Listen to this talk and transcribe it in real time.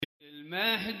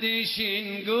المهدي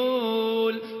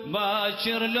شنقول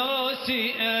باكر لو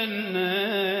سئلنا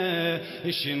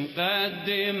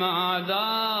شنقدم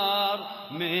اعذار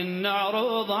من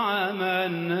نعرض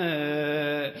عملنا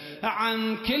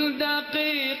عن كل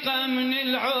دقيقة من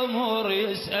العمر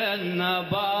يسألنا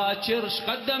باكر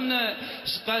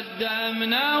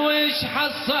شقدمنا وش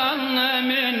حصلنا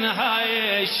من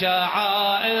هاي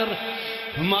الشعائر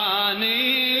ما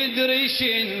ندري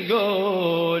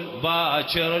شنقول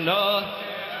باكر لو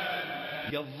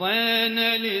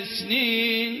قضينا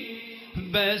السنين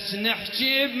بس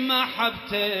نحكي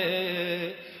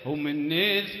بمحبته ومن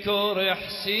نذكر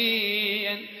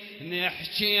حسين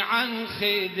نحكي عن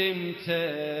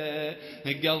خدمته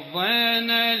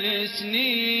قضينا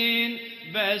السنين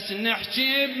بس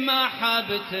نحكي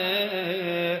بمحبته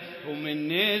ومن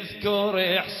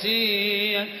نذكر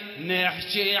حسين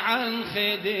نحكي عن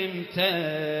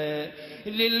خدمته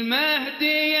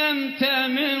للمهدي انت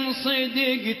من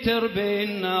صدق تربي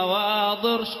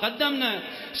النواظر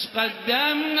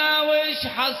شقدمنا وش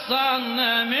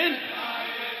حصلنا من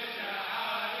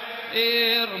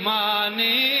ما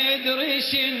ندري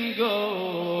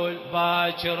شنقول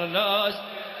باكر لوس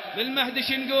للمهدي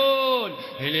شنقول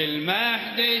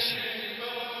للمهدي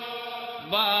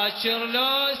باكر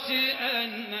لو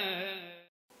سئلنا.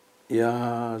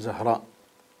 يا زهراء،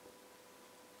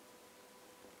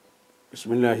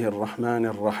 بسم الله الرحمن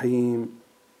الرحيم.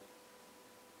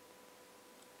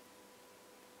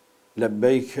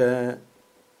 لبيك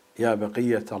يا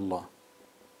بقية الله،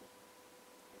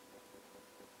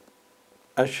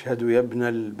 أشهد يا ابن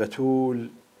البتول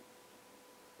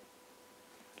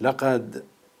لقد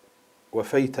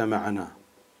وفيت معنا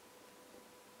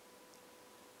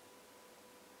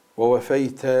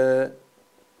ووفيت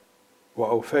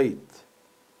وأوفيت،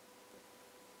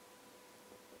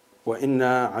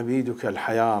 وإنا عبيدك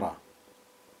الحيارى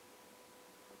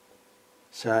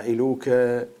سائلوك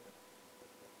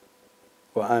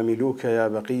وآملوك يا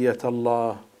بقية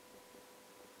الله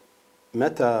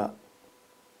متى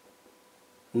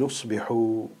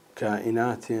نصبح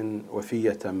كائنات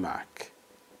وفية معك.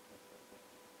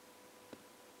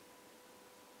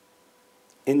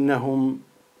 إنهم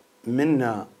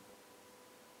منا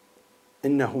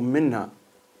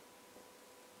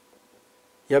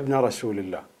يا ابن رسول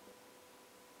الله،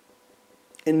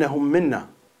 إنهم منا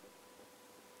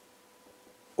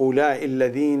أولئك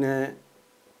الذين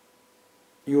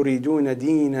يريدون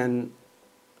دينا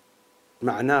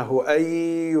معناه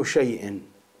أي شيء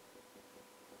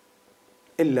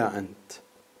إلا أنت،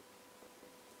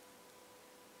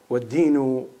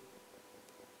 والدين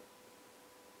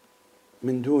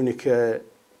من دونك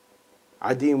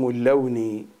عديم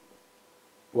اللون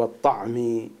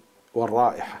والطعم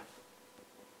والرائحة.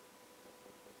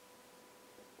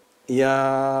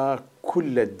 يا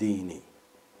كل الدين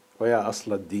ويا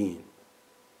أصل الدين،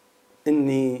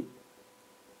 إني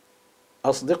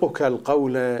أصدقك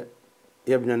القول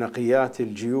يا ابن نقيات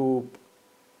الجيوب،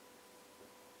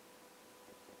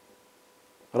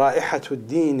 رائحة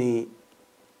الدين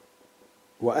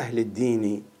وأهل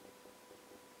الدين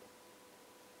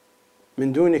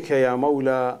من دونك يا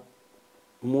مولى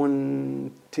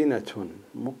منتنة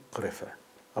مقرفة،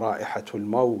 رائحة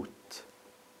الموت،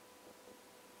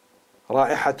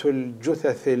 رائحة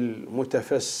الجثث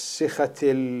المتفسخة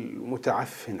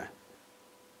المتعفنة.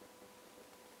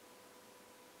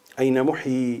 أين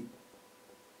محيي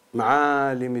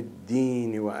معالم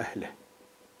الدين وأهله؟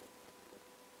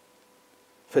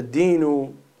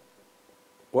 فالدين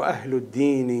وأهل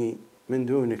الدين من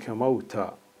دونك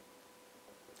موتى،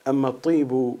 أما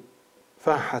الطيب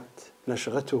فاحت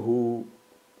نشغته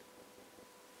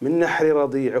من نحر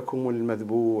رضيعكم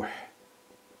المذبوح،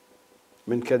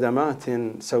 من كدمات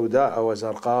سوداء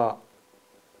وزرقاء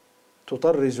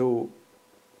تطرز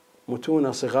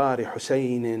متون صغار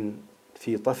حسين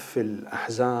في طف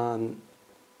الأحزان.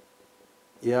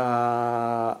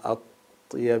 يا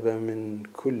أطيب من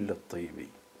كل الطيب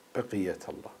بقية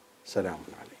الله، سلام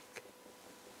عليك.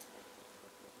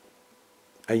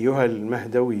 أيها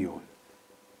المهدويون،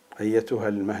 أيتها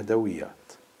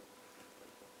المهدويات،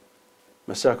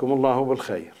 مساكم الله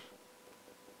بالخير،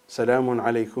 سلام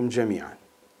عليكم جميعا.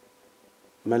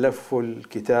 ملف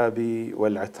الكتاب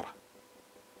والعترة،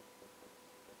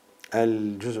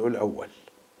 الجزء الأول،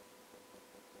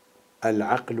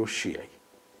 العقل الشيعي،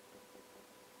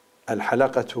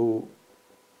 الحلقة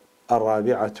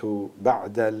 4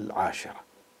 بعد 10.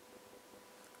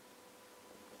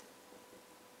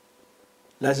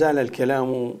 لا زال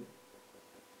الكلام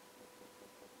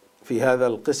في هذا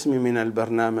القسم من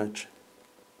البرنامج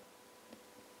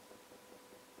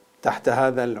تحت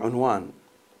هذا العنوان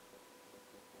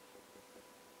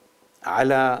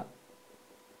على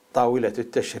طاولة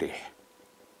التشريح.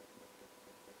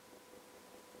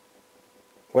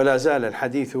 ولا زال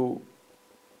الحديث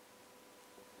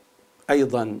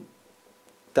أيضا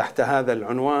تحت هذا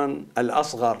العنوان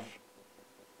الأصغر: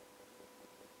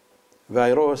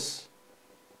 فيروس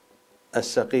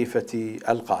السقيفة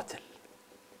القاتل.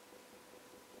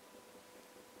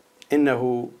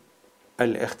 إنه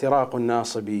الاختراق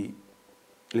الناصب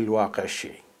للواقع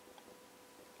الشيعي.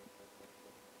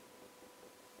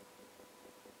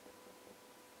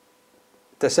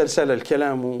 تسلسل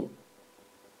الكلام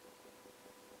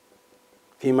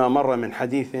فيما مر من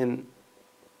حديث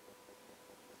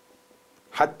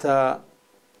حتى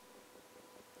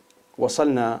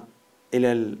وصلنا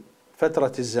إلى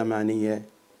الفترة الزمانية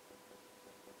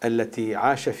التي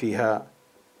عاش فيها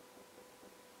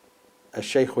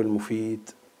الشيخ المفيد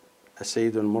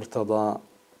السيد المرتضى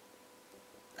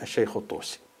الشيخ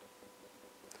الطوسي.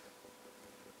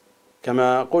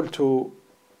 كما قلت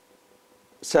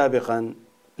سابقا،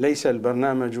 ليس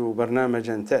البرنامج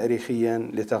برنامجا تاريخيا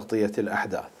لتغطية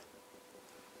الأحداث،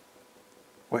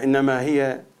 وإنما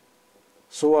هي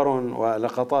صور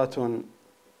ولقطات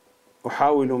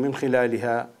أحاول من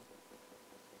خلالها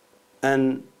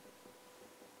أن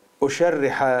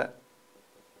أشرح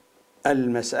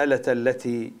المسألة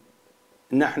التي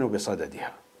نحن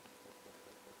بصددها.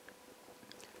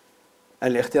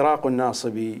 الاختراق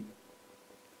الناصب،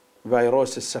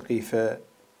 فيروس السقيفة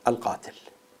القاتل.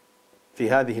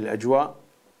 في هذه الأجواء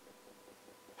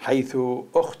حيث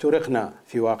اخترقنا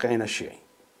في واقعنا الشيعي،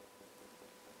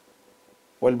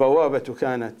 والبوابة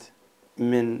كانت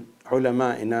من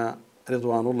علمائنا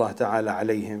رضوان الله تعالى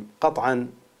عليهم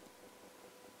قطعا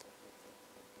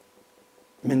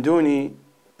من دون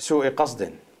سوء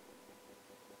قصد،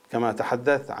 كما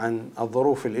تحدث عن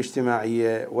الظروف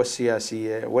الاجتماعية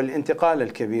والسياسية والانتقال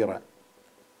الكبيرة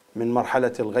من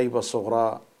مرحلة الغيبة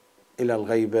الصغرى إلى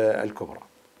الغيبة الكبرى.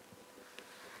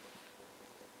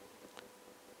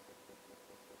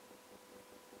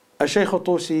 الشيخ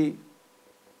الطوسي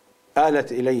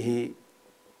آلت إليه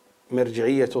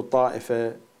مرجعية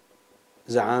الطائفة،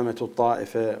 زعامة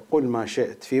الطائفة، قل ما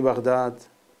شئت، في بغداد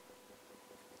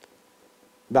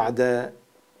بعد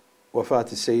وفاة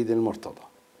السيد المرتضى.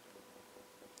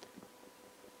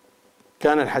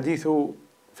 كان الحديث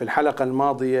في الحلقة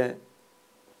الماضية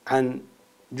عن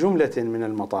جملة من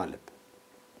المطالب.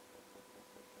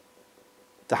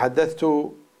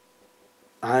 تحدثت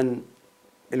عن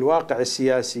الواقع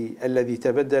السياسي الذي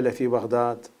تبدل في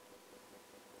بغداد،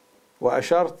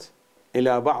 وأشرت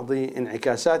إلى بعض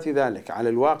انعكاسات ذلك على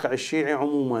الواقع الشيعي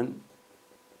عموما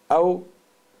أو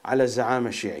على الزعامة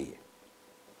الشيعية.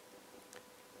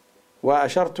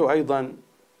 وأشرت أيضا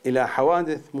إلى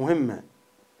حوادث مهمة: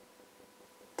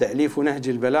 تأليف نهج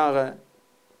البلاغة،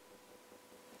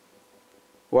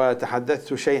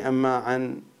 وتحدثت شيئا ما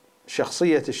عن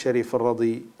شخصية الشريف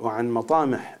الرضي وعن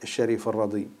مطامح الشريف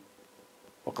الرضي،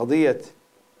 وقضية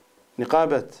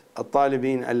نقابة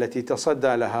الطالبين التي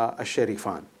تصدى لها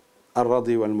الشريفان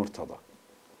الرضي والمرتضى.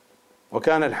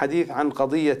 وكان الحديث عن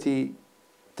قضية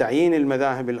تعيين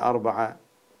المذاهب الأربعة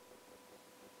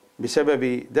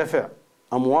بسبب دفع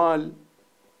أموال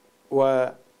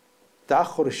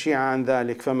وتأخر الشيعة عن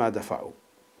ذلك فما دفعوا.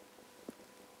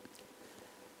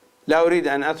 لا أريد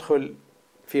أن أدخل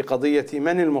في قضية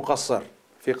من المقصر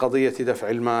في قضية دفع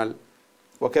المال،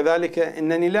 وكذلك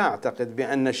إنني لا أعتقد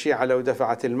بأن الشيعة لو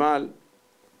دفعت المال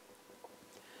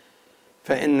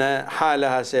فإن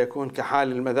حالها سيكون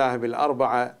كحال المذاهب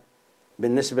الأربعة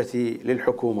بالنسبة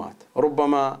للحكومات.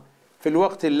 ربما في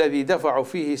الوقت الذي دفعوا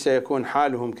فيه سيكون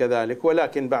حالهم كذلك،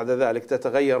 ولكن بعد ذلك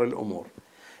تتغير الأمور.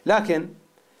 لكن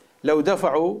لو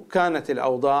دفعوا كانت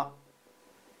الأوضاع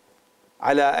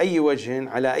على أي وجه،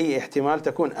 على أي احتمال،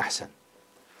 تكون أحسن.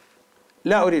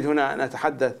 لا أريد هنا أن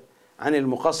أتحدث عن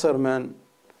المقصر من،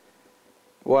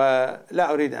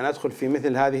 ولا أريد أن أدخل في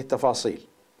مثل هذه التفاصيل،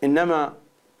 إنما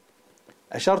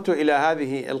أشرت إلى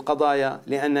هذه القضايا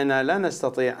لأننا لا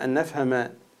نستطيع أن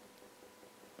نفهم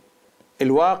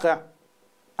الواقع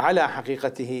على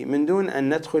حقيقته من دون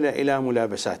أن ندخل إلى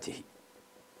ملابساته.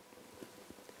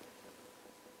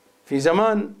 في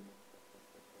زمان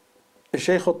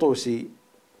الشيخ الطوسي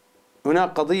هناك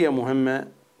قضية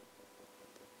مهمة،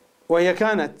 وهي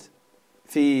كانت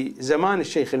في زمان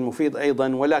الشيخ المفيد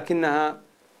أيضا، ولكنها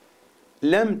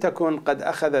لم تكن قد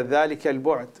أخذت ذلك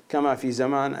البعد كما في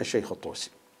زمان الشيخ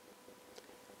الطوسي.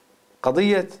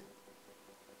 قضية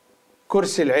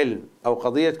كرسي العلم أو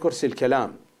قضية كرسي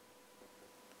الكلام،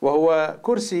 وهو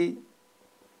كرسي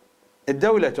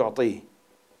الدولة تعطيه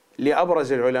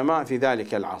لأبرز العلماء في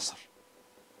ذلك العصر،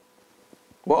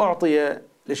 وأعطي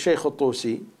للشيخ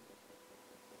الطوسي،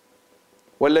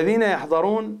 والذين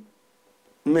يحضرون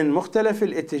من مختلف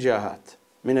الاتجاهات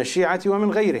من الشيعة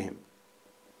ومن غيرهم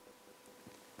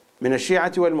من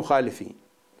الشيعة والمخالفين.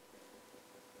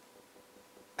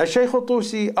 الشيخ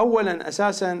الطوسي أولا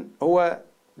أساسا هو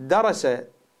درس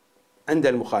عند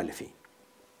المخالفين.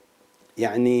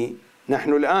 يعني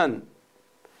نحن الآن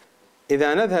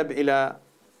إذا نذهب إلى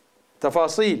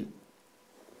تفاصيل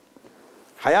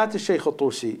حياة الشيخ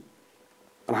الطوسي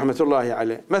رحمة الله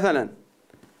عليه، مثلا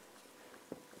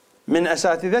من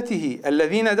أساتذته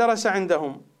الذين درس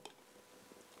عندهم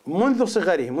منذ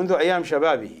صغره، منذ أيام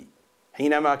شبابه،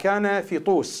 حينما كان في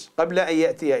طوس قبل أن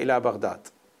يأتي إلى بغداد.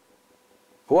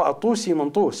 هو الطوسي من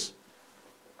طوس.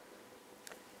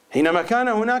 حينما كان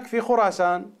هناك في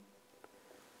خراسان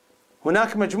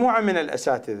هناك مجموعة من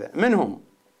الأساتذة، منهم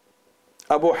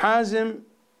أبو حازم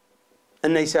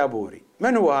النيسابوري.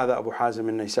 من هو هذا أبو حازم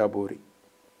النيسابوري؟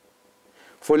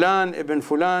 فلان ابن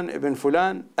فلان ابن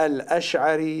فلان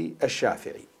الأشعري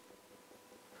الشافعي،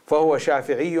 فهو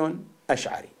شافعي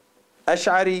أشعري.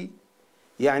 أشعري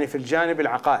يعني في الجانب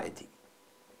العقائدي،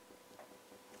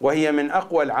 وهي من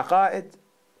أقوى العقائد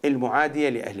المعادية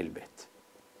لأهل البيت.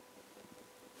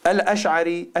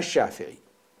 الأشعري الشافعي،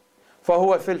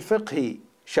 فهو في الفقه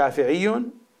شافعي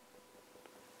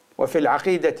وفي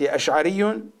العقيدة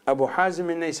أشعري. أبو حازم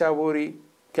النيسابوري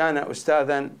كان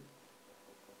أستاذا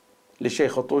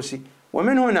للشيخ الطوسي،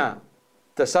 ومن هنا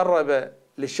تسرب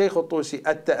للشيخ الطوسي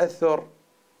التأثر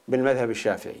بالمذهب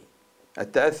الشافعي،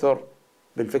 التأثر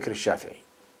بالفكر الشافعي.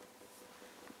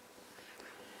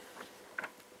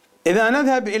 إذا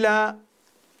نذهب إلى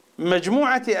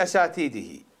مجموعة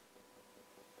أساتيده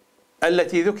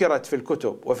التي ذكرت في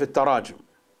الكتب وفي التراجم،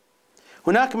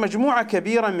 هناك مجموعة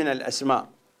كبيرة من الأسماء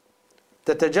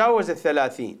تتجاوز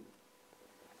 30.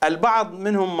 البعض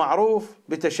منهم معروف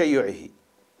بتشيعه،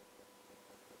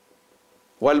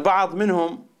 والبعض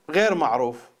منهم غير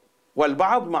معروف،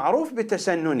 والبعض معروف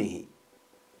بتسننه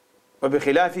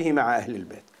وبخلافه مع أهل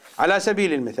البيت. على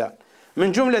سبيل المثال،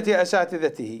 من جملة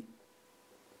أساتذته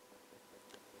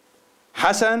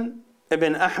حسن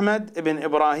بن أحمد بن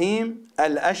إبراهيم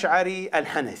الأشعري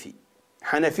الحنفي،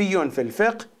 حنفي في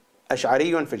الفقه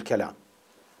أشعري في الكلام.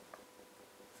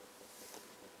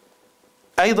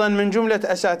 أيضا من جملة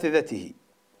أساتذته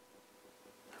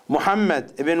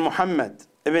محمد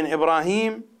بن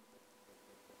إبراهيم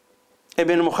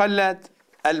بن مخلد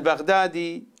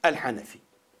البغدادي الحنفي.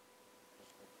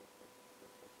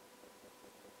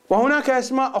 وهناك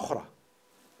أسماء أخرى.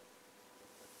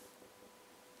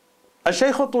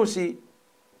 الشيخ الطوسي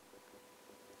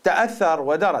تأثر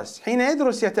ودرس، حين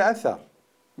يدرس يتأثر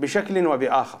بشكل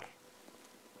وبآخر،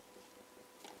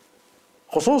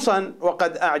 خصوصا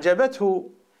وقد أعجبته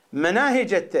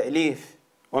مناهج التأليف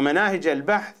ومناهج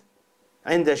البحث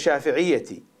عند الشافعية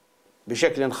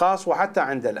بشكل خاص، وحتى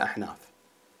عند الأحناف.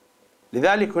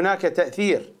 لذلك هناك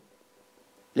تأثير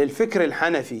للفكر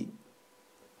الحنفي،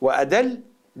 وأدل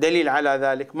دليل على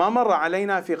ذلك ما مر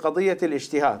علينا في قضية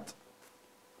الاجتهاد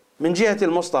من جهة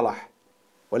المصطلح،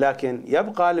 ولكن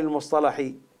يبقى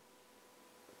للمصطلح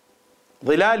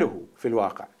ظلاله في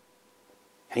الواقع.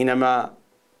 حينما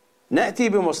نأتي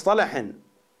بمصطلح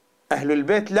أهل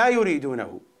البيت لا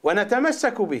يريدونه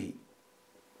ونتمسك به،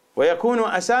 ويكون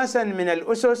أساسا من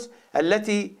الأسس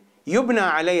التي يبنى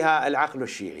عليها العقل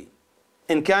الشيعي،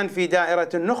 إن كان في دائرة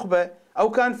النخبة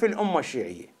أو كان في الأمة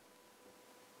الشيعية،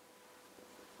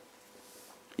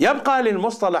 يبقى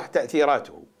للمصطلح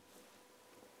تأثيراته.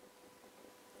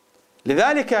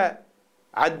 لذلك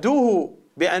عدوه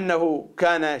بأنه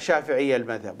كان شافعي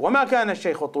المذهب، وما كان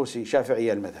الشيخ الطوسي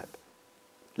شافعي المذهب،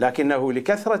 لكنه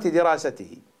لكثرة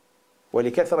دراسته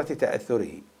ولكثرة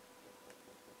تأثره.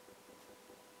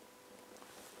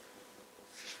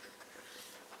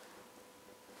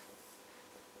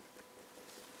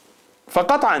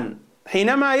 فقطعا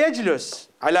حينما يجلس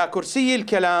على كرسي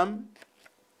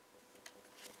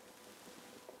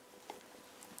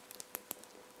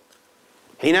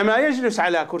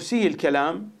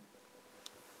الكلام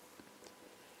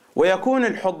ويكون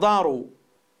الحضار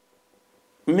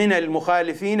من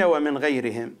المخالفين ومن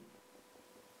غيرهم،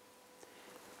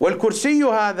 والكرسي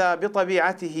هذا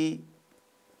بطبيعته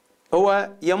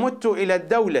هو يمت إلى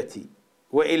الدولة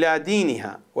وإلى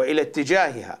دينها وإلى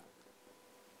اتجاهها،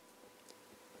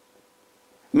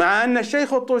 مع أن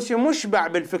الشيخ الطوسي مشبع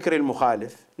بالفكر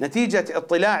المخالف نتيجة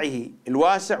اطلاعه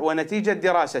الواسع ونتيجة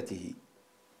دراسته.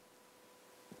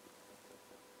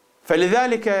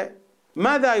 فلذلك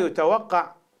ماذا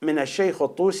يتوقع من الشيخ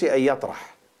الطوسي أن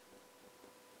يطرح؟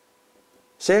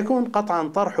 سيكون قطعا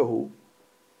طرحه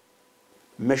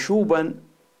مشوبا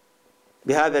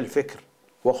بهذا الفكر،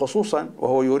 وخصوصا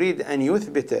وهو يريد أن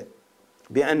يثبت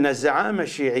بأن الزعامة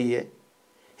الشيعية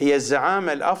هي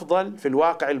الزعامة الأفضل في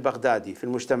الواقع البغدادي، في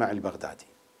المجتمع البغدادي.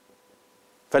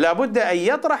 فلا بد أن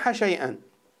يطرح شيئا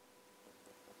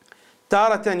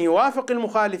تارة يوافق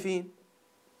المخالفين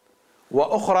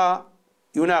وأخرى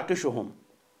يناقشهم،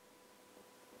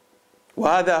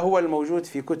 وهذا هو الموجود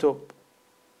في كتب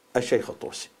الشيخ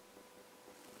الطوسي.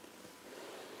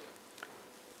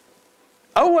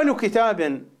 أول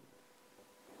كتاب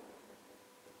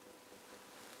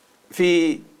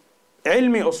في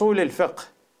علم أصول الفقه،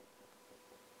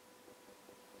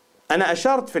 أنا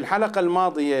أشرت في الحلقة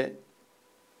الماضية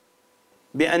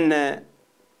بأن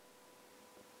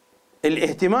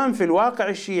الاهتمام في الواقع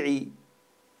الشيعي،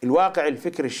 الواقع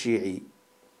الفكري الشيعي،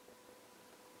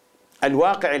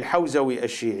 الواقع الحوزوي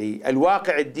الشيعي،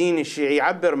 الواقع الديني الشيعي،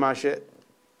 عبر ما شئت،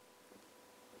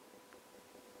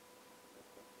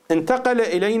 انتقل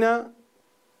إلينا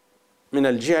من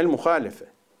الجهة المخالفة.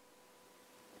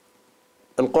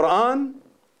 القرآن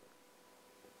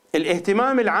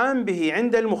الاهتمام العام به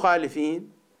عند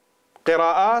المخالفين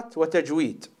قراءات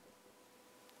وتجويد،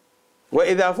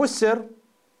 وإذا فسر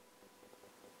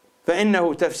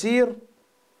فإنه تفسير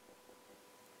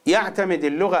يعتمد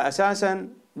اللغة أساسا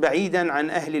بعيدا عن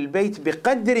أهل البيت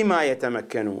بقدر ما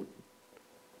يتمكنون،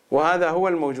 وهذا هو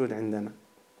الموجود عندنا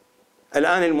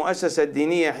الآن. المؤسسة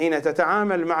الدينية حين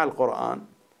تتعامل مع القرآن،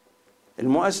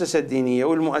 المؤسسة الدينية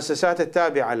والمؤسسات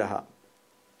التابعة لها،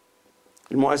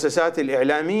 المؤسسات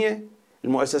الإعلامية،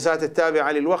 المؤسسات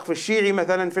التابعة للوقف الشيعي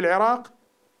مثلا في العراق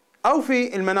أو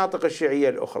في المناطق الشيعية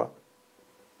الأخرى،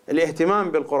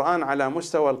 الاهتمام بالقرآن على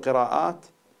مستوى القراءات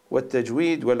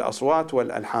والتجويد والأصوات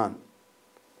والألحان،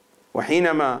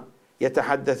 وحينما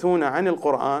يتحدثون عن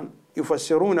القرآن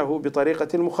يفسرونه بطريقة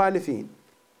المخالفين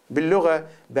باللغة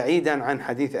بعيدا عن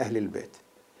حديث أهل البيت.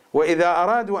 وإذا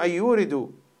أرادوا أن يوردوا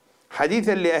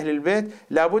حديثا لأهل البيت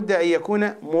لا بد أن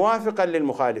يكون موافقا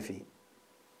للمخالفين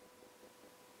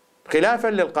خلافا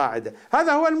للقاعدة.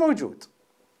 هذا هو الموجود،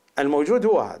 الموجود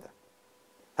هو هذا،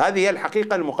 هذه هي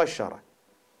الحقيقة المقشرة،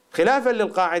 خلافا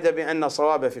للقاعدة بأن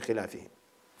الصواب في خلافهم.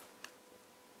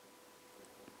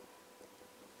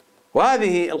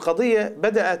 وهذه القضية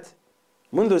بدأت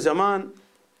منذ زمان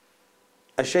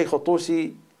الشيخ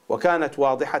الطوسي، وكانت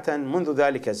واضحة منذ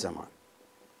ذلك الزمان.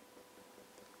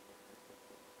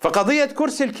 فقضية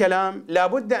كرسي الكلام لا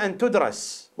بد أن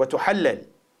تدرس وتحلل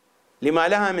لما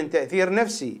لها من تأثير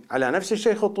نفسي على نفس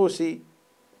الشيخ الطوسي،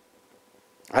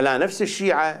 على نفس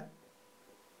الشيعة،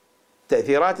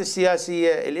 التأثيرات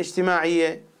السياسية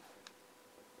الاجتماعية.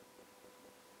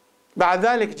 بعد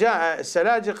ذلك جاء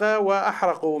السلاجقة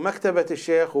وأحرقوا مكتبة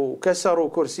الشيخ وكسروا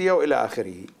كرسيه وإلى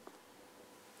آخره.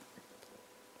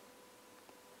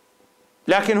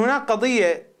 لكن هناك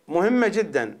قضية مهمة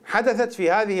جدا حدثت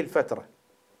في هذه الفترة،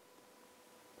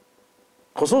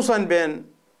 خصوصا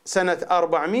بين سنة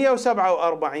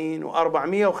 447 و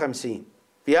 450،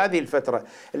 في هذه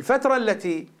الفترة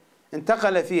التي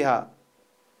انتقل فيها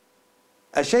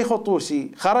الشيخ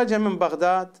الطوسي، خرج من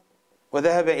بغداد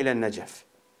وذهب إلى النجف.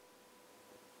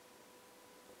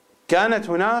 كانت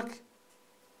هناك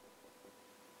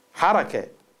حركة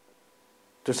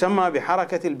تسمى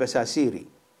بحركة البساسيري.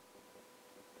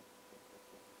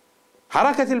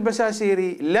 حركة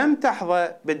البساسيري لم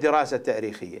تحظى بالدراسة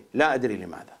التاريخية، لا أدري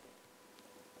لماذا.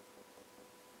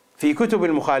 في كتب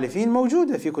المخالفين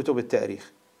موجودة في كتب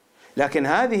التاريخ، لكن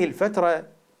هذه الفترة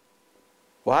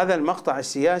وهذا المقطع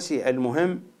السياسي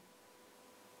المهم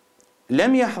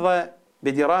لم يحظى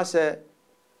بدراسة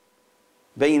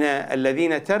بين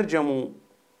الذين ترجموا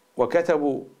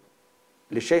وكتبوا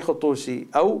للشيخ الطوسي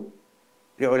أو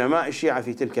لعلماء الشيعة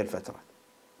في تلك الفترة.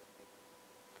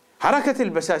 حركة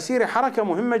البساسيري حركة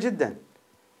مهمة جدا.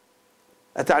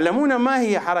 أتعلمون ما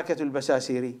هي حركة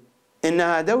البساسيري؟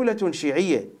 إنها دولة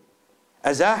شيعية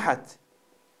أزاحت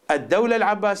الدولة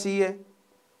العباسية،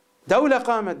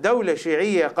 دولة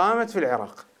شيعية قامت في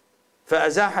العراق،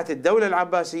 فأزاحت الدولة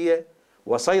العباسية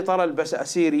وسيطر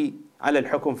البساسيري على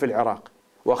الحكم في العراق،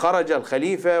 وخرج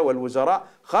الخليفة والوزراء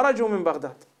خرجوا من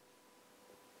بغداد.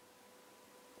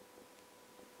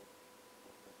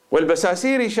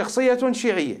 والبساسيري شخصية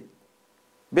شيعية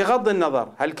بغض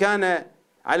النظر هل كان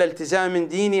على التزام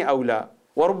ديني أو لا،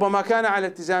 وربما كان على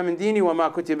التزام ديني وما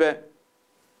كتب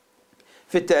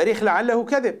في التاريخ لعله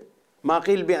كذب. ما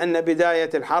قيل بأن بداية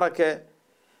الحركة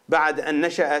بعد أن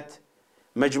نشأت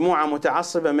مجموعة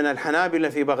متعصبة من الحنابلة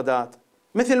في بغداد،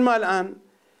 مثل ما الآن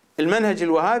المنهج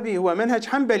الوهابي هو منهج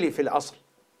حنبلي في الأصل،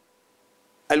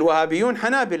 الوهابيون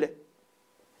حنابلة.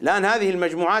 الآن هذه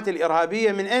المجموعات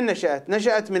الإرهابية من أين نشأت؟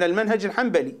 نشأت من المنهج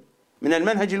الحنبلي، من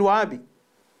المنهج الوهابي.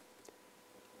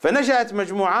 فنشأت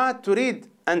مجموعات تريد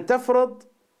أن تفرض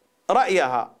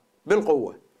رأيها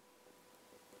بالقوة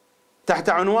تحت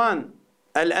عنوان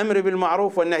الأمر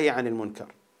بالمعروف والنهي عن المنكر.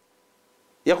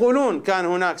 يقولون كان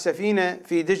هناك سفينة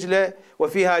في دجلة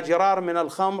وفيها جرار من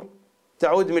الخمر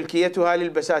تعود ملكيتها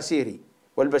للبساسيري،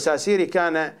 والبساسيري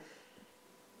كان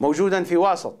موجودا في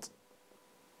واسط،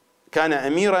 كان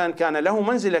أميرا، كان له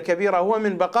منزلة كبيرة، هو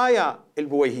من بقايا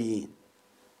البويهيين،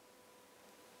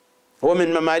 هو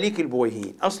من مماليك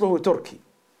البويهيين، أصله تركي،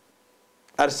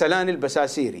 أرسلان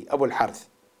البساسيري أبو الحرث.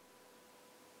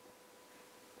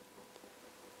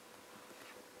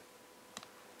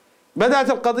 بدأت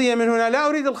القضية من هنا. لا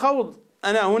أريد الخوض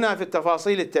أنا هنا في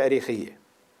التفاصيل التاريخية،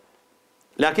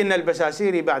 لكن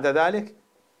البساسيري بعد ذلك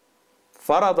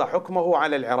فرض حكمه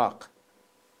على العراق،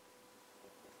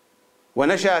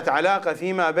 ونشأت علاقة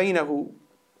فيما بينه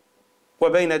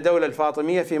وبين الدولة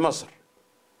الفاطمية في مصر.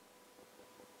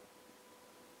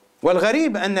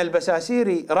 والغريب أن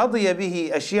البساسيري رضي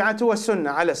به الشيعة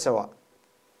والسنة على السواء،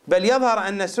 بل يظهر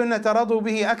أن السنة رضوا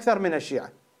به أكثر من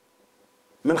الشيعة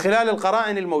من خلال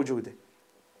القرائن الموجودة،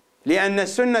 لأن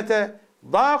السنة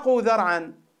ضاقوا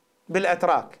ذرعا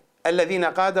بالأتراك الذين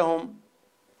قادهم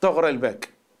طغرل البك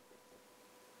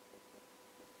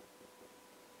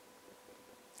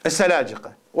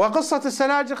السلاجقة. وقصة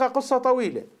السلاجقة قصة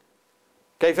طويلة،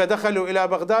 كيف دخلوا إلى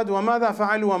بغداد وماذا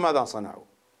فعلوا وماذا صنعوا.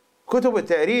 كتب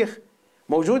التاريخ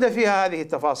موجودة فيها هذه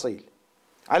التفاصيل.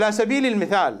 على سبيل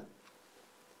المثال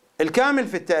الكامل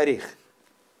في التاريخ،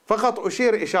 فقط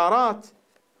أشير إشارات.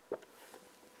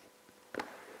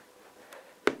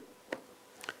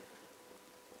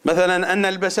 مثلا أن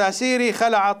البساسيري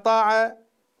خلع الطاعة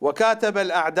وكاتب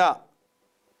الأعداء،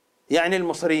 يعني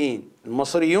المصريين.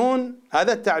 المصريون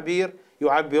هذا التعبير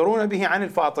يعبرون به عن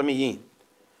الفاطميين،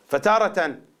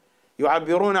 فتارة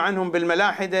يعبرون عنهم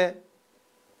بالملاحدة،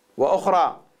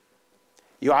 وأخرى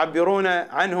يعبرون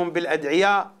عنهم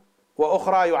بالأدعياء،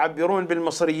 وأخرى يعبرون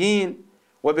بالمصريين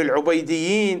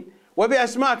وبالعبيديين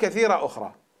وبأسماء كثيرة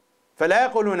أخرى، فلا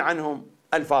يقولون عنهم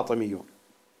الفاطميون.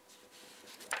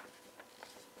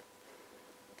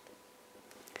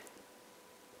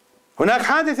 هناك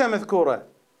حادثة مذكورة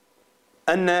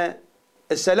أن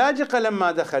السلاجقة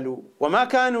لما دخلوا وما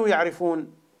كانوا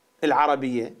يعرفون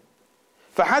العربية،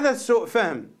 فحدث سوء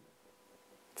فهم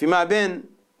فيما بين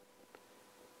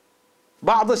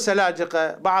بعض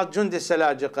السلاجقة، بعض جند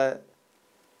السلاجقة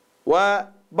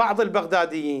وبعض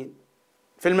البغداديين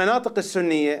في المناطق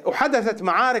السنية، وحدثت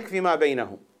معارك فيما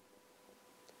بينهم،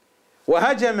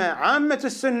 وهجم عامة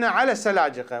السنة على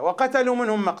السلاجقة وقتلوا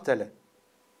منهم مقتلة،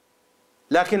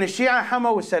 لكن الشيعة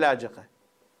حموا السلاجقة.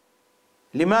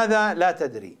 لماذا؟ لا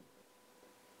تدري،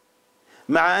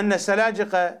 مع أن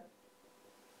السلاجقة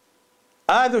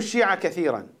آذوا الشيعة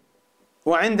كثيرا.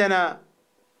 وعندنا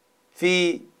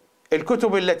في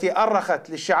الكتب التي أرخت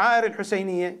للشعائر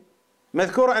الحسينية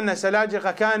مذكور أن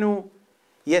السلاجقة كانوا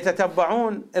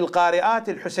يتتبعون القارئات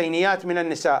الحسينيات من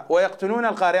النساء ويقتلون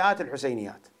القارئات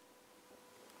الحسينيات.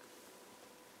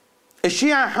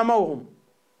 الشيعة حموهم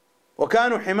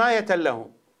وكانوا حماية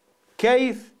لهم.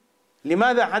 كيف؟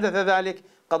 لماذا حدث ذلك؟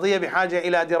 قضية بحاجة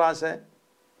إلى دراسة،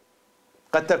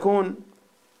 قد تكون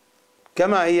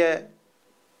كما هي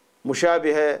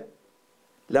مشابهة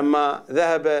لما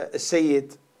ذهب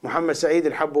السيد محمد سعيد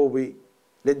الحبوبي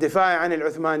للدفاع عن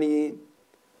العثمانيين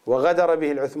وغدر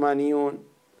به العثمانيون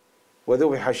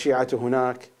وذبح الشيعة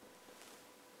هناك.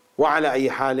 وعلى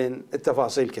أي حال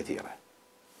التفاصيل كثيرة.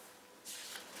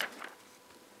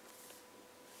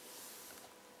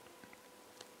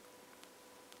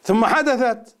 ثم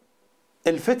حدثت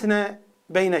الفتنة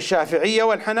بين الشافعية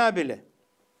والحنابلة،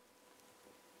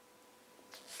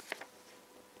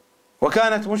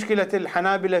 وكانت مشكلة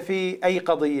الحنابلة في أي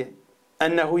قضية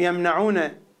أنه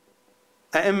يمنعون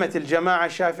أئمة الجماعة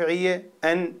الشافعية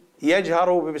أن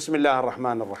يجهروا ببسم الله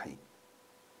الرحمن الرحيم.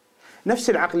 نفس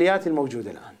العقليات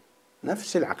الموجودة الآن،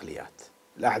 نفس العقليات،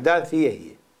 الأحداث هي.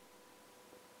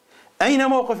 أين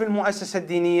موقف المؤسسة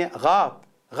الدينية؟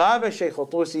 غاب الشيخ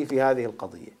الطوسي في هذه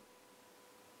القضية.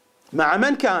 مع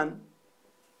من كان؟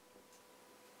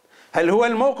 هل هو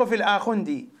الموقف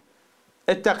الآخوندي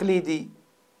التقليدي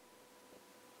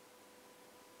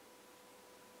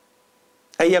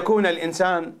أن يكون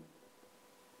الإنسان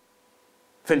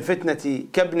في الفتنة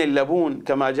كابن اللبون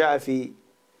كما جاء في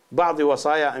بعض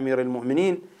وصايا أمير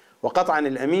المؤمنين؟ وقطعا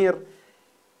الأمير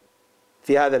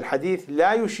في هذا الحديث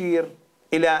لا يشير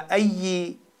إلى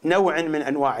أي نوع من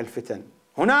أنواع الفتن.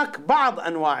 هناك بعض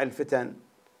أنواع الفتن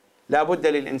لا بد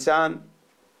للإنسان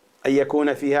أن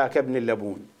يكون فيها كابن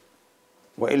اللبون،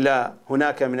 وإلا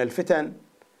هناك من الفتن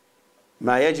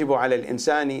ما يجب على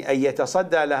الإنسان أن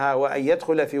يتصدى لها وأن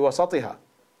يدخل في وسطها.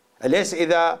 أليس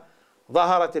إذا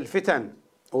ظهرت الفتن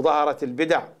وظهرت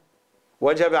البدع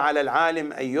وجب على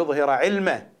العالم أن يظهر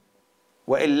علمه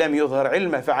وإن لم يظهر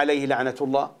علمه فعليه لعنة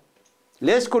الله.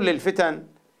 ليس كل الفتن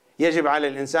يجب على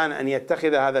الإنسان أن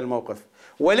يتخذ هذا الموقف،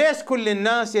 وليس كل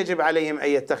الناس يجب عليهم أن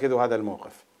يتخذوا هذا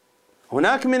الموقف.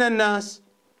 هناك من الناس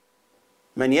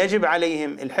من يجب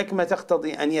عليهم، الحكمة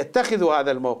تقتضي أن يتخذوا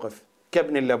هذا الموقف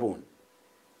كابن اللبون،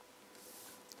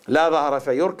 لا ظهر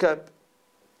فيركب،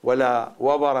 ولا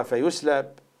وبر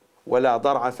فيسلب، ولا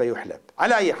ضرع فيحلب.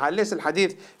 على أي حال ليس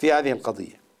الحديث في هذه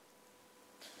القضية.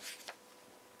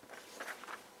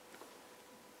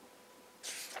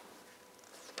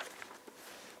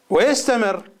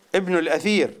 ويستمر ابن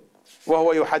الأثير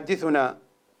وهو يحدثنا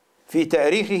في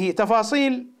تاريخه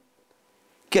تفاصيل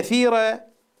كثيرة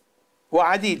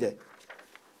وعديدة،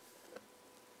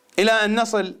 إلى أن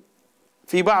نصل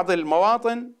في بعض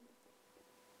المواطن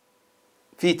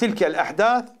في تلك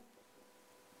الأحداث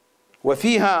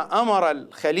وفيها أمر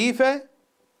الخليفة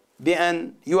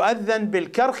بأن يؤذن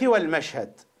بالكرخ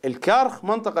والمشهد. الكرخ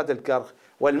منطقة الكرخ،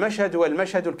 والمشهد هو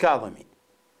المشهد الكاظمي،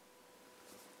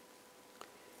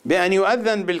 بأن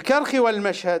يؤذن بالكرخ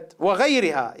والمشهد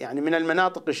وغيرها يعني من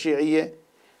المناطق الشيعية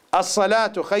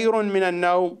الصلاة خير من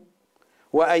النوم،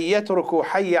 وأن يتركوا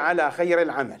حي على خير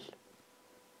العمل.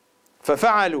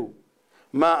 ففعلوا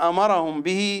ما أمرهم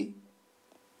به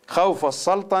خوف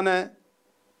السلطنة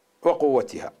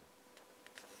وقوتها.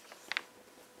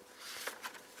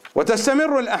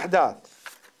 وتستمر الأحداث،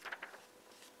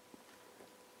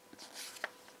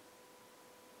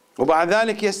 وبعد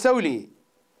ذلك يستولي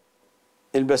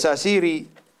البساسيري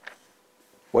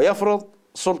ويفرض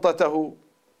سلطته.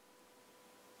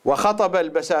 وخطب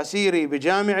البساسيري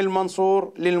بجامع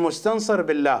المنصور للمستنصر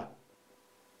بالله.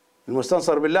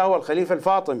 المستنصر بالله هو الخليفة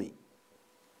الفاطمي،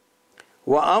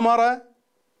 وأمر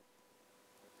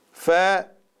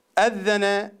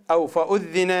فأذن أو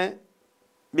فأذن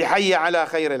بحي على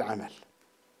خير العمل.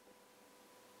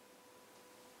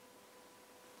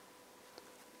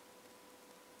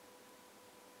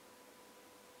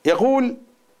 يقول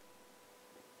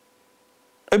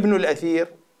ابن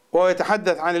الأثير وهو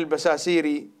يتحدث عن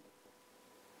البساسيري: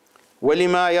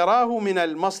 ولما يراه من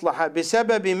المصلحة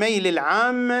بسبب ميل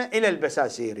العامة إلى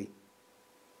البساسيري.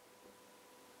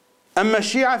 أما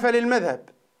الشيعة فللمذهب،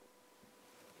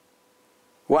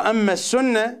 وأما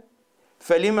السنة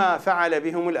فلما فعل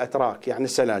بهم الأتراك يعني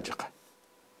السلاجقة.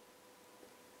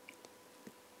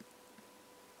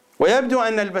 ويبدو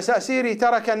أن البساسيري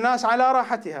ترك الناس على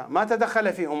راحتها، ما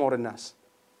تدخل في أمور الناس،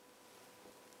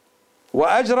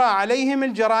 وأجرى عليهم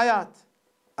الجرايات،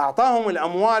 أعطاهم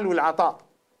الأموال والعطاء.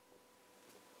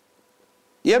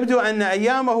 يبدو أن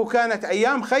أيامه كانت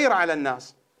أيام خير على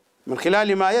الناس من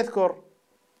خلال ما يذكر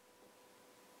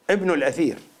ابن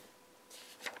الأثير.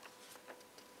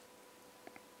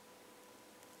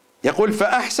 يقول: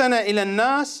 فأحسن إلى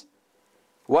الناس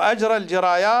وأجرى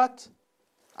الجرايات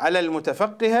على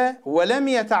المتفقهة ولم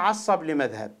يتعصب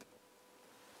لمذهب،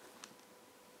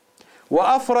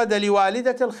 وأفرد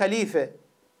لوالدة الخليفة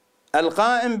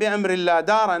القائم بأمر الله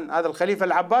دارا، هذا الخليفة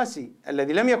العباسي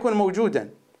الذي لم يكن موجودا،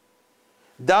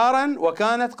 دارا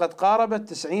وكانت قد قاربت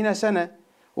 90 سنة،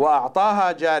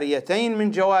 وأعطاها جاريتين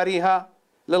من جواريها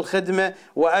للخدمة،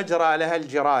 وأجرى لها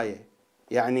الجراية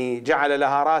يعني جعل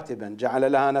لها راتبا،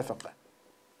 جعل لها نفقة.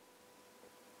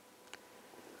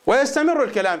 ويستمر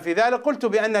الكلام في ذلك. قلت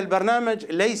بأن البرنامج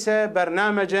ليس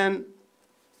برنامجا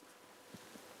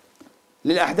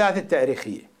للأحداث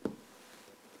التاريخية،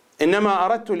 إنما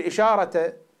أردت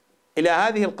الإشارة إلى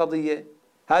هذه القضية.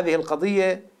 هذه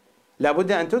القضية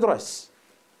لابد أن تدرس.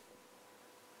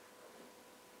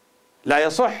 لا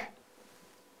يصح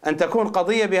أن تكون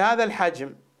قضية بهذا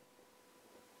الحجم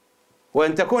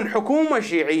وأن تكون حكومة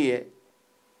شيعية.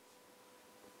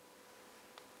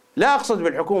 لا أقصد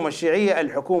بالحكومة الشيعية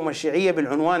الحكومة الشيعية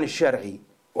بالعنوان الشرعي،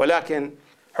 ولكن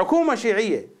حكومة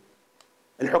شيعية،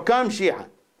 الحكام شيعة،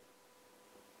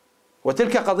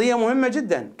 وتلك قضية مهمة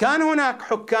جدا. كان هناك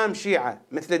حكام شيعة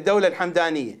مثل الدولة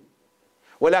الحمدانية،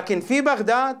 ولكن في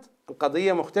بغداد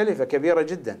القضية مختلفة كبيرة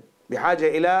جدا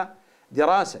بحاجة إلى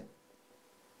دراسة.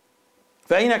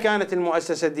 فأين كانت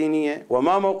المؤسسة الدينية؟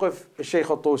 وما موقف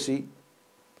الشيخ الطوسي؟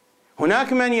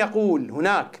 هناك من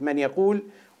يقول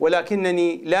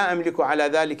ولكنني لا أملك على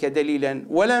ذلك دليلا،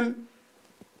 ولم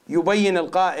يبين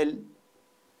القائل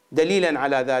دليلا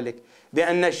على ذلك،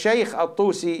 بأن الشيخ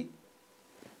الطوسي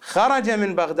خرج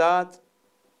من بغداد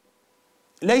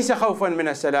ليس خوفا من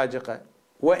السلاجقة،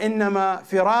 وإنما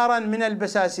فرارا من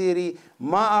البساسيري،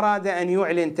 ما أراد أن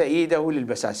يعلن تأييده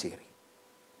للبساسيري.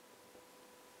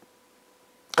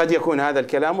 قد يكون هذا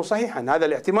الكلام صحيحا، هذا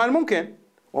الاحتمال ممكن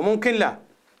وممكن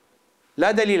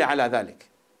لا دليل على ذلك،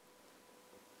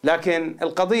 لكن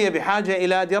القضية بحاجة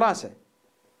إلى دراسة.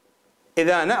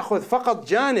 إذا نأخذ فقط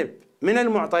جانب من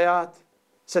المعطيات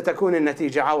ستكون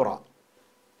النتيجة عورة.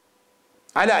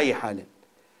 على أي حال،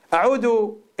 أعود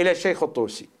إلى الشيخ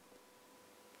الطوسي.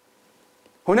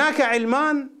 هناك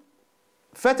علمان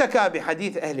فتكا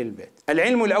بحديث أهل البيت.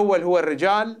 العلم الأول هو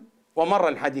الرجال، ومر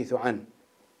الحديث عنه،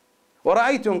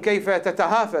 ورأيتم كيف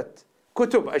تتهافت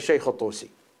كتب الشيخ الطوسي،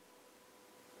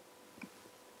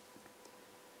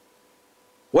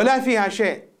 ولا فيها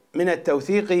شيء من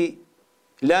التوثيق،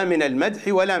 لا من المدح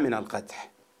ولا من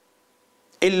القدح،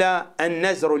 إلا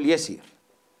النزر اليسير.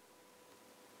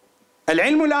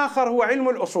 العلم الآخر هو علم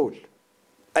الأصول،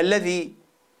 الذي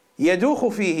يدوخ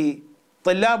فيه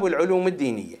طلاب العلوم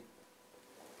الدينية.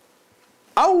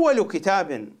 أول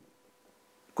كتاب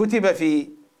كتب في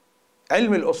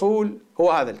علم الأصول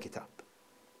هو هذا الكتاب،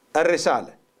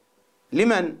 الرسالة.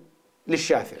 لمن؟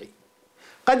 للشافعي.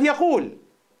 قد يقول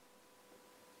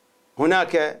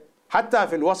هناك حتى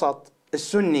في الوسط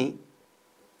السني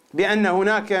بأن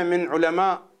هناك من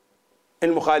علماء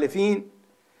المخالفين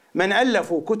من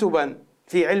ألفوا كتبا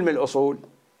في علم الأصول،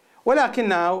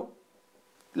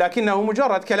 لكنه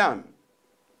مجرد كلام،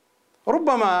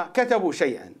 ربما كتبوا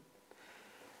شيئا.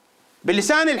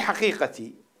 بلسان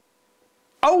الحقيقة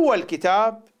أول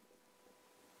كتاب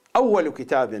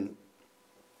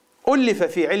ألف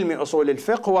في علم أصول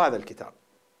الفقه هو هذا الكتاب،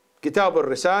 كتاب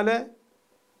الرسالة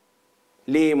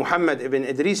لمحمد بن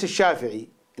إدريس الشافعي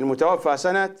المتوفى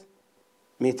سنة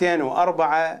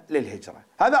 204 للهجرة.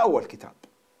 هذا أول كتاب.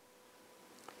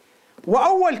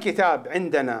 وأول كتاب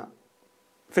عندنا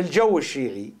في الجو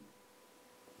الشيعي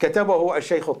كتبه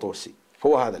الشيخ الطوسي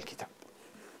هو هذا الكتاب،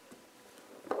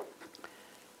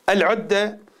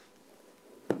 العدة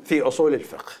في أصول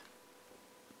الفقه.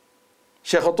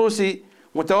 الشيخ الطوسي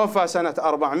متوفى سنة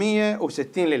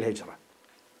 460 للهجرة،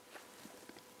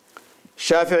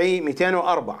 الشافعي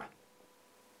 204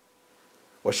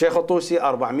 والشيخ الطوسي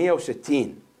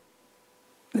 460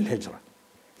 للهجرة،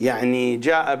 يعني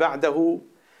جاء بعده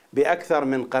بأكثر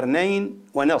من قرنين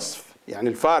ونصف. يعني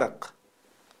الفارق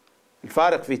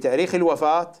في تاريخ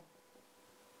الوفاة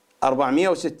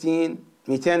 460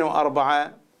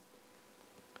 204،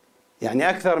 يعني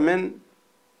أكثر من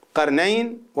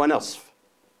قرنين ونصف.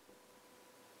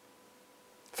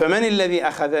 فمن الذي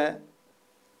أخذ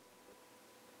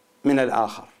من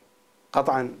الآخر؟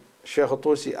 قطعا الشيخ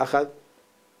الطوسي أخذ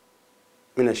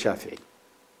من الشافعي،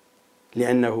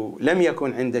 لأنه لم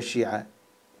يكن عند الشيعة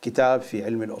كتاب في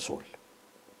علم الأصول.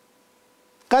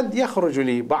 قد يخرج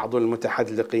لي بعض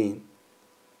المتحذلقين،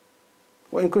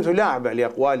 وإن كنت لا أعبأ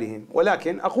لأقوالهم،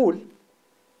 ولكن أقول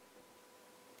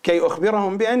كي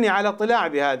أخبرهم بأني على اطلاع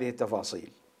بهذه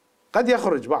التفاصيل. قد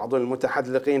يخرج بعض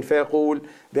المتحذلقين فيقول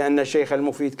بأن الشيخ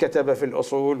المفيد كتب في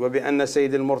الأصول، وبأن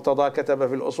السيد المرتضى كتب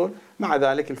في الأصول، مع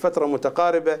ذلك الفترة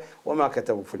متقاربة وما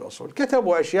كتبوا في الأصول،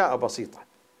 كتبوا أشياء بسيطة.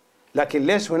 لكن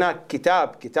ليس هناك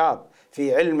كتاب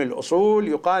في علم الأصول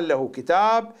يقال له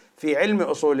كتاب في علم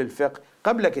أصول الفقه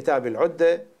قبل كتاب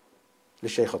العدة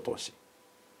للشيخ الطوسي.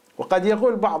 وقد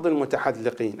يقول بعض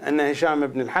المتحذلقين أن هشام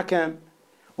بن الحكم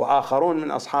وآخرون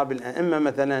من أصحاب الأئمة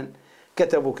مثلا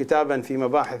كتبوا كتابا في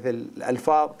مباحث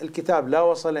الألفاظ، الكتاب لا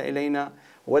وصل إلينا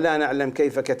ولا نعلم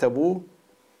كيف كتبوه،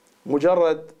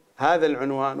 مجرد هذا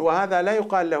العنوان، وهذا لا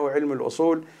يقال له علم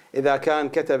الأصول إذا كان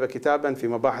كتب كتابا في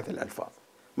مباحث الألفاظ.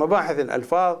 مباحث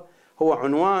الألفاظ هو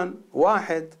عنوان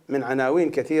واحد من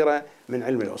عناوين كثيرة من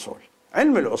علم الأصول.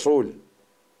 علم الأصول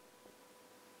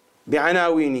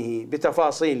بعناوينه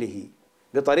بتفاصيله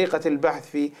بطريقة البحث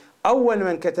فيه، أول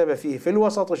من كتب فيه في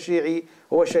الوسط الشيعي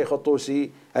هو الشيخ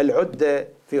الطوسي، العدة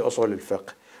في أصول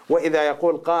الفقه. وإذا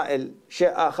يقول قائل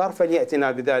شيء آخر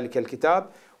فليأتنا بذلك الكتاب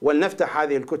ولنفتح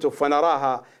هذه الكتب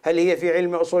فنراها هل هي في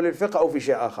علم أصول الفقه أو في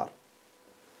شيء آخر.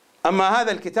 أما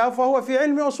هذا الكتاب فهو في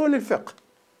علم أصول الفقه.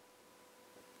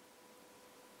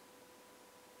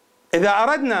 إذا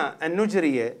أردنا أن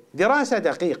نجري دراسة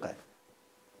دقيقة،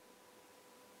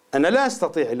 أنا لا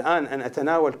أستطيع الآن أن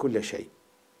أتناول كل شيء،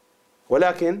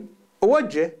 ولكن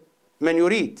أوجه من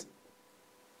يريد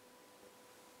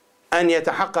أن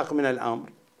يتحقق من الأمر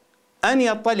أن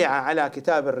يطلع على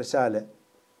كتاب الرسالة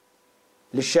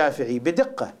للشافعي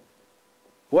بدقة،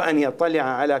 وأن يطلع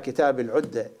على كتاب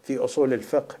العدة في أصول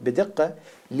الفقه بدقة،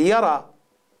 ليرى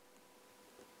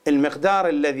المقدار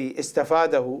الذي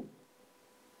استفاده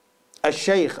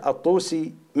الشيخ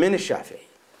الطوسي من الشافعي،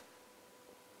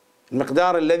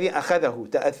 المقدار الذي أخذه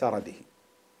تأثر به.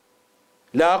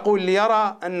 لا أقول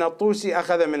ليرى أن الطوسي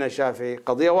أخذ من الشافعي،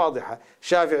 قضية واضحة،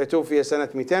 الشافعي توفي سنة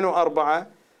 204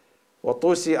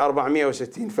 والطوسي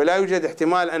 460، فلا يوجد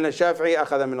احتمال أن الشافعي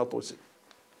أخذ من الطوسي.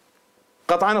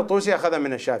 قطعا الطوسي أخذ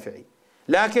من الشافعي،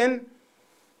 لكن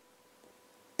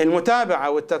المتابعة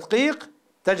والتدقيق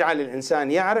تجعل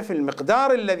الإنسان يعرف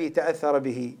المقدار الذي تأثر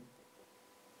به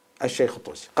الشيخ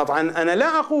الطوسي. قطعا أنا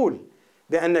لا أقول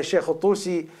بأن الشيخ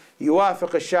الطوسي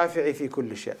يوافق الشافعي في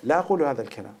كل شيء، لا أقول هذا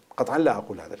الكلام، قطعا لا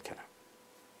أقول هذا الكلام.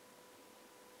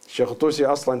 الشيخ الطوسي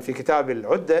أصلا في كتاب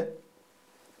العدة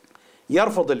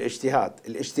يرفض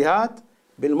الاجتهاد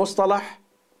بالمصطلح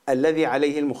الذي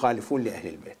عليه المخالفون لأهل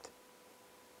البيت.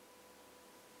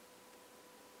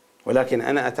 ولكن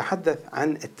أنا أتحدث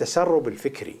عن التسرب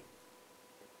الفكري.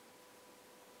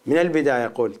 من البداية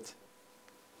قلت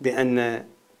بأن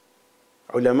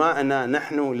علماءنا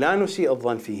نحن لا نسيء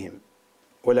الظن فيهم،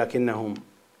 ولكنهم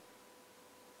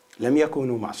لم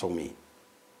يكونوا معصومين.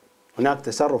 هناك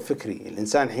تسرب فكري،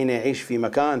 الإنسان حين يعيش في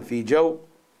مكان في جو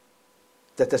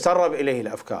تتسرب إليه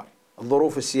الأفكار،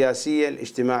 الظروف السياسية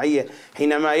الاجتماعية.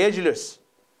 حينما يجلس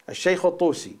الشيخ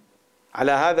الطوسي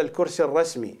على هذا الكرسي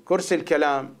الرسمي، كرسي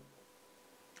الكلام،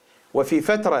 وفي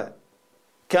فترة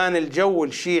كان الجو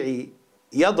الشيعي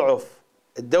يضعف،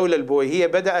 الدولة البويهية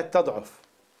بدأت تضعف،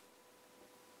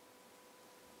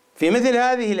 في مثل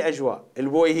هذه الأجواء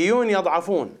البويهيون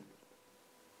يضعفون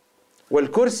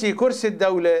والكرسي كرسي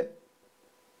الدولة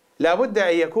لا بد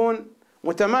أن يكون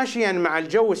متماشيا مع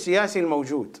الجو السياسي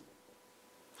الموجود،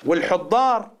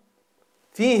 والحضار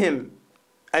فيهم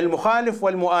المخالف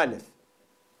والمؤالف،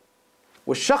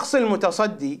 والشخص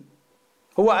المتصدي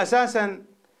هو أساسا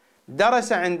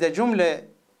درس عند جملة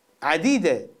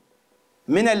عديدة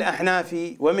من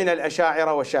الأحناف ومن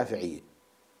الأشاعرة والشافعية.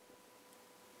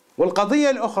 والقضية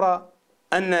الأخرى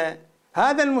أن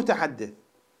هذا المتحدث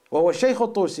وهو الشيخ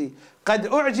الطوسي قد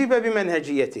أعجب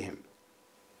بمنهجيتهم،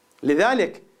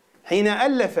 لذلك حين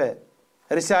ألف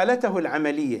رسالته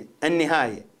العملية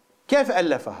النهاية، كيف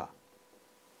ألفها؟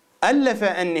 ألف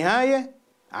النهاية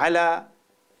على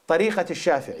طريقة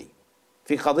الشافعي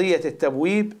في قضية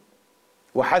التبويب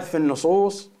وحذف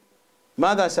النصوص.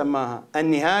 ماذا سماها؟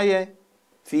 النهاية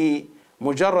في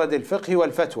مجرد الفقه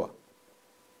والفتوى.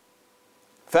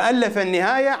 فألف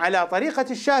النهاية على طريقة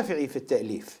الشافعي في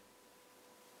التأليف،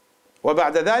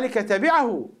 وبعد ذلك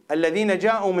تبعه الذين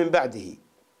جاءوا من بعده.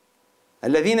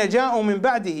 الذين جاءوا من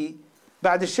بعده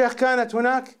بعد الشيخ كانت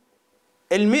هناك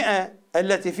 100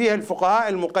 التي فيها الفقهاء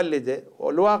المقلدة،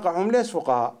 والواقع هم ليس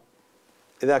فقهاء،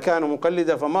 إذا كانوا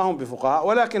مقلدة فما هم بفقهاء،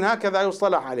 ولكن هكذا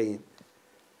يصطلح عليهم.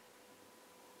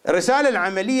 الرسالة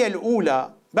العملية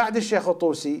الأولى بعد الشيخ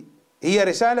الطوسي هي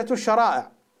رسالة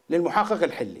الشرائع للمحقق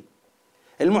الحلي.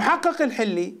 المحقق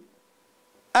الحلي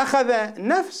أخذ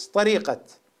نفس طريقة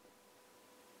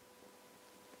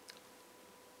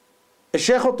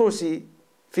الشيخ الطوسي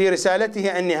في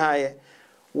رسالته النهاية،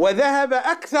 وذهب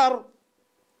أكثر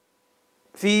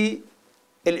في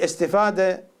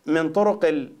الاستفادة من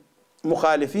طرق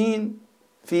المخالفين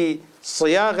في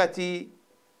صياغة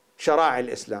شرائع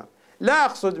الإسلام، لا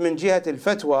أقصد من جهة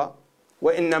الفتوى،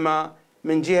 وإنما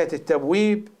من جهة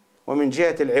التبويب ومن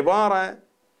جهة العبارة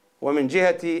ومن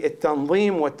جهة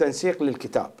التنظيم والتنسيق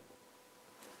للكتاب.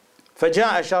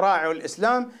 فجاء شرائع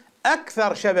الإسلام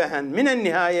أكثر شبها من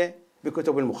النهاية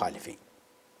بكتب المخالفين.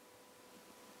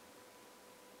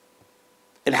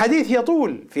 الحديث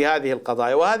يطول في هذه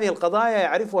القضايا، وهذه القضايا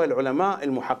يعرفها العلماء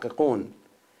المحققون،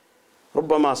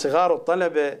 ربما صغار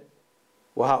الطلبة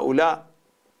وهؤلاء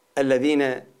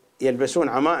الذين يلبسون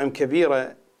عمائم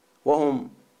كبيرة وهم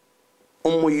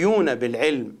أميون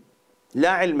بالعلم لا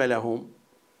علم لهم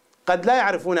قد لا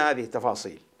يعرفون هذه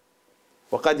التفاصيل،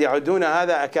 وقد يعدون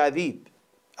هذا أكاذيب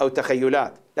أو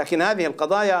تخيلات، لكن هذه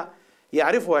القضايا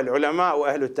يعرفها العلماء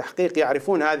وأهل التحقيق،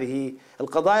 يعرفون هذه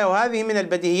القضايا، وهذه من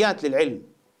البديهيات للعلم.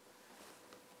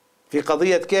 في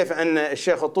قضية كيف أن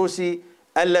الشيخ الطوسي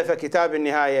ألف كتاب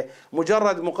النهاية،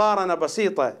 مجرد مقارنة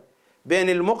بسيطة بين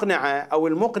المقنعة أو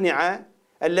المقنعة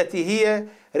التي هي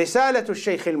رسالة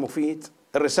الشيخ المفيد،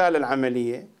 الرسالة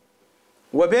العملية،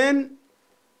 وبين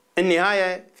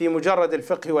النهاية في مجرد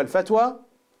الفقه والفتوى،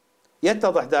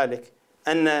 يتضح ذلك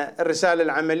أن الرسالة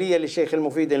العملية للشيخ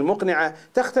المفيد المقنعة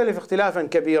تختلف اختلافا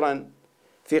كبيرا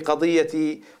في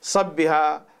قضية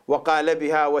صبها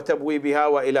وقالبها وتبويبها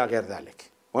وإلى غير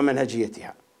ذلك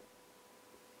ومنهجيتها.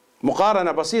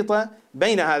 مقارنة بسيطة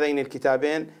بين هذين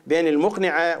الكتابين، بين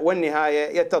المقنعة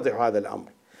والنهاية، يتضح هذا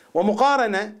الأمر،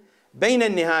 ومقارنة بين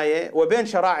النهاية وبين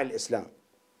شرائع الإسلام،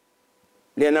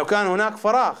 لأنه كان هناك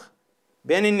فراغ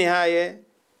بين النهاية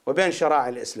وبين شرائع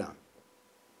الإسلام.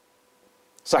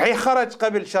 صحيح خرج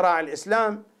قبل شرائع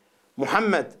الإسلام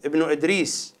محمد بن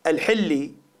إدريس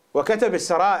الحلي وكتب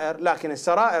السرائر، لكن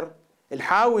السرائر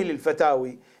الحاوي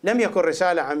للفتاوي لم يكن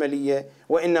رسالة عملية،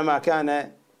 وإنما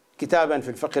كان كتابا في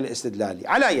الفقه الاستدلالي.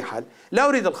 على أي حال لا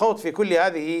أريد الخوض في كل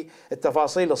هذه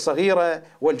التفاصيل الصغيرة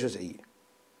والجزئية.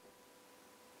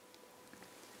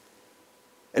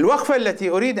 الوقفة التي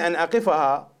أريد أن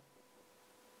أقفها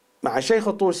مع الشيخ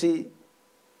الطوسي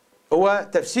هو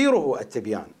تفسيره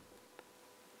التبيان،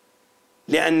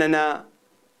 لأننا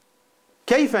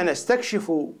كيف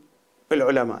نستكشف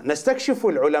العلماء؟ نستكشف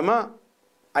العلماء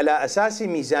على أساس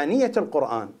ميزانية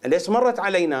القرآن. أليس مرت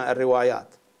علينا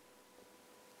الروايات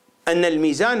أن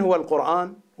الميزان هو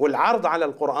القرآن والعرض على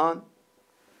القرآن؟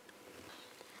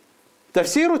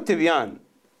 تفسير التبيان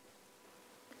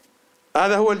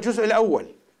هذا هو الجزء الأول.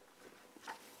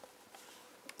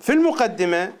 في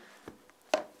المقدمة،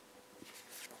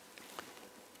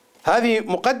 هذه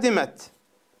مقدمة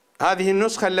هذه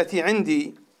النسخة التي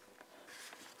عندي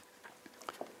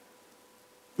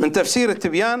من تفسير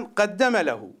التبيان، قدم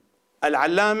له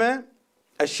العلامة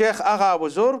الشيخ أغا أبو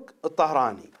زرق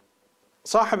الطهراني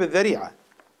صاحب الذريعة،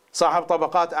 صاحب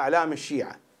طبقات أعلام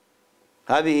الشيعة،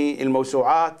 هذه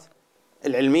الموسوعات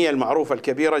العلمية المعروفة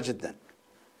الكبيرة جدا.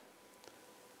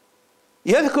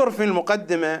 يذكر في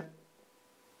المقدمة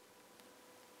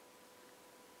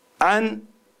عن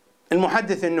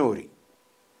المحدث النوري،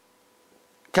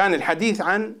 كان الحديث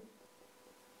عن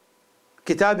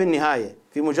كتاب النهاية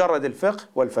في مجرد الفقه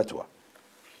والفتوى،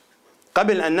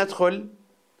 قبل أن ندخل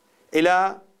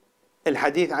إلى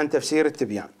الحديث عن تفسير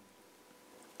التبيان.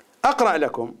 أقرأ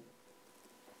لكم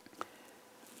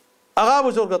أغا أبو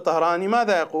زرق الطهراني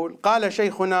ماذا يقول. قال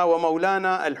شيخنا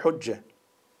ومولانا الحجة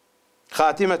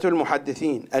خاتمة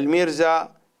المحدثين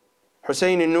الميرزا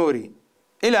حسين النوري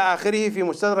إلى آخره في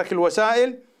مستدرك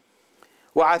الوسائل،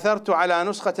 وعثرت على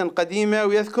نسخة قديمة،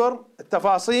 ويذكر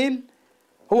التفاصيل.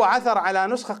 هو عثر على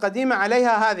نسخة قديمة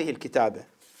عليها هذه الكتابة.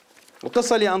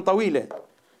 القصة لأن طويلة.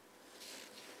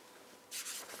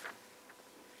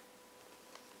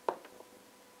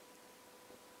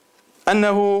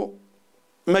 أنه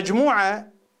مجموعة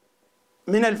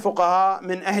من الفقهاء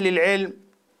من أهل العلم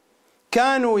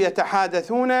كانوا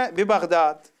يتحادثون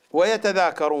ببغداد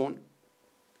ويتذاكرون.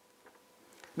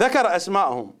 ذكر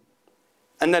أسماءهم،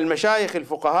 أن المشايخ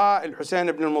الفقهاء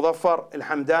الحسين بن المظفر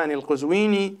الحمداني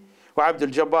القزويني، وعبد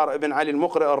الجبار بن علي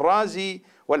المقرئ الرازي،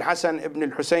 والحسن بن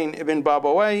الحسين بن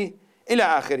بابويه إلى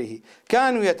آخره،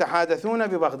 كانوا يتحادثون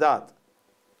ببغداد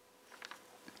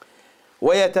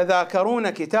ويتذاكرون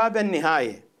كتاب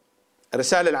النهاية،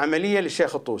 الرسالة العملية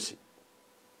للشيخ الطوسي،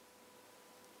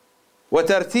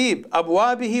 وترتيب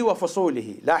أبوابه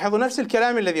وفصوله. لاحظوا نفس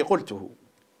الكلام الذي قلته،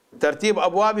 ترتيب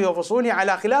أبوابه وفصوله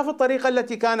على خلاف الطريقة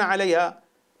التي كان عليها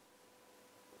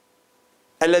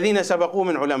الذين سبقوا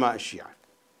من علماء الشيعة.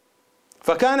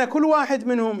 فكان كل واحد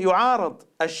منهم يعارض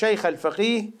الشيخ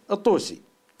الفقيه الطوسي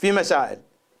في مسائل،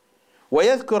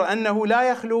 ويذكر أنه لا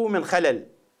يخلو من خلل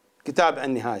كتاب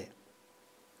النهاية.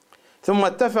 ثم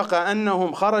اتفق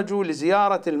أنهم خرجوا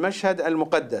لزيارة المشهد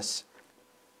المقدس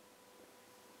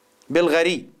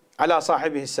بالغري على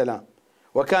صاحبه السلام،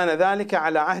 وكان ذلك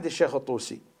على عهد الشيخ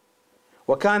الطوسي،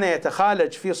 وكان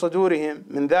يتخالج في صدورهم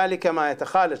من ذلك ما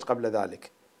يتخالج قبل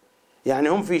ذلك، يعني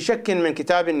هم في شك من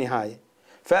كتاب النهاية.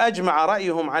 فأجمع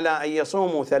رأيهم على أن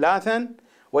يصوموا 3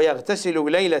 ويغتسلوا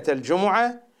ليلة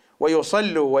الجمعة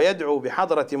ويصلوا ويدعوا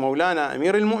بحضرة مولانا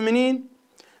أمير المؤمنين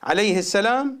عليه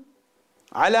السلام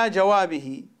على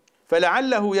جوابه،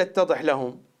 فلعله يتضح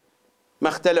لهم ما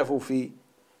اختلفوا فيه.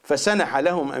 فسنح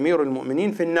لهم أمير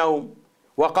المؤمنين في النوم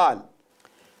وقال: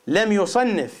 لم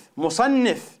يصنف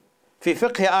مصنف في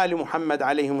فقه آل محمد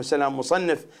عليهم السلام،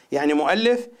 مصنف يعني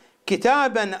مؤلف،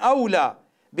 كتابا أولى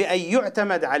بأن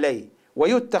يعتمد عليه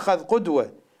ويتخذ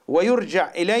قدوة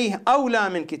ويرجع إليه أولى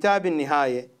من كتاب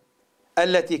النهاية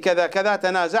التي كذا كذا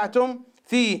تنازعتم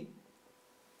فيه.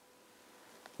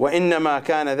 وإنما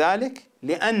كان ذلك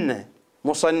لأن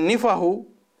مصنفه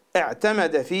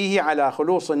اعتمد فيه على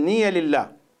خلوص النية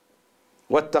لله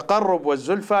والتقرب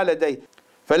والزلفى لديه،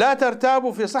 فلا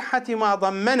ترتابوا في صحة ما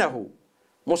ضمنه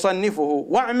مصنفه،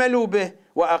 واعملوا به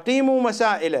وأقيموا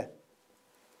مسائله.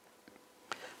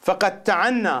 فقد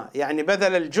تعنى يعني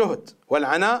بذل الجهد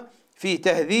والعناء في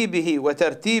تهذيبه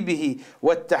وترتيبه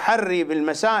والتحري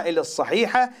بالمسائل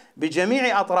الصحيحة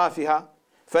بجميع أطرافها.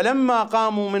 فلما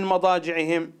قاموا من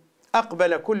مضاجعهم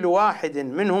أقبل كل واحد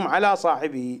منهم على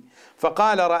صاحبه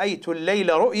فقال: رأيت الليل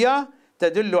رؤيا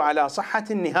تدل على صحة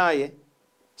النهاية،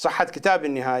 صحة كتاب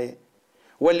النهاية،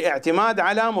 والاعتماد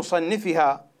على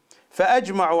مصنفها.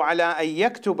 فأجمعوا على أن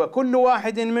يكتب كل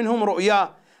واحد منهم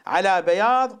رؤياه على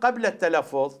بياض قبل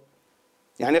التلفظ،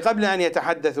 يعني قبل أن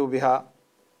يتحدثوا بها.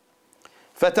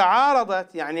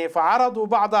 فتعارضت يعني فعرضوا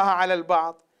بعضها على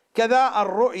البعض، كذا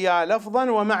الرؤيا لفظا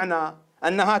ومعنى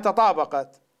أنها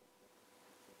تطابقت.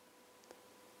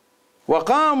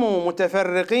 وقاموا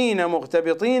متفرقين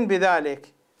مغتبطين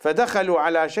بذلك، فدخلوا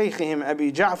على شيخهم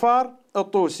أبي جعفر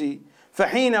الطوسي،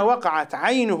 فحين وقعت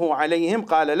عينه عليهم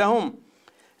قال لهم: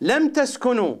 لم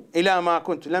تسكنوا إلى ما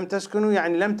كنت. لم تسكنوا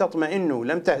يعني لم تطمئنوا،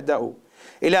 لم تهدأوا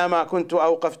إلى ما كنت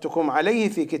أوقفتكم عليه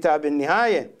في كتاب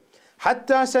النهاية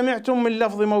حتى سمعتم من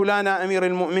لفظ مولانا أمير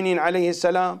المؤمنين عليه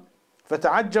السلام،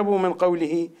 فتعجبوا من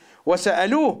قوله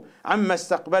وسألوه عما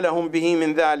استقبلهم به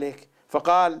من ذلك،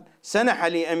 فقال سنح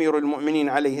لي أمير المؤمنين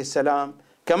عليه السلام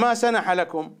كما سنح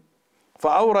لكم،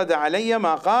 فأورد علي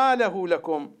ما قاله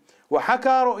لكم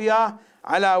وحكى رؤياه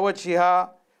على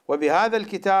وجهها. وبهذا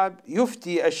الكتاب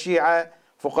يفتي الشيعة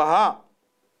فقهاء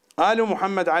آل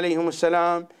محمد عليهم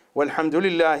السلام، والحمد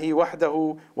لله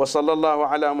وحده، وصلى الله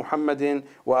على محمد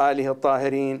وآله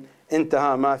الطاهرين.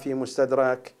 انتهى ما في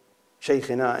مستدرك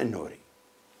شيخنا النوري.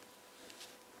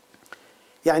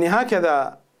 يعني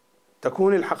هكذا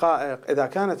تكون الحقائق إذا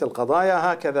كانت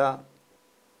القضايا هكذا.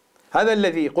 هذا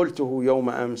الذي قلته يوم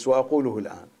أمس وأقوله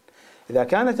الآن. إذا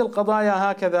كانت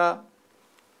القضايا هكذا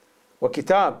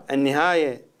وكتاب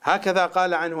النهاية هكذا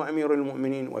قال عنه أمير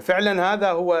المؤمنين، وفعلا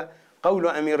هذا هو قول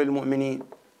أمير المؤمنين،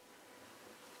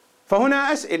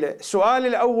 فهنا أسئلة. السؤال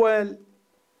الأول: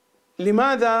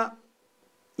 لماذا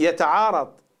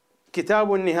يتعارض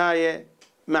كتاب النهاية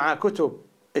مع كتب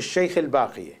الشيخ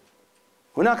الباقية؟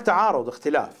 هناك تعارض،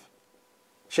 اختلاف.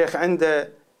 الشيخ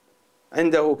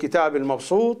عنده كتاب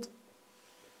المبسوط،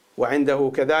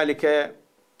 وعنده كذلك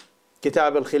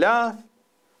كتاب الخلاف،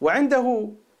 وعنده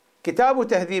كتاب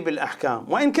تهذيب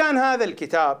الأحكام. وإن كان هذا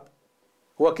الكتاب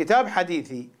هو كتاب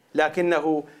حديثي،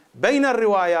 لكنه بين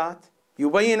الروايات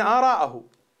يبين آراءه،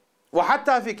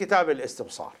 وحتى في كتاب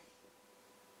الاستبصار.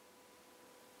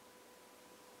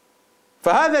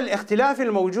 فهذا الاختلاف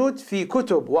الموجود في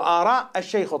كتب وآراء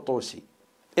الشيخ الطوسي.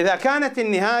 إذا كانت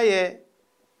النهاية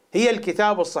هي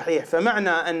الكتاب الصحيح، فمعنى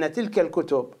أن تلك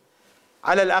الكتب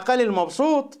على الأقل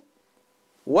المبسوط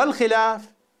والخلاف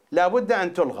لا بد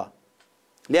أن تلغى،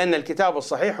 لأن الكتاب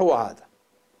الصحيح هو هذا.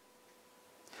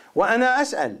 وأنا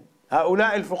أسأل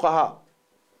هؤلاء الفقهاء: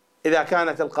 إذا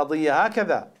كانت القضية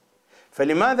هكذا،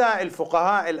 فلماذا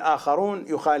الفقهاء الآخرون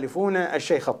يخالفون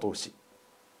الشيخ الطوسي؟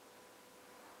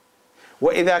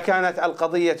 وإذا كانت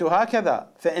القضية هكذا،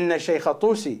 فإن الشيخ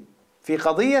الطوسي في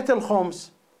قضية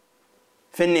الخمس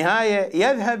في النهاية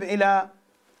يذهب إلى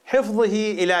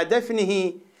حفظه، إلى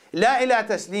دفنه، لا إلى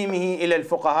تسليمه إلى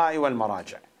الفقهاء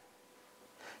والمراجع.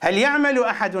 هل يعمل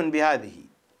أحد بهذه؟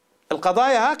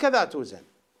 القضايا هكذا توزن.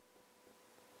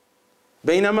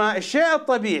 بينما الشيء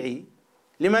الطبيعي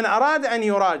لمن أراد أن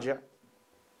يراجع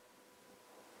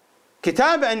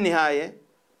كتاب النهاية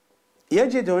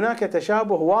يجد هناك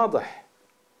تشابه واضح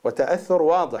وتأثر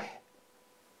واضح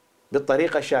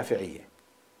بالطريقة الشافعية.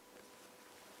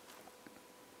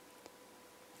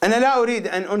 أنا لا أريد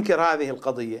أن أنكر هذه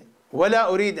القضية ولا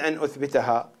أريد أن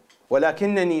أثبتها،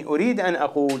 ولكنني أريد أن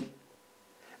أقول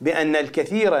بأن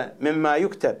الكثير مما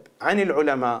يكتب عن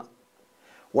العلماء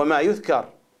وما يذكر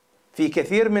في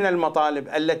كثير من المطالب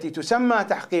التي تسمى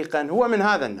تحقيقا هو من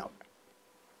هذا النوع.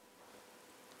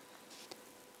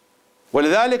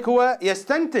 ولذلك هو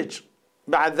يستنتج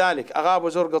بعد ذلك أغا أبو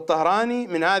زرق الطهراني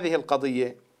من هذه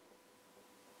القضية.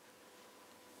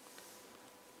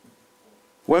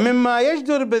 ومما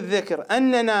يجدر بالذكر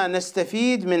أننا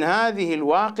نستفيد من هذه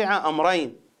الواقعة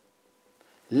أمرين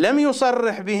لم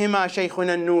يصرح بهما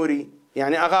شيخنا النوري،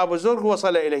 يعني أغا أبو زرق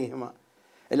وصل إليهما.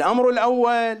 الأمر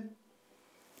الأول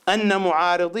أن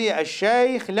معارضي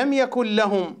الشيخ لم يكن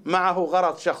لهم معه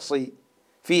غرض شخصي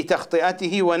في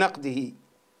تخطئته ونقده،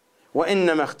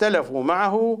 وإنما اختلفوا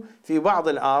معه في بعض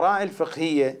الآراء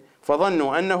الفقهية،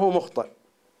 فظنوا أنه مخطئ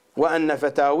وأن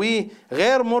فتاويه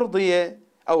غير مرضية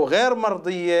أو غير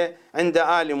مرضية عند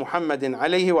آل محمد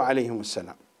عليه وعليهم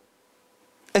السلام.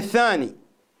 الثاني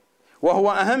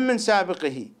وهو أهم من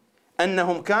سابقه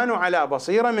أنهم كانوا على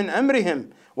بصيرة من أمرهم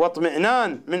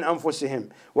واطمئنان من أنفسهم،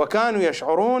 وكانوا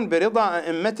يشعرون برضا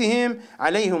أئمتهم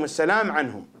عليهم السلام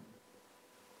عنهم.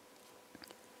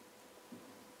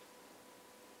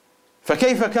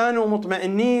 فكيف كانوا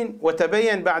مطمئنين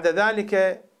وتبين بعد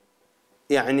ذلك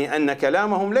يعني أن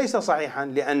كلامهم ليس صحيحا،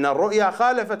 لأن الرؤيا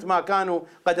خالفت ما كانوا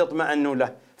قد اطمأنوا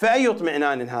له، فأي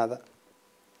اطمئنان هذا؟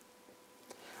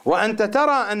 وأنت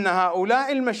ترى أن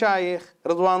هؤلاء المشايخ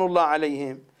رضوان الله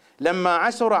عليهم لما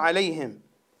عسر عليهم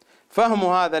فهم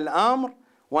هذا الأمر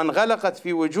وانغلقت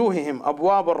في وجوههم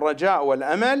أبواب الرجاء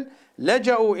والأمل،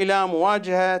 لجأوا إلى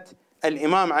مواجهة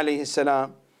الإمام عليه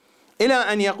السلام، إلى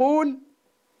أن يقول: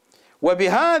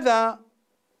 وبهذا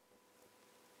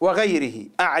وغيره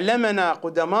أعلمنا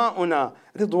قدماؤنا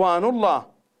رضوان الله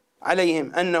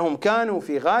عليهم أنهم كانوا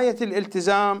في غاية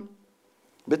الالتزام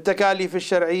بالتكاليف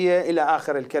الشرعية، إلى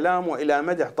آخر الكلام، وإلى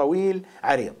مدح طويل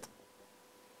عريض.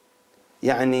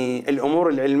 يعني الأمور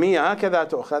العلمية هكذا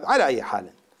تؤخذ. على أي حال،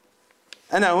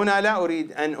 أنا هنا لا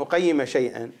أريد أن أقيم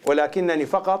شيئا، ولكنني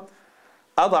فقط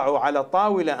أضع على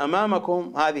الطاولة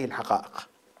أمامكم هذه الحقائق.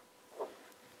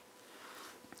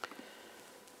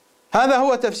 هذا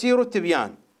هو تفسير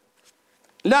التبيان.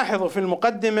 لاحظوا في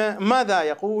المقدمة ماذا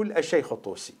يقول الشيخ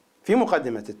الطوسي في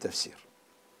مقدمة التفسير.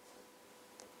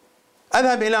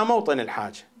 أذهب إلى موطن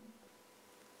الحاجة.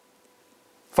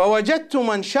 فوجدت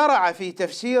من شرع في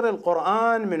تفسير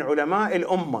القرآن من علماء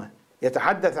الأمة،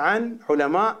 يتحدث عن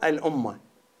علماء الأمة.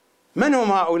 من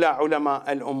هم هؤلاء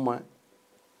علماء الأمة؟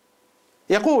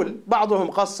 يقول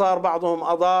بعضهم قصر، بعضهم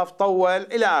أضاف، طول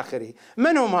إلى آخره.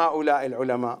 من هم هؤلاء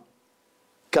العلماء؟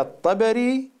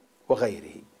 كالطبري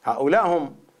وغيره. هؤلاء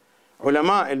هم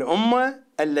علماء الأمة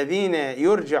الذين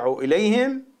يرجع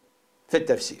إليهم في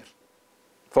التفسير.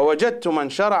 فوجدت من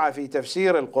شرع في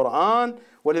تفسير القرآن،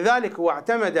 ولذلك هو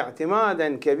اعتمد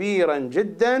اعتمادا كبيرا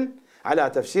جدا على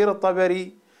تفسير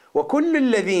الطبري. وكل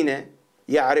الذين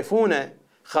يعرفون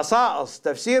خصائص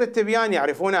تفسير التبيان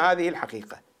يعرفون هذه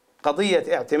الحقيقة،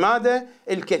 قضية اعتماده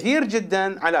الكثير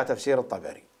جدا على تفسير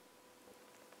الطبري،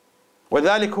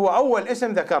 وذلك هو أول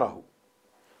اسم ذكره.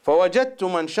 فوجدت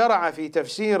من شرع في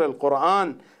تفسير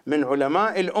القرآن من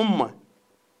علماء الأمة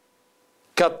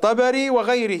كالطبري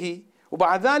وغيره.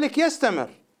 وبعد ذلك يستمر،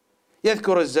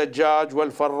 يذكر الزجاج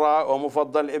والفراء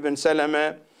ومفضل ابن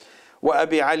سلمة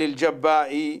وأبي علي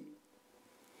الجبائي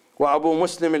وأبو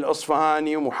مسلم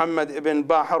الأصفهاني ومحمد ابن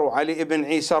باحر وعلي ابن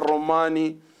عيسى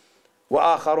الرماني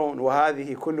وآخرون،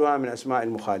 وهذه كلها من أسماء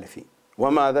المخالفين.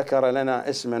 وما ذكر لنا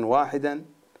اسما واحدا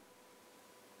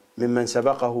ممن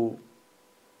سبقه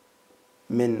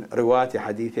من رواة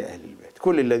حديث أهل البيت.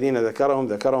 كل الذين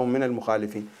ذكرهم من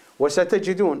المخالفين.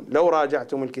 وستجدون لو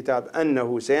راجعتم الكتاب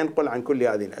أنه سينقل عن كل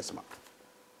هذه الأسماء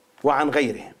وعن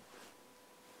غيرهم.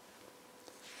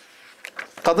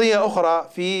 قضية أخرى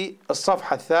في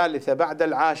الصفحة 3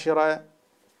 بعد 10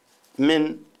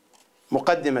 من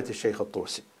مقدمة الشيخ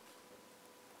الطوسي،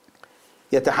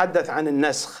 يتحدث عن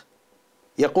النسخ.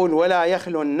 يقول: ولا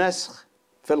يخلو النسخ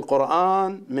في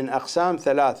القرآن من أقسام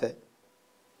 3.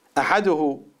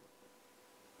 أحده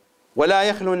ولا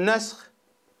يخلو النسخ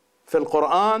في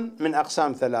القرآن من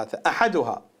أقسام 3.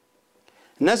 أحدها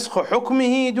نسخ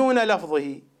حكمه دون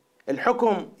لفظه،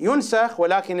 الحكم ينسخ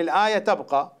ولكن الآية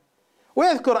تبقى.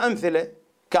 ويذكر أمثلة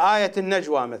كآية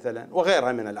النجوى مثلا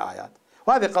وغيرها من الآيات،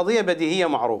 وهذه قضية بديهية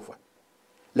معروفة.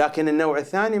 لكن النوع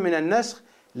الثاني من النسخ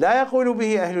لا يقول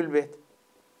به أهل البيت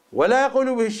ولا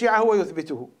يقول به الشيعة، هو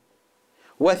يثبته.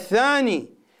 والثاني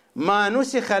ما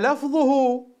نسخ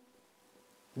لفظه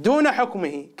دون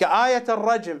حكمه كآية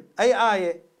الرجم. أي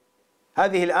آية؟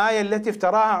 هذه الآية التي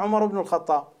افتراها عمر بن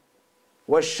الخطاب: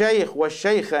 والشيخ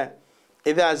والشيخة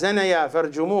إذا زنيا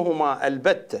فارجموهما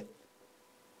البتة.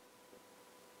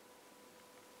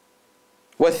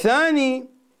 والثاني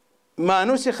ما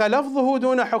نسخ لفظه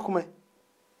دون حكمه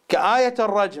كآية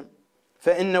الرجم،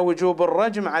 فإن وجوب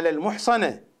الرجم على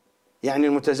المحصنة يعني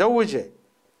المتزوجة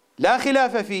لا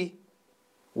خلاف فيه،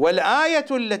 والآية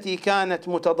التي كانت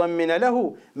متضمنة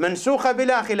له منسوخة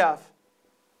بلا خلاف.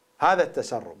 هذا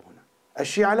التسرب هنا.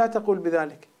 الشيعة لا تقول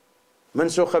بذلك.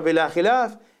 منسوخة بلا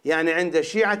خلاف يعني عند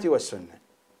الشيعة والسنة.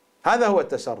 هذا هو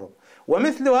التسرب.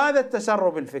 ومثل هذا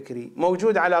التسرب الفكري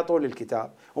موجود على طول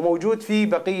الكتاب وموجود في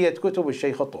بقية كتب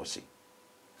الشيخ الطوسي.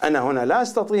 أنا هنا لا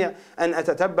أستطيع أن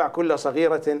أتتبع كل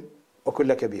صغيرة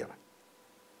وكل كبيرة.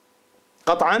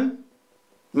 قطعا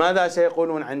ماذا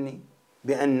سيقولون عني؟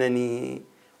 بأنني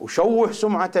أشوه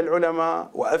سمعة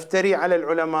العلماء وأفتري على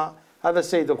العلماء. هذا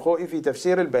السيد الخوئي في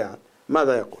تفسير البيان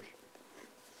ماذا يقول؟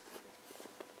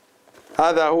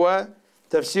 هذا هو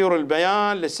تفسير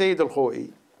البيان للسيد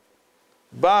الخوئي،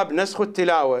 باب نسخ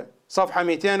التلاوة، صفحة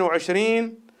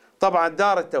 220، طبعة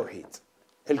دار التوحيد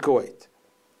الكويت.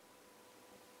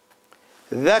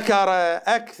 ذكر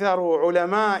أكثر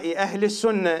علماء أهل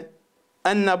السنة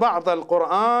أن بعض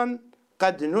القرآن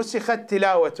قد نسخت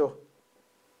تلاوته.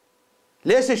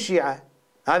 ليس الشيعة،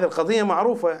 هذه القضية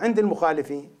معروفة عند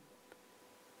المخالفين،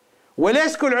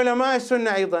 وليس كل علماء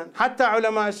السنة أيضا، حتى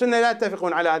علماء السنة لا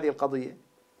يتفقون على هذه القضية،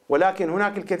 ولكن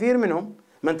هناك الكثير منهم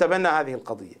من تبنى هذه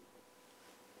القضية،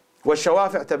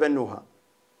 والشوافع تبنوها،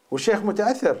 والشيخ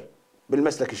متأثر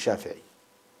بالمسلك الشافعي.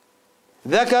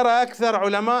 ذكر أكثر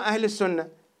علماء أهل السنة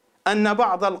أن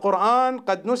بعض القرآن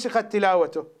قد نسخت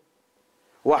تلاوته،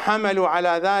 وحملوا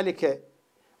على ذلك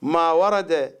ما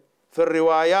ورد في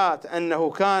الروايات أنه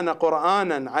كان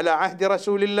قرآنا على عهد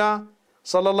رسول الله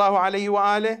صلى الله عليه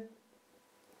وآله.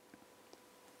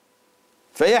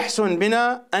 فيحسن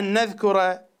بنا أن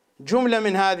نذكر جملة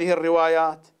من هذه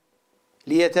الروايات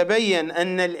ليتبين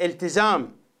أن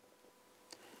الالتزام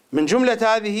من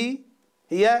جملة هذه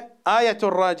هي آية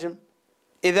الرجم: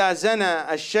 إذا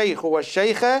زنى الشيخ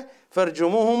والشيخة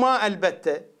فارجموهما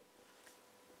البتة.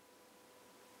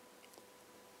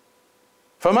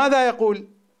 فماذا يقول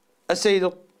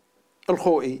السيد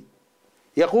الخوئي؟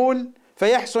 يقول: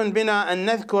 فيحسن بنا أن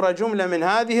نذكر جملة من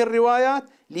هذه الروايات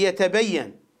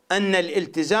ليتبين أن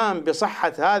الالتزام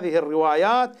بصحة هذه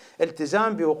الروايات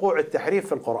التزام بوقوع التحريف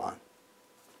في القرآن.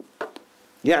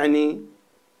 يعني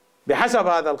بحسب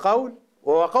هذا القول،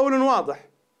 وهو قول واضح،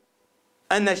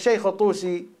 أن الشيخ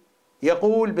الطوسي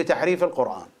يقول بتحريف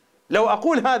القرآن. لو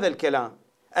أقول هذا الكلام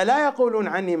ألا يقولون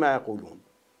عني ما يقولون؟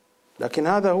 لكن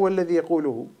هذا هو الذي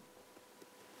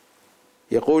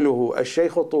يقوله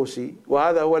الشيخ الطوسي،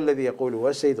 وهذا هو الذي يقوله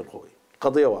السيد الخوئي.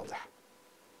 قضية واضحة.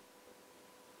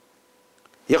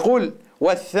 يقول: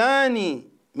 والثاني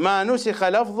ما نسخ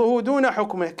لفظه دون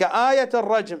حكمه كآية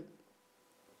الرجم،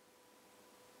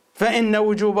 فإن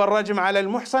وجوب الرجم على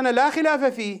المحصنة لا خلاف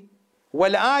فيه،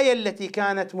 والآية التي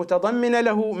كانت متضمنة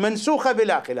له منسوخة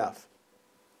بلا خلاف،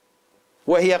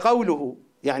 وهي قوله،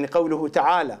 يعني قوله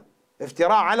تعالى،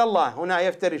 افتراء على الله، هنا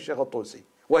يفتري الشيخ الطوسي،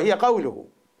 وهي قوله: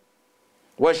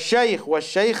 والشيخ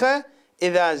والشيخة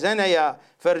إذا زنيا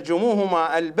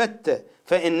فارجموهما البتة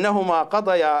فإنهما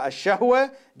قضيا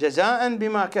الشهوة جزاء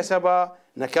بما كسبا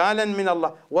نكالا من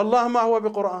الله. والله ما هو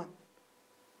بقرآن،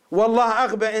 والله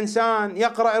أغبى إنسان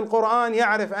يقرأ القرآن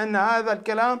يعرف أن هذا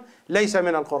الكلام ليس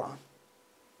من القرآن.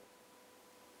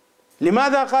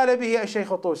 لماذا قال به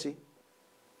الشيخ الطوسي؟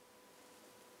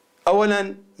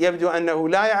 أولا يبدو أنه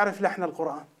لا يعرف لحن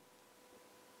القرآن،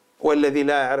 والذي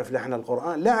لا يعرف لحن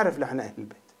القرآن لا يعرف لحن أهل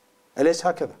البيت، أليس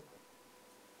هكذا؟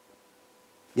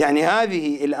 يعني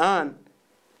هذه الآن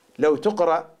لو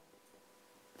تقرأ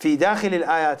في داخل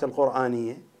الآيات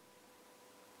القرآنية،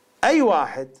 أي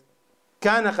واحد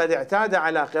كان قد اعتاد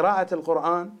على قراءة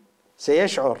القرآن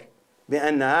سيشعر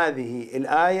بأن هذه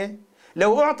الآية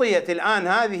لو أعطيت الآن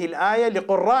هذه الآية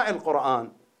لقراء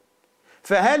القرآن،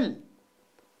 فهل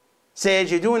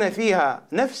سيجدون فيها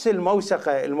نفس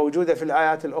الموسقة الموجودة في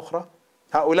الآيات الأخرى؟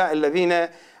 هؤلاء الذين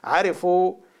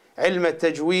عرفوا علم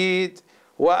التجويد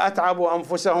وأتعبوا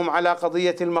أنفسهم على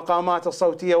قضية المقامات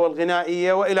الصوتية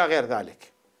والغنائية وإلى غير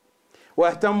ذلك،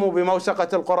 واهتموا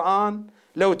بموسقة القرآن،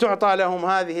 لو تعطى لهم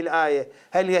هذه الآية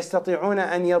هل يستطيعون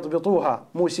أن يضبطوها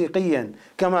موسيقيا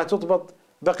كما تضبط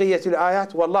بقية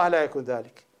الآيات؟ والله لا يكون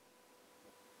ذلك.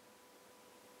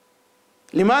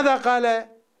 لماذا قال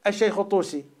الشيخ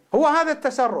الطوسي؟ هو هذا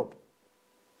التسرب،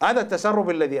 هذا التسرب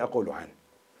الذي أقول عنه.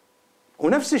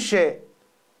 ونفس الشيء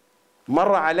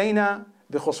مر علينا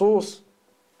بخصوص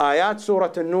آيات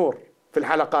سورة النور في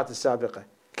الحلقات السابقة،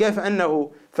 كيف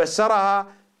أنه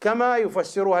فسرها كما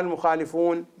يفسرها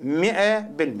المخالفون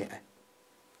 100%.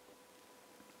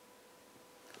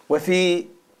 وفي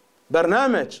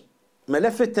برنامج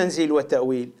ملف التنزيل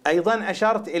والتأويل أيضا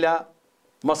أشرت إلى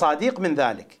مصادق من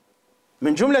ذلك.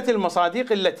 من جملة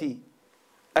المصادق التي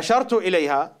أشرت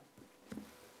إليها،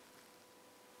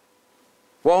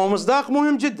 وهو مصداق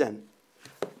مهم جدا،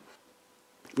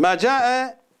 ما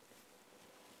جاء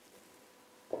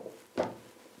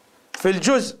في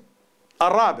الجزء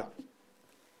الرابع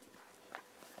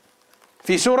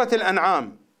في سورة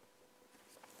الأنعام: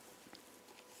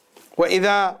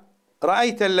 وإذا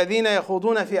رأيت الذين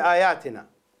يخوضون في آياتنا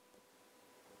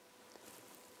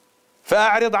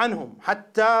فأعرض عنهم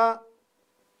حتى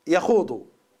يخوضوا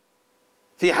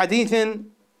في حديث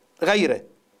غيره،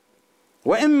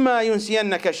 وإما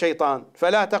ينسينك الشيطان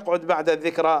فلا تقعد بعد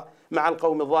الذكرى مع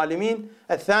القوم الظالمين.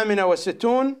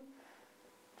 68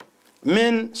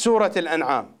 من سورة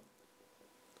الأنعام.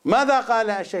 ماذا قال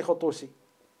الشيخ الطوسي؟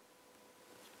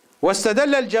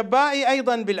 واستدل الجبائي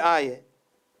أيضا بالآية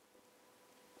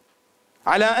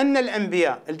على أن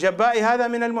الأنبياء، الجبائي هذا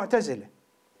من المعتزلة،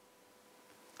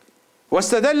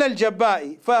 واستدل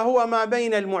الجبائي فهو ما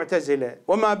بين المعتزلة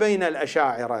وما بين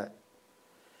الأشاعرة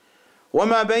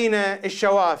وما بين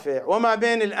الشوافع وما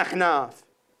بين الأحناف،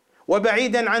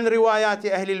 وبعيدا عن روايات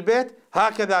أهل البيت.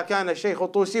 هكذا كان الشيخ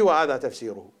الطوسي وهذا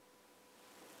تفسيره.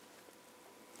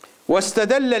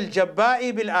 واستدل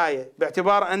الجبائي بالآية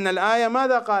باعتبار أن الآية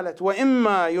ماذا قالت؟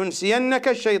 وإما ينسينك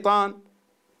الشيطان،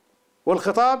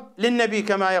 والخطاب للنبي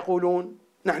كما يقولون.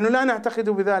 نحن لا نعتقد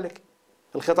بذلك.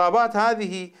 الخطابات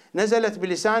هذه نزلت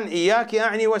بلسان إياك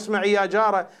أعني واسمعي يا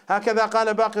جارة، هكذا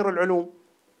قال باقر العلوم.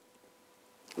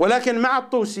 ولكن مع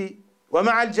الطوسي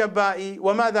ومع الجبائي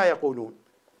وماذا يقولون؟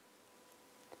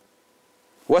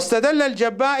 واستدل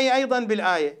الجبائي أيضا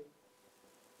بالآية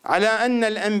على أن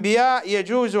الأنبياء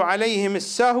يجوز عليهم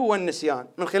السهو والنسيان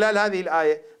من خلال هذه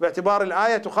الآية، باعتبار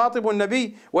الآية تخاطب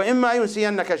النبي: وإما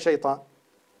ينسينك الشيطان.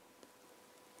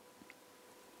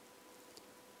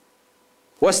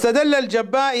 واستدل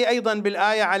الجبائي أيضا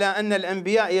بالآية على أن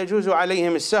الأنبياء يجوز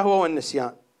عليهم السهو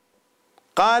والنسيان،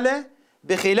 قال: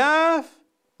 بخلاف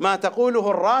ما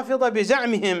تقوله الرافضة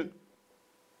بزعمهم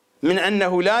من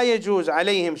أنه لا يجوز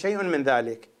عليهم شيء من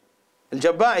ذلك.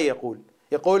 الجبائي يقول: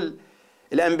 يقول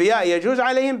الأنبياء يجوز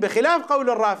عليهم، بخلاف قول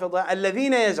الرافضة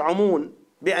الذين يزعمون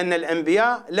بأن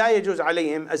الأنبياء لا يجوز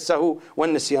عليهم السهو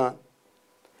والنسيان.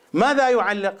 ماذا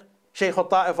يعلق شيخ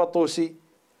الطائفة الطوسي؟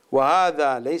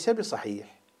 وهذا ليس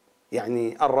بصحيح،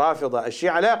 يعني الرافضة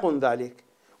الشيعة لا يقولون ذلك،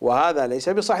 وهذا ليس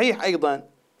بصحيح أيضا،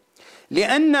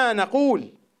 لأننا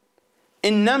نقول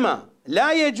إنما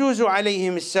لا يجوز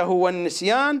عليهم السهو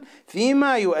والنسيان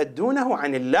فيما يؤدونه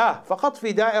عن الله فقط،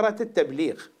 في دائرة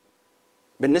التبليغ.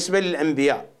 بالنسبة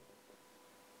للأنبياء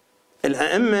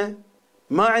الأئمة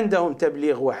ما عندهم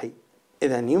تبليغ وحي،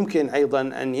 إذن يمكن أيضا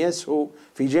أن يسهوا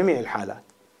في جميع الحالات.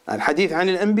 الحديث عن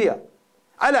الأنبياء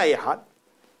على أي حال،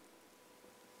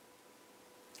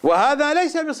 وهذا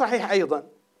ليس بصحيح أيضا،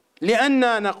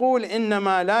 لأننا نقول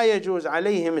إنما لا يجوز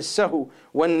عليهم السهو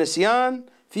والنسيان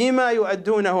فيما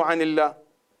يؤدونه عن الله،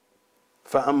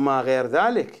 فأما غير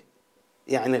ذلك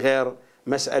يعني غير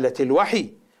مسألة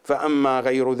الوحي، فأما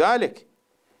غير ذلك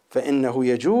فإنه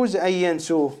يجوز أن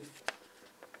ينسوه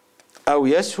أو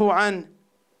يسهو عنه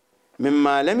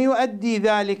مما لم يؤدي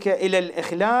ذلك إلى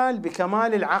الإخلال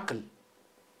بكمال العقل.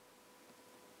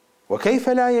 وكيف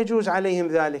لا يجوز عليهم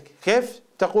ذلك؟ كيف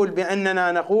تقول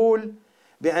بأننا نقول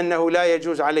بأنه لا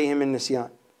يجوز عليهم النسيان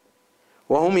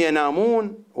وهم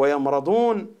ينامون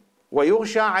ويمرضون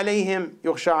ويغشى عليهم،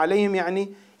 يغشى عليهم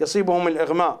يعني يصيبهم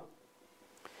الإغماء،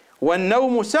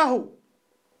 والنوم سهو؟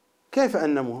 كيف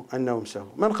النوم سهو؟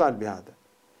 من قال بهذا؟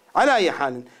 على أي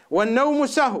حال والنوم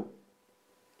سهو.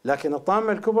 لكن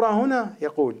الطامة الكبرى هنا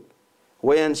يقول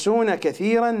وينسون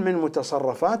كثيرا من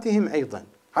متصرفاتهم أيضا،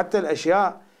 حتى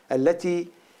الأشياء التي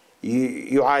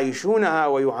يعايشونها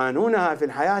ويعانونها في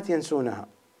الحياة ينسونها.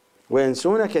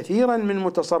 وينسون كثيرا من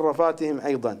متصرفاتهم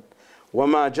أيضا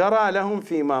وما جرى لهم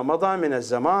فيما مضى من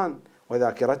الزمان،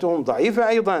 وذاكرتهم ضعيفة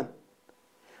أيضا.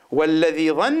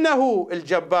 والذي ظنه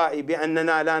الجبائي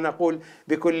بأننا لا نقول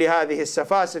بكل هذه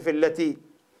السفاسف التي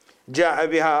جاء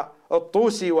بها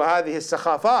الطوسي وهذه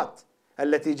السخافات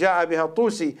التي جاء بها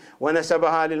الطوسي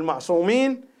ونسبها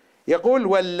للمعصومين، يقول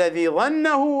والذي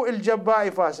ظنه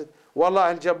الجبائي فاسد.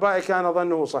 والله الجبائي كان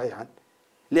ظنه صحيحا،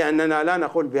 لأننا لا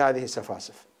نقول بهذه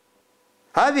السفاسف.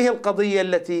 هذه القضية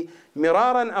التي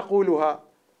مرارا أقولها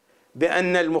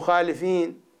بأن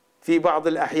المخالفين في بعض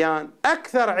الأحيان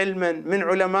أكثر علما من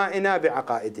علمائنا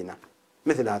بعقائدنا،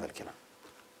 مثل هذا الكلام.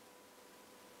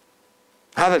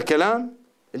 هذا الكلام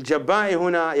الجبائي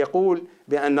هنا يقول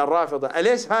بأن الرافضة،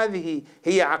 أليس هذه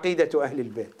هي عقيدة أهل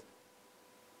البيت؟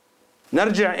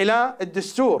 نرجع إلى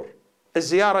الدستور،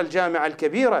 الزيارة الجامعة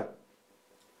الكبيرة،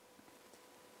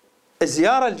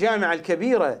 الزيارة الجامعة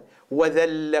الكبيرة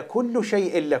وذل كل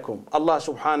شيء لكم، الله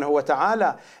سبحانه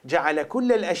وتعالى جعل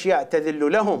كل الأشياء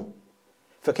تذل لهم،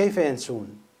 فكيف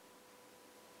ينسون؟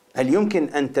 هل يمكن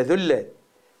أن تذل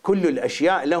كل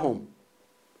الأشياء لهم؟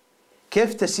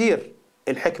 كيف تسير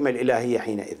الحكمة الإلهية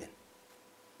حينئذ؟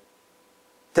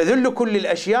 تذل كل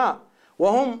الأشياء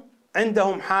وهم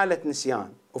عندهم حالة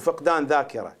نسيان وفقدان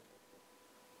ذاكرة.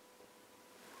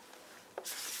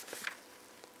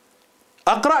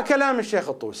 أقرأ كلام الشيخ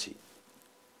الطوسي: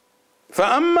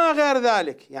 فأما غير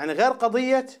ذلك، يعني غير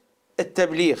قضية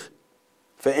التبليغ،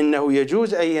 فإنه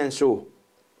يجوز أن ينسوه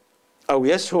أو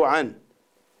يسهو عنه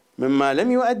مما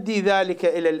لم يؤدي ذلك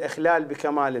إلى الإخلال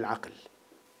بكمال العقل.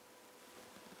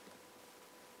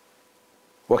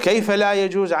 وكيف لا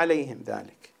يجوز عليهم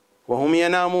ذلك وهم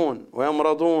ينامون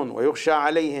ويمرضون ويغشى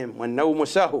عليهم والنوم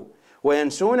سهو،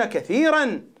 وينسون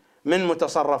كثيرا من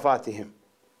متصرفاتهم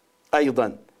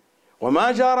أيضا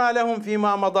وما جرى لهم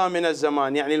فيما مضى من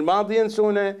الزمان، يعني الماضي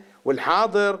ينسونه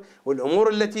والحاضر والأمور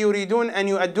التي يريدون أن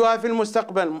يؤدوها في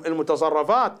المستقبل.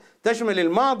 المتصرفات تشمل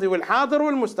الماضي والحاضر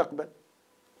والمستقبل.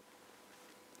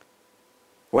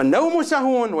 والنوم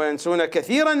سهون، وينسون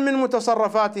كثيرا من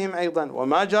متصرفاتهم أيضا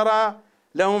وما جرى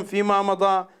لهم فيما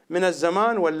مضى من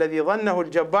الزمان. والذي ظنه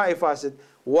الجبائي فاسد.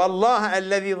 والله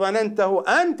الذي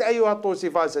ظننته أنت أيها الطوسي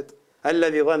فاسد،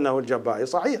 الذي ظنه الجبائي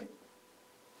صحيح.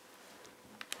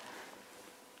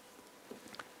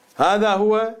 هذا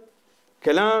هو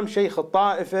كلام شيخ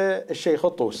الطائفة الشيخ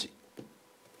الطوسي.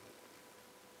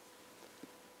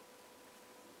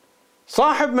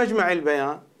 صاحب مجمع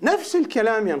البيان نفس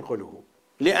الكلام ينقله،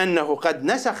 لأنه قد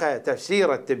نسخ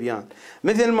تفسير التبيان،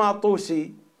 مثل ما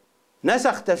الطوسي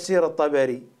نسخ تفسير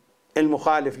الطبري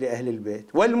المخالف لأهل البيت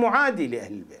والمعادي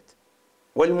لأهل البيت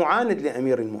والمعاند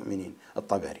لأمير المؤمنين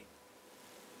الطبري.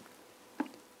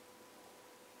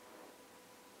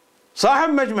 صاحب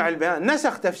مجمع البيان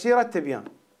نسخ تفسير التبيان،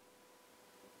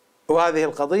 وهذه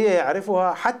القضية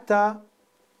يعرفها حتى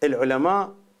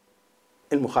العلماء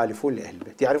المخالفون لأهل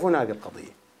البيت، يعرفون هذه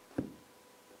القضية.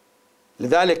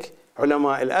 لذلك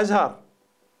علماء الأزهر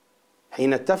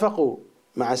حين اتفقوا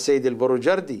مع السيد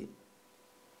البروجردي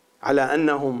على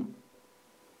أنهم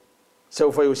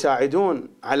سوف يساعدون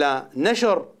على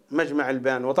نشر مجمع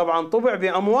البيان، وطبعا طبع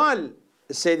بأموال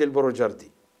السيد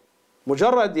البروجردي،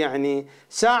 مجرد يعني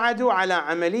ساعدوا على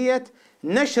عملية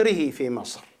نشره في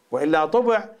مصر، وإلا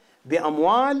طبع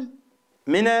بأموال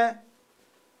من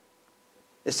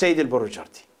السيد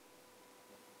البروجردي.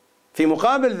 في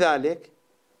مقابل ذلك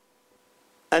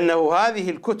أنه هذه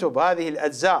الكتب، هذه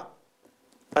الأجزاء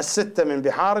الستة من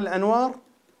بحار الأنوار،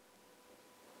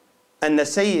 أن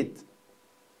السيد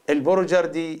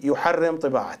البروجردي يحرم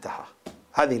طباعتها،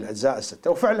 هذه الأجزاء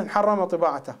الستة، وفعلا حرم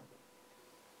طباعتها.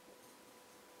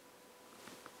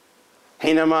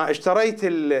 حينما اشتريت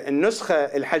النسخة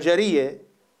الحجرية،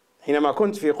 حينما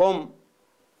كنت في قم،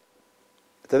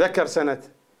 أتذكر سنة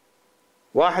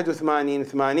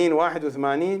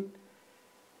 81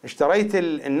 اشتريت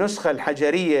النسخة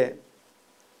الحجرية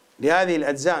لهذه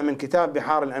الأجزاء من كتاب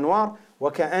بحار الأنوار،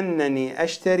 وكأنني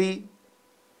أشتري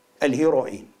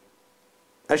الهيروين،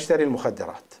 أشتري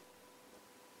المخدرات.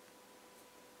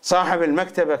 صاحب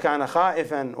المكتبة كان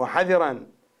خائفا وحذرا،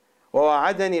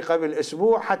 ووعدني قبل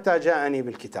أسبوع حتى جاءني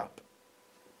بالكتاب،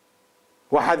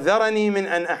 وحذرني من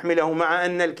أن أحمله، مع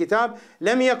أن الكتاب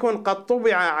لم يكن قد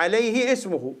طبع عليه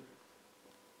اسمه.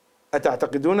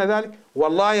 أتعتقدون ذلك؟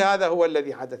 والله هذا هو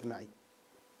الذي حدث معي.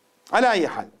 على أي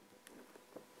حال،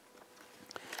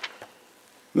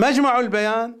 مجمع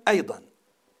البيان أيضا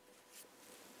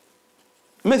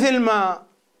مثل ما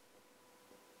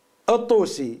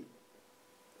الطوسي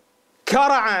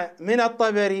كرع من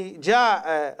الطبري، جاء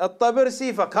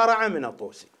الطبرسي فكرع من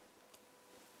الطوسي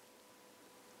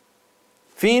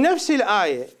في نفس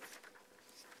الآية،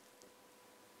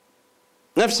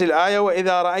 نفس الآية: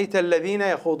 وإذا رأيت الذين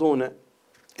يخوضون،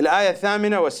 الآية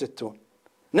 68،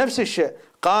 نفس الشيء.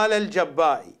 قال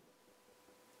الجبائي: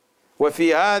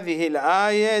 وفي هذه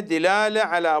الآية دلالة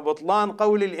على بطلان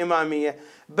قول الإمامية.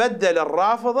 بدل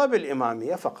الرافضة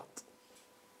بالإمامية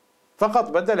فقط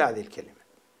بدل هذه الكلمة،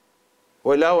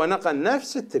 ولا هو نقل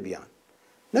نفس التبيان،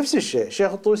 نفس الشيء.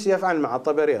 شيخ الطوسي يفعل مع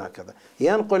الطبري هكذا،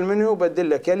 ينقل منه وبدل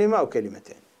له كلمة أو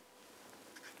كلمتين.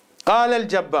 قال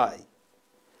الجبائي: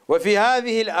 وفي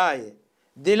هذه الآية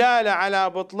دلالة على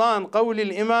بطلان قول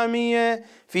الإمامية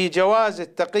في جواز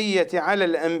التقية على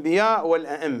الأنبياء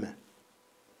والأئمة،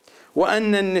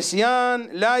 وأن النسيان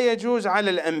لا يجوز على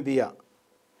الأنبياء،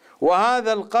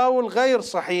 وهذا القول غير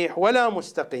صحيح ولا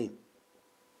مستقيم.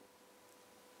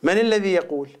 من الذي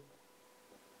يقول؟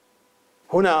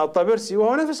 هنا الطبرسي،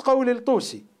 وهو نفس قول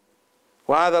الطوسي: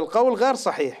 وهذا القول غير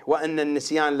صحيح، وأن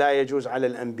النسيان لا يجوز على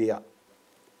الأنبياء،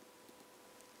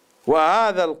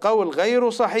 وهذا القول غير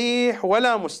صحيح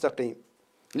ولا مستقيم،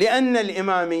 لأن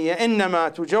الإمامية إنما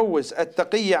تجوز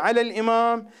التقية على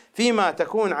الإمام فيما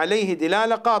تكون عليه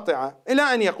دلالة قاطعة، إلى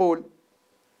أن يقول: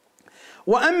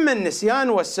 وأما النسيان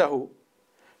والسهو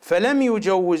فلم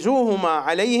يجوزوهما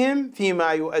عليهم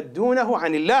فيما يؤدونه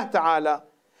عن الله تعالى،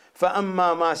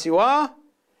 فأما ما سواه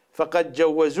فقد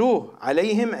جوزوه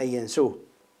عليهم أن ينسوه.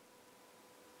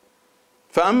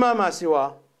 فأما ما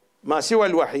سواه، ما سوى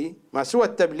الوحي، ما سوى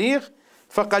التبليغ،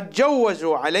 فقد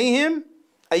جوزوا عليهم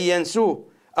أن ينسوه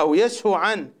أو يسهوا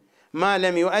عنه، ما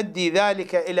لم يؤدي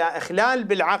ذلك إلى إخلال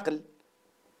بالعقل.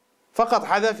 فقط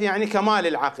حذف يعني كمال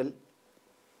العقل.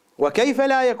 وكيف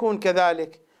لا يكون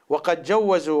كذلك وقد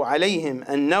جوزوا عليهم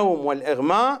النوم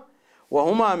والإغماء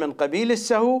وهما من قبيل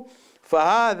السهو؟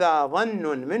 فهذا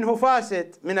ظن منه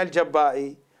فاسد من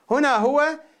الجبائي. هنا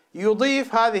هو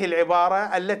يضيف هذه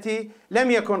العبارة التي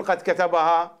لم يكن قد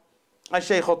كتبها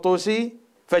الشيخ الطوسي،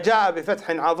 فجاء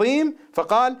بفتح عظيم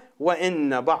فقال: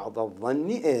 وإن بعض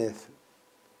الظن إثم.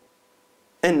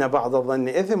 إن بعض الظن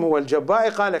إثم. هو الجبائي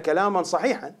قال كلاما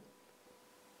صحيحا.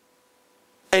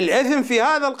 الإثم في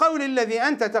هذا القول الذي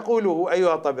أنت تقوله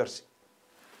أيها الطبرسي.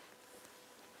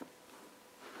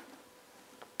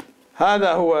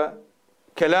 هذا هو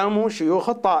كلام شيوخ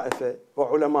الطائفة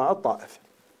وعلماء الطائفة.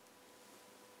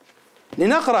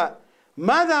 لنقرأ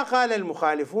ماذا قال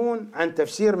المخالفون عن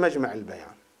تفسير مجمع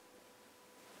البيان،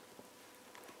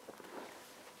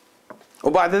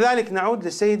 وبعد ذلك نعود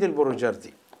للسيد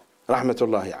البروجردي رحمة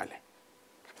الله عليه.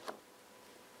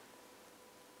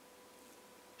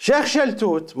 شيخ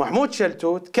شلتوت، محمود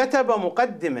شلتوت، كتب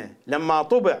مقدمة لما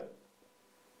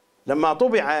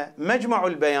طبع مجمع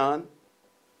البيان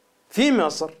في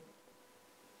مصر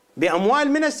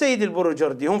بأموال من السيد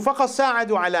البروجردي، هم فقط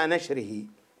ساعدوا على نشره.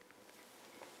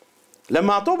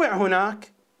 لما طبع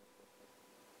هناك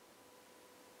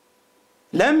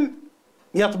لم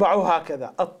يطبعوا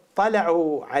هكذا،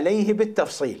 اطلعوا عليه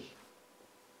بالتفصيل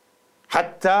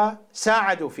حتى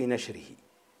ساعدوا في نشره.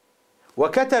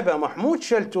 وكتب محمود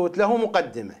شلتوت له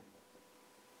مقدمة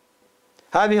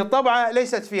هذه الطبعة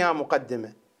ليست فيها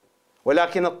مقدمة،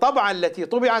 ولكن الطبعة التي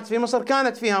طبعت في مصر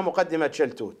كانت فيها مقدمة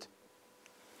شلتوت.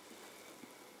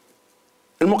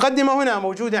 المقدمة هنا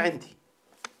موجودة عندي،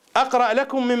 أقرأ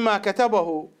لكم مما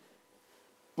كتبه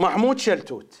محمود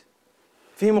شلتوت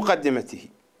في مقدمته.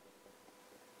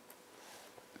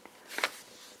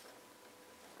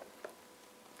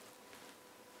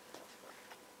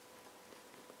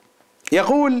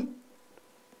 يقول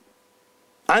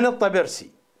عن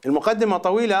الطبرسي، المقدمة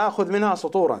طويلة آخذ منها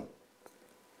سطورا: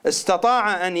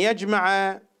 استطاع أن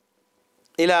يجمع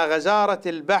إلى غزارة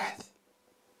البحث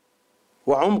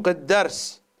وعمق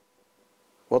الدرس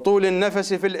وطول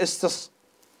النفس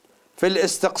في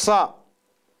الاستقصاء،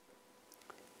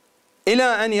 إلى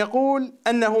أن يقول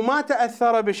أنه ما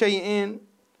تأثر بشيء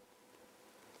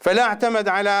فلا اعتمد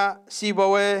على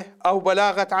سيبويه أو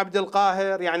بلاغة عبد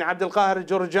القاهر، يعني عبد القاهر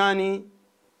الجرجاني،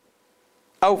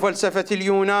 أو فلسفة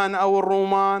اليونان أو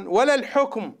الرومان، ولا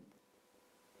الحكم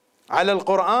على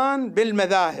القرآن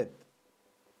بالمذاهب،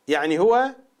 يعني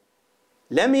هو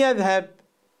لم يذهب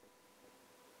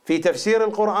في تفسير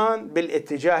القرآن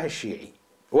بالاتجاه الشيعي،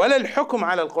 ولا الحكم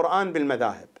على القرآن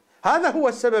بالمذاهب. هذا هو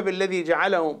السبب الذي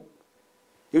جعلهم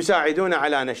يساعدون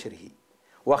على نشره،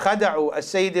 وخدعوا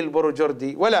السيد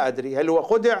البروجردي، ولا أدري هل هو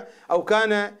خدع أو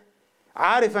كان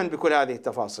عارفا بكل هذه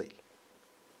التفاصيل.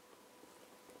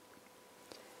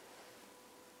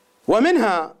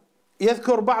 ومنها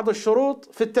يذكر بعض الشروط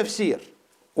في التفسير،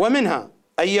 ومنها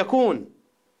أن يكون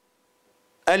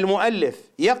المؤلف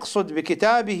يقصد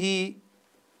بكتابه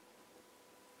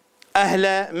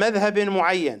أهل مذهب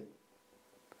معين،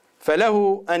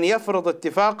 فله أن يفرض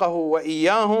اتفاقه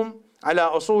وإياهم على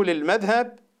أصول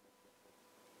المذهب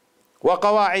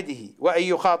وقواعده، وأن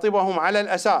يخاطبهم على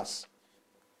الأساس.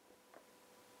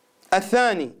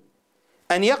 الثاني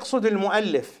أن يقصد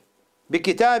المؤلف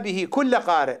بكتابه كل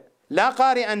قارئ، لا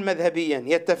قارئا مذهبيا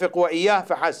يتفق وإياه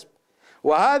فحسب،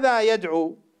 وهذا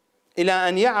يدعو إلى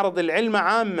أن يعرض العلم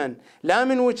عاما لا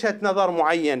من وجهة نظر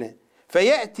معينة،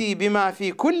 فيأتي بما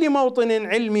في كل موطن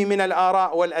علمي من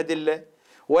الآراء والأدلة،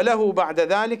 وله بعد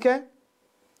ذلك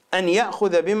أن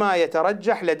يأخذ بما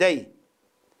يترجح لديه،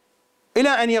 إلى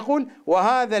أن يقول: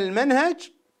 وهذا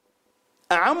المنهج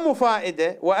أعم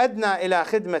فائدة وأدنى إلى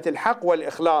خدمة الحق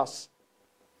والإخلاص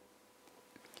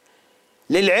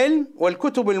للعلم،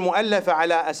 والكتب المؤلفة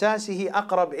على أساسه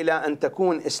أقرب إلى أن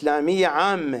تكون إسلامية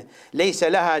عامة ليس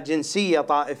لها جنسية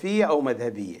طائفية أو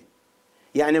مذهبية،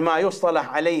 يعني ما يصطلح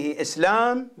عليه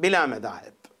إسلام بلا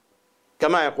مذاهب،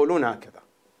 كما يقولون هكذا،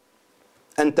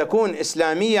 أن تكون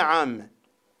إسلامية عامة.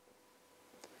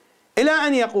 إلى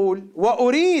أن يقول: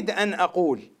 وأريد أن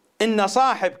أقول إن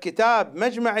صاحب كتاب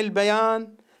مجمع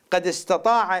البيان قد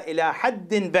استطاع إلى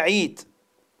حد بعيد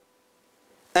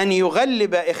أن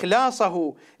يغلب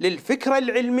إخلاصه للفكرة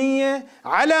العلمية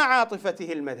على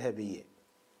عاطفته المذهبية،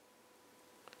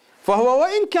 فهو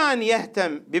وإن كان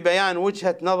يهتم ببيان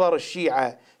وجهة نظر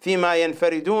الشيعة فيما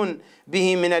ينفردون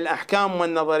به من الأحكام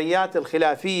والنظريات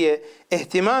الخلافية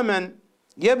اهتماما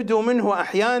يبدو منه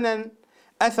أحيانا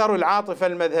أثر العاطفة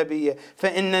المذهبية،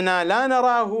 فإننا لا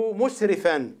نراه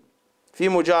مسرفا في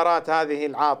مجاراة هذه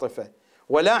العاطفة،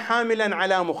 ولا حاملا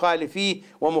على مخالفيه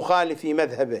ومخالفي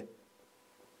مذهبه.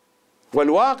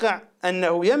 والواقع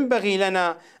أنه ينبغي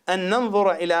لنا أن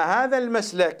ننظر إلى هذا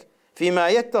المسلك فيما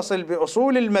يتصل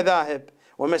بأصول المذاهب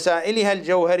ومسائلها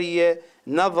الجوهرية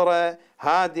نظرة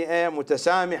هادئة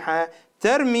متسامحة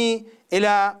ترمي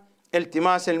إلى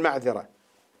التماس المعذرة.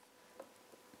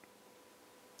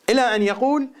 إلى أن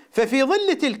يقول: ففي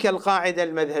ظل تلك القاعدة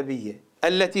المذهبية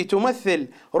التي تمثل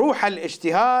روح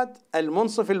الاجتهاد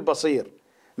المنصف البصير،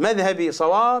 مذهبي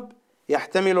صواب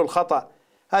يحتمل الخطأ،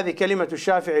 هذه كلمة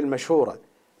الشافعي المشهورة: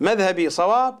 مذهبي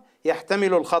صواب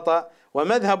يحتمل الخطأ،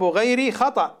 ومذهب غيري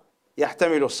خطأ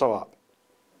يحتمل الصواب.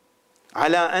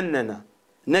 على أننا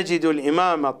نجد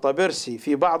الإمام الطبرسي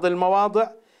في بعض المواضع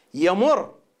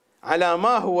يمر على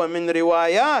ما هو من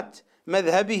روايات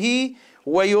مذهبه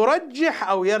ويرجح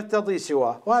أو يرتضي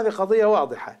سواه، وهذه قضية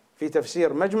واضحة في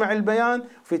تفسير مجمع البيان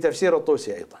وفي تفسير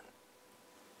الطوسي أيضا.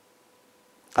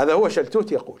 هذا هو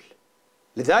شلتوت يقول،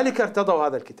 لذلك ارتضوا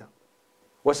هذا الكتاب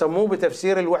وسموه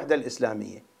بتفسير الوحدة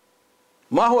الإسلامية،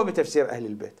 ما هو بتفسير أهل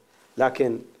البيت،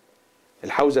 لكن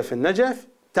الحوزة في النجف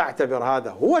تعتبر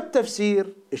هذا هو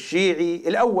التفسير الشيعي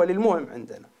الأول المهم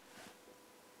عندنا.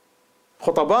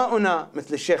 خطباؤنا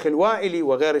مثل الشيخ الوائلي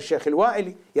وغير الشيخ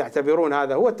الوائلي يعتبرون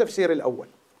هذا هو التفسير الأول.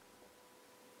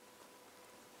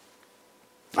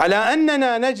 على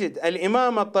أننا نجد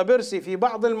الإمام الطبرسي في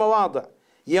بعض المواضع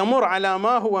يمر على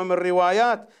ما هو من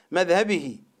روايات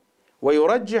مذهبه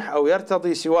ويرجح أو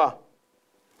يرتضي سواه،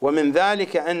 ومن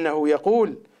ذلك أنه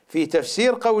يقول في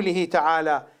تفسير قوله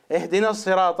تعالى: اهدنا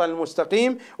الصراط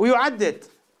المستقيم، ويعدد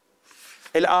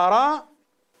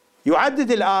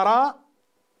الآراء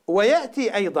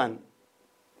ويأتي أيضا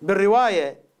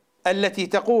بالرواية التي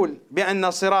تقول بأن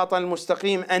الصراط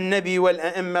المستقيم النبي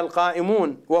والأئمة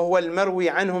القائمون وهو المروي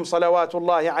عنهم صلوات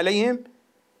الله عليهم،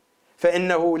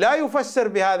 فإنه لا يفسر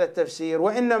بهذا التفسير،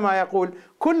 وإنما يقول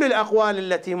كل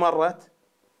الأقوال التي مرت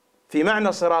في معنى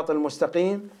الصراط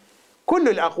المستقيم، كل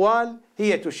الأقوال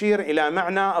هي تشير إلى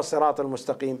معنى الصراط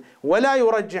المستقيم، ولا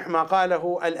يرجح ما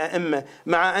قاله الأئمة،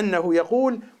 مع أنه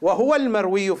يقول وهو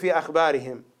المروي في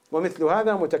أخبارهم، ومثل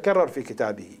هذا متكرر في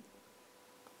كتابه.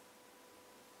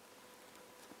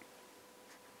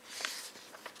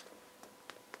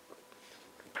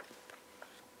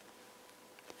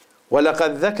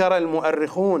 ولقد ذكر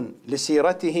المؤرخون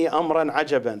لسيرته أمرا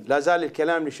عجبا، لا زال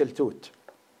الكلام لشلتوت.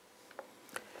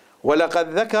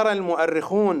 ولقد ذكر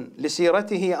المؤرخون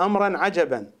لسيرته أمرا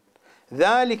عجبا،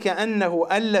 ذلك أنه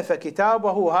ألف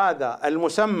كتابه هذا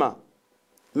المسمى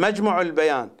مجمع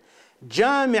البيان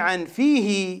جامعا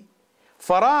فيه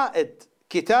فرائد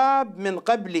كتاب من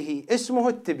قبله اسمه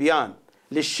التبيان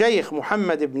للشيخ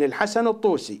محمد بن الحسن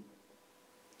الطوسي،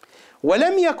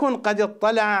 ولم يكن قد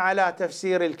اطلع على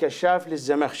تفسير الكشاف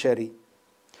للزمخشري،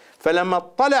 فلما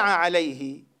اطلع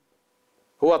عليه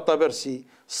هو الطبرسي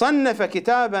صنف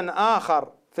كتابا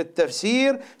آخر في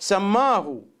التفسير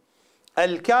سماه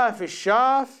الكاف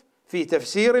الشاف في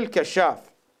تفسير الكشاف،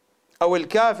 أو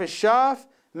الكاف الشاف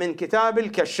من كتاب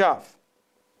الكشاف.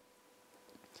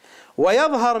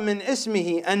 ويظهر من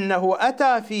اسمه أنه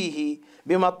أتى فيه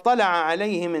بما اطلع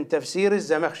عليه من تفسير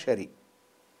الزمخشري،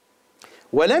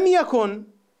 ولم يكن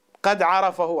قد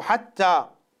عرفه حتى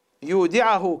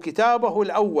يودعه كتابه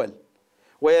الأول.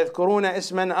 ويذكرون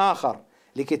اسما آخر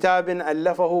لكتاب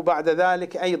ألفه بعد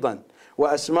ذلك أيضا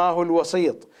وأسماه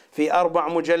الوسيط في 4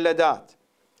 مجلدات،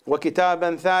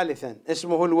 وكتابا ثالثا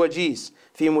اسمه الوجيز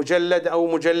في مجلد أو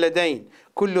مجلدين،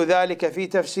 كل ذلك في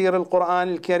تفسير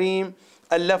القرآن الكريم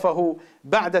ألفه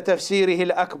بعد تفسيره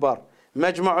الأكبر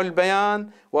مجمع البيان.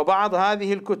 وبعض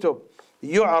هذه الكتب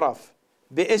يعرف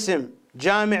باسم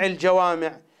جامع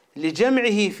الجوامع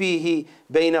لجمعه فيه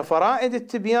بين فرائد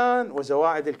التبيان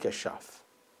وزوائد الكشاف.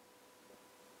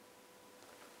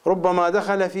 ربما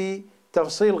دخل في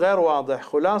تفصيل غير واضح.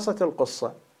 خلاصة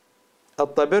القصة،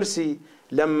 الطبرسي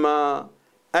لما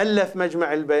ألف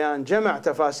مجمع البيان جمع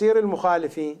تفاسير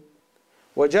المخالفين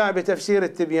وجاء بتفسير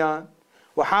التبيان،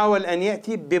 وحاول أن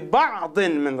يأتي ببعض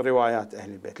من روايات أهل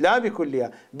البيت، لا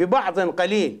بكلها، ببعض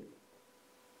قليل،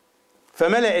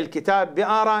 فملأ الكتاب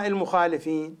بآراء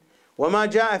المخالفين وما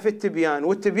جاء في التبيان.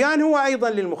 والتبيان هو أيضا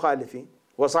للمخالفين،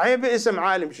 وصحيح باسم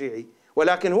عالم شيعي،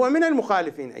 ولكن هو من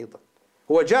المخالفين أيضا،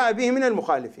 هو جاء به من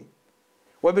المخالفين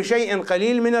وبشيء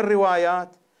قليل من الروايات،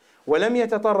 ولم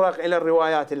يتطرق إلى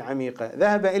الروايات العميقة،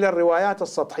 ذهب إلى الروايات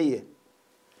السطحية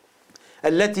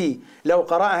التي لو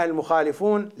قرأها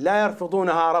المخالفون لا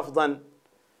يرفضونها رفضا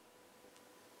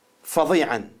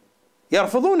فظيعا،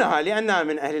 يرفضونها لأنها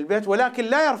من أهل البيت، ولكن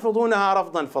لا يرفضونها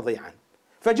رفضا فظيعا.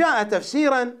 فجاء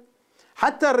تفسيرا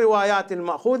حتى الروايات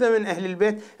المأخوذة من أهل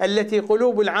البيت التي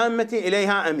قلوب العامة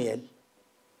إليها أميل،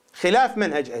 خلاف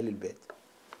منهج أهل البيت.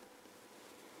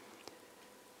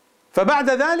 فبعد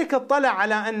ذلك اطلع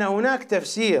على أن هناك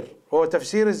تفسير هو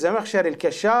تفسير الزمخشري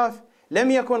الكشاف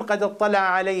لم يكن قد اطلع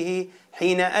عليه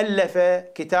حين ألف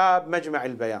كتاب مجمع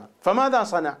البيان، فماذا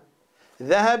صنع؟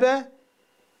 ذهب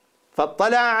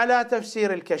فاطلع على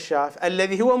تفسير الكشاف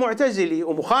الذي هو معتزلي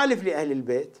ومخالف لأهل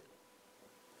البيت،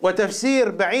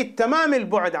 وتفسير بعيد تمام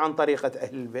البعد عن طريقة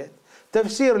أهل البيت،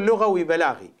 تفسير لغوي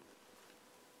بلاغي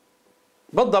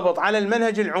بالضبط على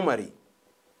المنهج العمري،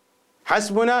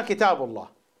 حسبنا كتاب الله،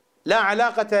 لا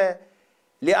علاقة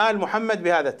لآل محمد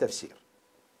بهذا التفسير.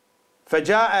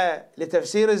 فجاء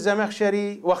لتفسير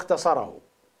الزمخشري واختصره،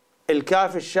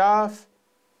 الكاف الشاف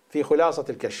في خلاصة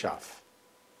الكشاف،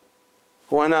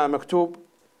 وهنا مكتوب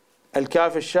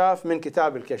الكاف الشاف من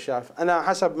كتاب الكشاف، أنا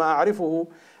حسب ما أعرفه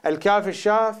الكاف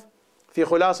الشاف في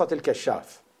خلاصة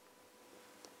الكشاف.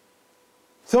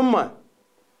 ثم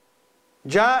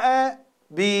جاء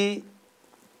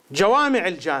بجوامع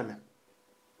الجامع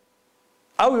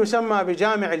أو يسمى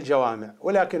بجامع الجوامع،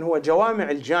 ولكن هو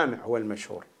جوامع الجامع هو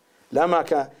المشهور، لا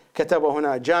ما كتب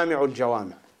هنا جامع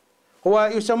الجوامع، هو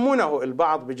يسمونه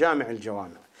البعض بجامع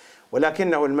الجوامع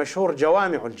ولكنه المشهور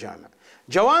جوامع الجامع.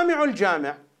 جوامع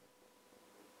الجامع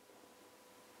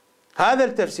هذا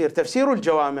التفسير تفسير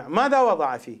الجوامع ماذا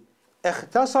وضع فيه؟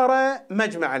 اختصر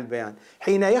مجمع البيان.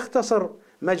 حين يختصر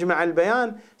مجمع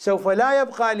البيان سوف لا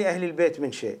يبقى لأهل البيت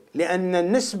من شيء، لأن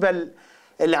النسبة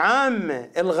العامة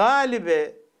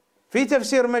الغالبة في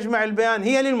تفسير مجمع البيان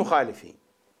هي للمخالفين،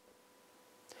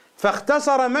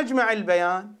 فاختصر مجمع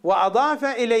البيان وأضاف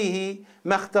إليه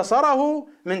ما اختصره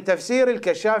من تفسير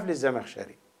الكشاف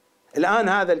للزمخشري. الآن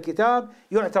هذا الكتاب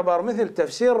يعتبر مثل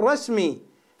تفسير رسمي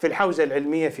في الحوزة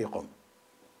العلمية في قم،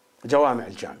 جوامع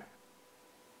الجامع،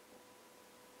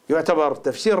 يعتبر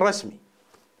تفسير رسمي.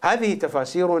 هذه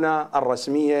تفاسيرنا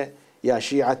الرسمية يا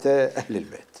شيعة أهل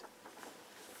البيت.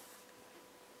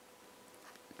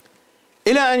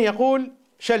 إلى أن يقول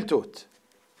شلتوت،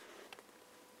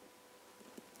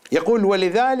 يقول: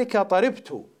 ولذلك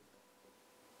طربت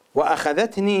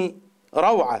وأخذتني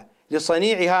روعة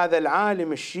لصنيع هذا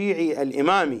العالم الشيعي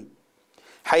الإمامي،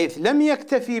 حيث لم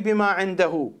يكتفي بما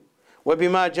عنده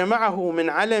وبما جمعه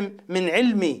من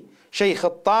علم شيخ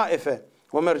الطائفة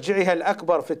ومرجعها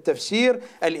الأكبر في التفسير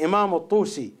الإمام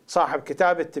الطوسي صاحب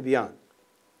كتاب التبيان،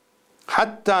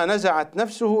 حتى نزعت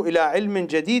نفسه إلى علم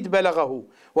جديد بلغه،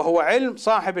 وهو علم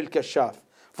صاحب الكشاف،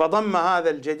 فضم هذا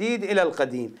الجديد إلى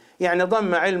القديم، يعني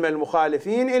ضم علم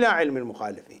المخالفين إلى علم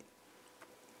المخالفين.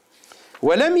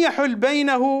 ولم يحل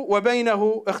بينه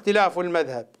وبينه اختلاف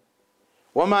المذهب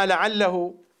وما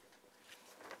لعله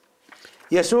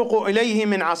يسوق إليه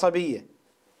من عصبية،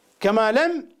 كما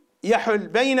لم يحل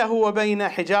بينه وبين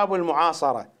حجاب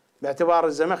المعاصرة، باعتبار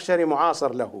الزمخشري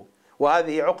معاصر له،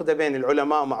 وهذه عقدة بين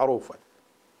العلماء معروفة.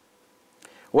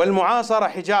 والمعاصرة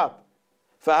حجاب،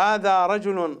 فهذا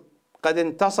رجل قد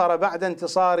انتصر بعد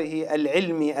انتصاره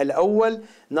العلمي الأول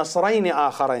نصرين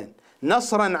آخرين،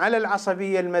 نصرا على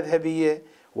العصبية المذهبية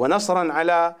ونصرا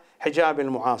على حجاب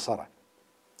المعاصرة،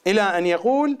 إلى أن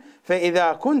يقول: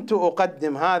 فإذا كنت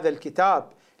أقدم هذا الكتاب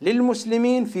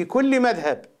للمسلمين في كل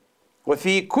مذهب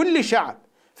وفي كل شعب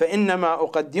فإنما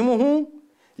أقدمه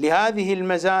لهذه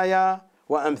المزايا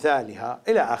وأمثالها،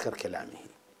 إلى آخر كلامه.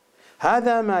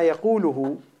 هذا ما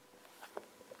يقوله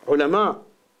علماء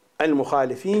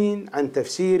المخالفين عن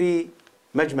تفسير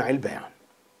مجمع البيان،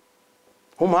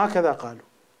 هم هكذا قالوا.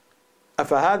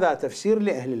 أفهذا تفسير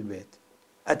لأهل البيت؟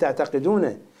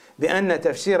 أتعتقدون بأن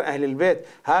تفسير أهل البيت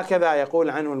هكذا يقول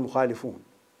عنه المخالفون؟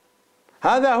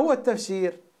 هذا هو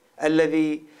التفسير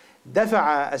الذي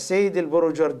دفع السيد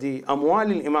البروجردي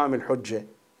أموال الإمام الحجة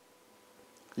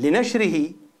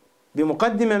لنشره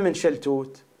بمقدمة من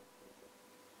شلتوت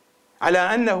على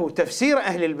أنه تفسير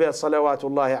أهل البيت صلوات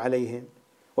الله عليهم،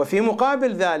 وفي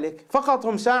مقابل ذلك فقط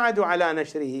هم ساعدوا على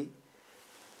نشره،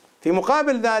 في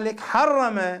مقابل ذلك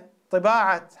حرم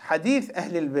طباعة حديث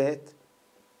أهل البيت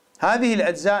هذه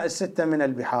الأجزاء الستة من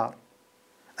البحار.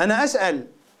 أنا أسأل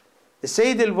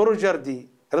السيد البروجردي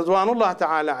رضوان الله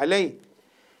تعالى عليه،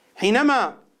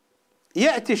 حينما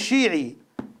يأتي الشيعي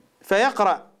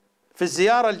فيقرأ في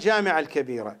الزيارة الجامعة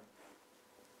الكبيرة،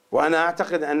 وأنا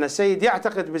أعتقد أن السيد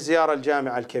يعتقد بالزيارة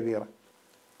الجامعة الكبيرة،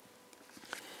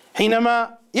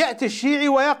 حينما يأتي الشيعي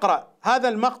ويقرأ هذا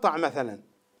المقطع مثلا،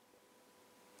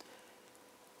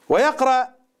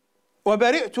 ويقرأ: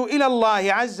 وبرئت إلى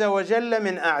الله عز وجل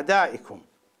من أعدائكم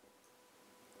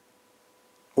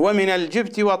ومن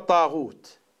الجبت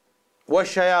والطاغوت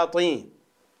والشياطين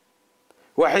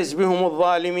وحزبهم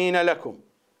الظالمين لكم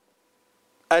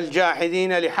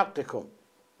الجاحدين لحقكم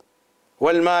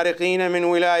والمارقين من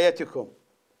ولايتكم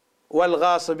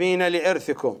والغاصبين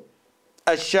لإرثكم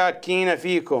الشاكين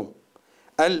فيكم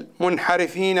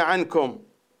المنحرفين عنكم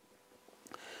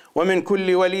ومن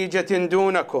كل وليجة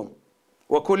دونكم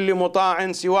وكل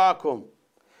مطاع سواكم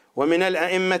ومن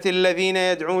الأئمة الذين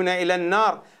يدعون إلى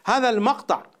النار. هذا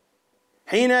المقطع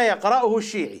حين يقرأه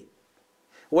الشيعي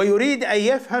ويريد أن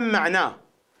يفهم معناه،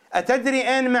 أتدري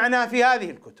أين معناه في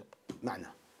هذه الكتب؟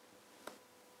 معناه.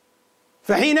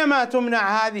 فحينما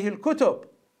تمنع هذه الكتب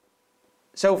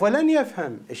سوف لن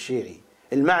يفهم الشيعي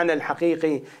المعنى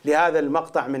الحقيقي لهذا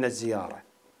المقطع من الزيارة.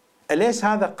 أليس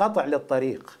هذا قطع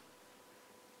للطريق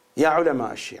يا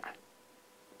علماء الشيعة؟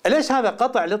 أليس هذا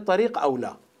قطع للطريق أو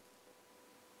لا؟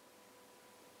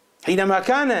 حينما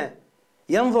كان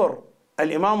ينظر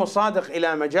الإمام الصادق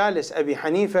إلى مجالس أبي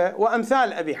حنيفة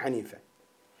وأمثال أبي حنيفة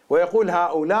ويقول: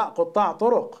 هؤلاء قطاع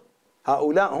طرق،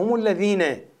 هؤلاء هم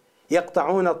الذين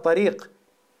يقطعون الطريق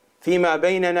فيما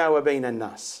بيننا وبين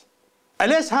الناس.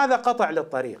 أليس هذا قطع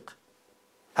للطريق؟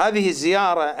 هذه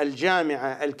الزيارة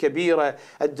الجامعة الكبيرة،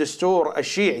 الدستور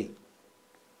الشيعي،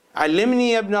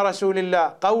 علمني يا ابن رسول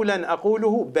الله قولا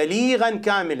أقوله بليغا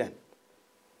كاملا.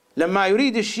 لما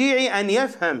يريد الشيعي أن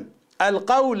يفهم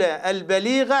القول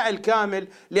البليغ الكامل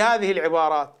لهذه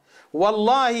العبارات،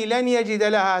 والله لن يجد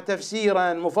لها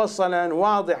تفسيرا مفصلا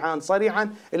واضحا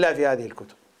صريحا إلا في هذه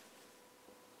الكتب.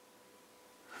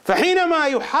 فحينما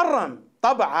يحرم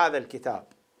طبع هذا الكتاب،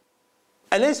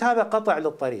 أليس هذا قطع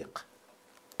للطريق؟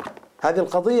 هذه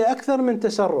القضية أكثر من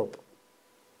تسرب،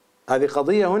 هذه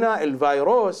قضية هنا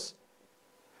الفيروس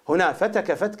هنا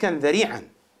فتك فتكا ذريعا،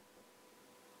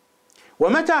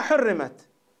 ومتى حرمت؟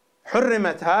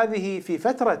 حرمت هذه في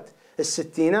فترة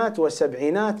الستينات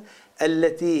والسبعينات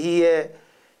التي هي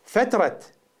فترة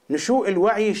نشوء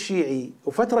الوعي الشيعي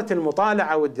وفترة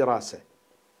المطالعة والدراسة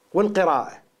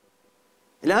والقراءة.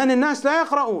 الآن الناس لا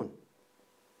يقرؤون،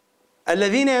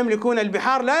 الذين يملكون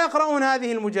البحار لا يقرؤون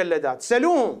هذه المجلدات،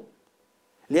 سلوهم،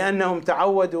 لأنهم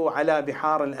تعودوا على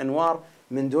بحار الأنوار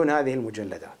من دون هذه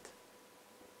المجلدات،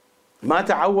 ما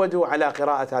تعودوا على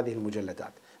قراءة هذه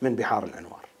المجلدات من بحار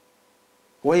الأنوار،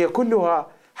 وهي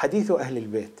كلها حديث أهل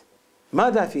البيت.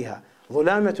 ماذا فيها؟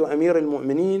 ظلامة أمير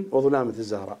المؤمنين وظلامة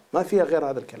الزهراء، ما فيها غير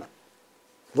هذا الكلام.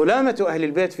 ظلامة أهل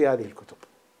البيت في هذه الكتب،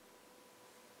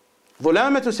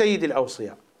 ظلامة سيد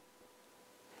الأوصياء.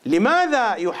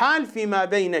 لماذا يحال فيما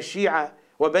بين الشيعة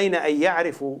وبين أن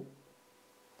يعرفوا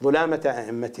ظلامة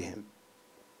أئمتهم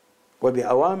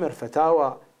وبأوامر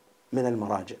فتاوى من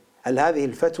المراجع؟ هل هذه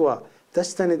الفتوى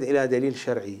تستند إلى دليل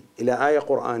شرعي، إلى آية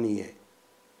قرآنية،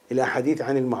 إلى حديث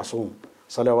عن المعصوم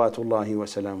صلوات الله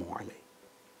وسلامه عليه؟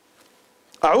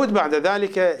 أعود بعد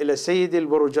ذلك إلى السيد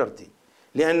البروجردي،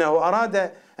 لأنه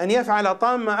أراد أن يفعل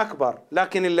طامة أكبر،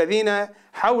 لكن الذين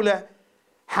حوله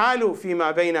حالوا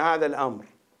فيما بين هذا الأمر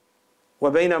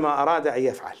وبين ما أراد أن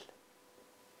يفعل.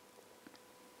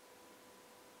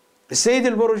 السيد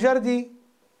البروجردي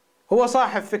هو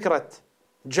صاحب فكرة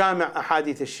جامع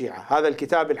أحاديث الشيعة، هذا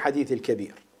الكتاب الحديث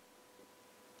الكبير،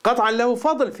 قطعا له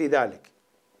فضل في ذلك،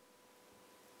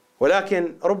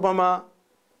 ولكن ربما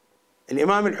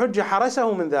الإمام الحجة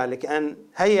حرسه من ذلك، أن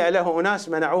هيأ له أناس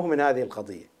منعوه من هذه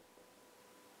القضية.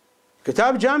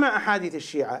 كتاب جامع أحاديث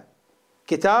الشيعة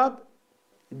كتاب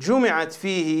جمعت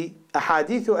فيه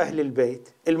أحاديث أهل البيت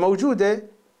الموجودة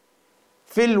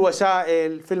في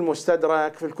الوسائل، في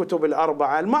المستدرك، في الكتب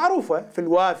الأربعة المعروفة، في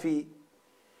الوافي،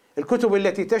 الكتب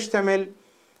التي تشتمل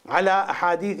على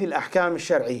أحاديث الأحكام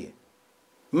الشرعية.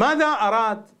 ماذا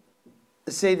أراد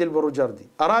السيد البروجردي؟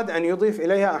 أراد أن يضيف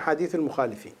إليها أحاديث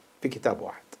المخالفين في كتاب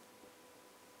واحد،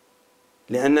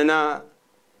 لأننا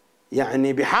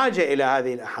يعني بحاجة إلى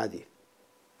هذه الأحاديث.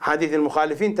 أحاديث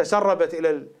المخالفين تسربت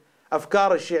إلى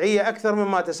الأفكار الشيعية أكثر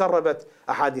مما تسربت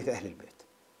أحاديث أهل البيت.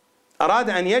 أراد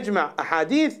أن يجمع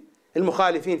أحاديث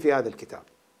المخالفين في هذا الكتاب،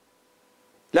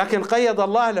 لكن قيد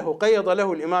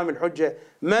له الإمام الحجة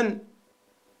من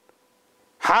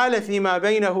حال فيما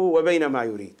بينه وبين ما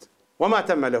يريد، وما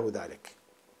تم له ذلك.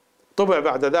 طبع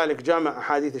بعد ذلك جامع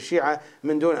أحاديث الشيعة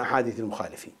من دون أحاديث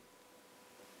المخالفين.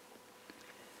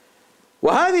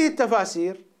 وهذه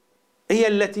التفاسير هي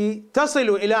التي تصل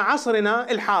إلى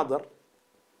عصرنا الحاضر.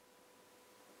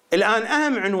 الآن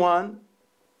أهم عنوان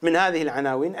من هذه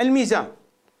العناوين الميزان.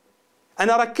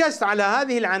 أنا ركزت على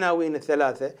هذه العناوين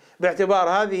الثلاثة باعتبار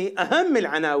هذه أهم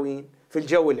العناوين في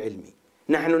الجو العلمي.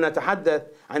 نحن نتحدث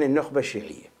عن النخبة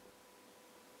الشيعية.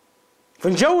 في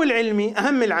الجو العلمي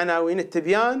أهم العناوين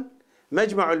التبيان،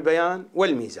 مجمع البيان،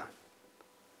 والميزان.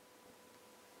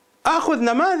 أخذ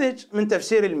نماذج من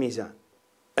تفسير الميزان.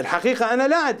 الحقيقة أنا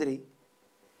لا أدري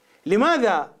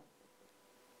لماذا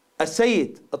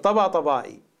السيد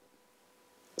الطباطبائي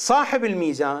صاحب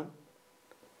الميزان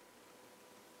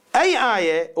أي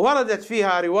آية وردت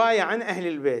فيها رواية عن أهل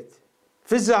البيت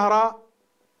في الزهراء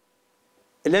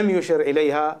لم يشر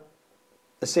إليها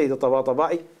السيد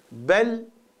الطباطبائي، بل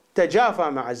تجافى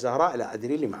مع الزهراء. لا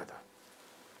أدري لماذا.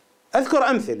 أذكر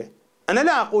أمثلة، أنا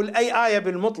لا أقول أي آية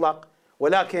بالمطلق،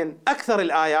 ولكن أكثر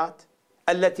الآيات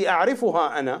التي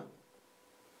أعرفها أنا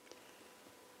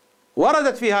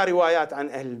وردت فيها روايات عن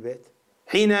أهل البيت.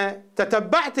 حين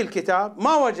تتبعت الكتاب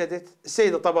ما وجدت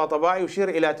السيد الطباطبائي يشير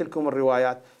إلى تلكم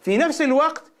الروايات، في نفس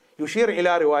الوقت يشير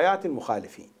إلى روايات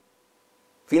المخالفين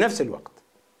في نفس الوقت.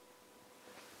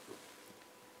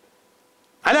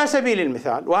 على سبيل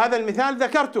المثال، وهذا المثال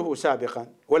ذكرته سابقا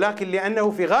ولكن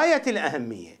لأنه في غاية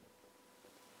الأهمية،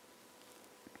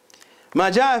 ما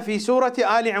جاء في سورة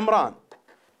آل عمران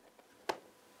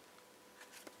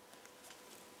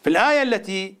في الآية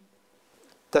التي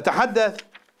تتحدث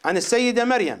عن السيدة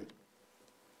مريم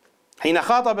حين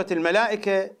خاطبت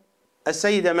الملائكة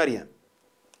السيدة مريم: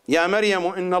 يا مريم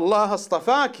إن الله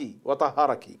اصطفاك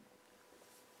وطهرك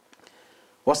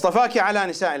واصطفاك على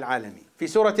نساء العالمين، في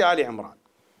سورة آل عمران.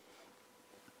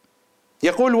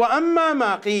 يقول: وأما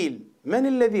ما قيل. من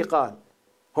الذي قال؟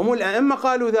 هم الأئمة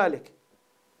قالوا ذلك،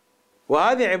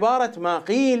 وهذه عبارة ما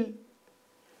قيل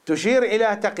تشير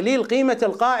إلى تقليل قيمة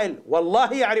القائل.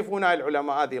 والله يعرفون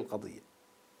العلماء هذه القضية.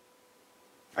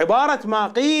 عبارة ما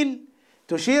قيل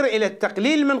تشير إلى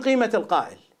التقليل من قيمة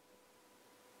القائل،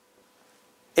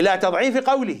 إلى تضعيف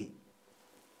قوله.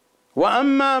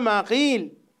 وأما ما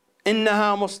قيل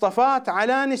إنها مصطفاة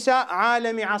على نساء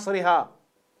عالم عصرها.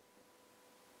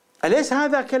 أليس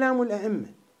هذا كلام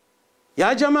الأئمة؟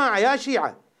 يا جماعة يا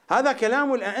شيعة، هذا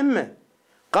كلام الأئمة،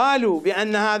 قالوا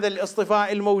بأن هذا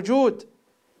الاصطفاء الموجود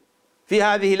في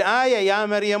هذه الآية: يا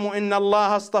مريم إن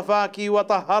الله اصطفاك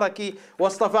وطهرك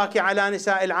واصطفاك على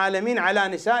نساء العالمين، على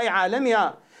نساء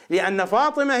عالمها، لأن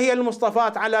فاطمة هي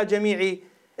المصطفاة على جميع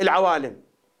العوالم.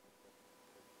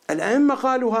 الأئمة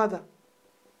قالوا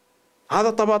هذا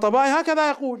الطباطبائي هكذا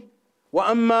يقول.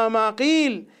 وأما ما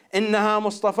قيل إنها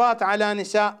مصطفاة على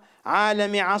نساء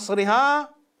عالم عصرها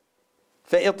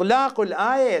فإطلاق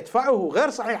الآية يدفعه، غير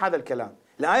صحيح هذا الكلام،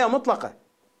 الآية مطلقة.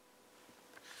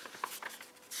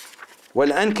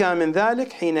 والأنكى من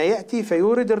ذلك حين يأتي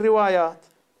فيورد الروايات،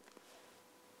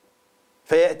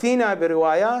 فيأتينا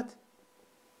بروايات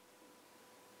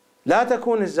لا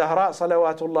تكون الزهراء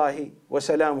صلوات الله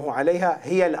وسلامه عليها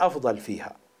هي الأفضل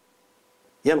فيها،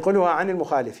 ينقلها عن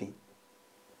المخالفين.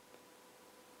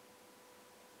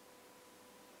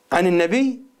 عن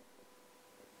النبي: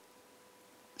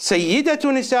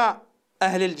 سيدة نساء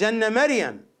أهل الجنة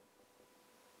مريم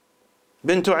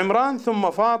بنت عمران،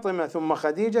 ثم فاطمة، ثم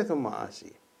خديجة، ثم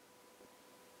آسيا.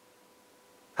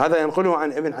 هذا ينقله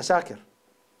عن ابن عساكر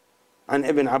عن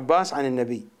ابن عباس عن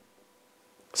النبي: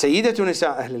 سيدة نساء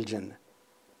أهل الجنة.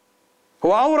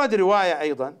 هو أورد رواية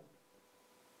أيضا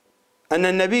أن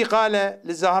النبي قال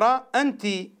للزهراء: أنت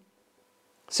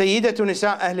سيدة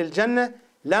نساء أهل الجنة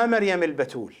لا مريم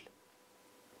البتول،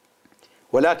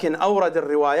 ولكن أورد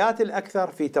الروايات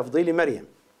الأكثر في تفضيل مريم.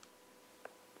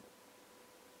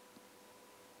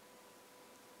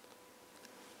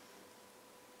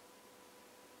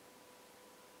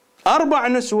 أربع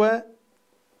نسوة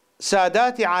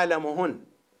سادات عالمهن: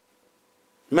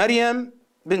 مريم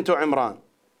بنت عمران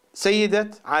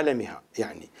سيدة عالمها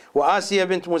يعني، وآسيا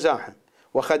بنت مزاحم،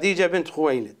 وخديجة بنت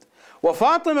خويلد،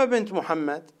 وفاطمة بنت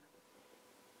محمد.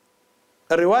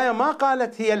 الرواية ما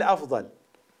قالت هي الأفضل،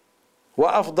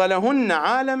 وأفضلهن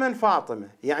عالما فاطمة،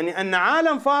 يعني أن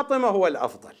عالم فاطمة هو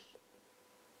الأفضل.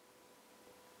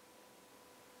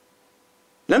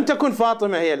 لم تكن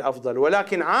فاطمة هي الأفضل،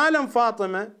 ولكن عالم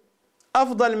فاطمة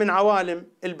أفضل من عوالم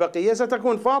البقية،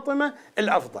 ستكون فاطمة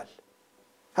الأفضل.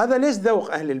 هذا ليس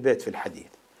ذوق أهل البيت في الحديث،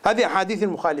 هذه أحاديث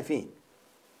المخالفين.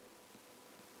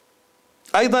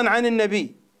 أيضا عن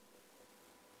النبي: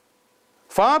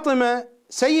 فاطمة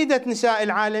سيدة نساء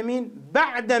العالمين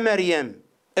بعد مريم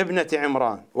ابنة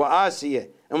عمران، وآسيا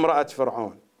امرأة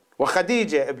فرعون،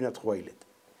 وخديجة ابنة خويلد،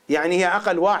 يعني هي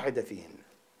أقل واحدة فيهن.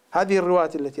 هذه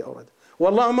الروايات التي أورد،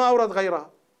 والله ما أورد غيرها.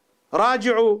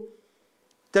 راجعوا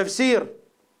تفسير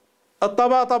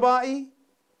الطباطبائي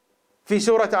في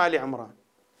سورة آل عمران.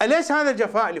 أليس هذا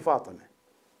جفاء لفاطمة؟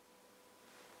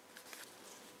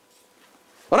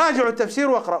 راجعوا التفسير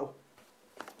واقرأوا.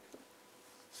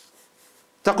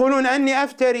 تقولون أني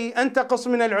أفتري أنتقص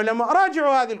من العلماء،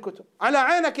 راجعوا هذه الكتب على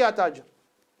عينك يا تاجر.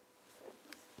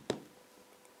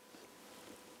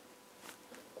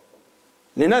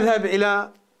 لنذهب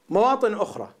إلى مواطن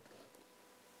أخرى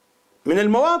من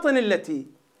المواطن التي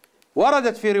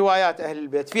وردت في روايات أهل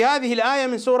البيت في هذه الآية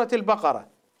من سورة البقرة: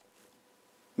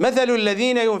 مثل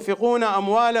الذين ينفقون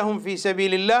أموالهم في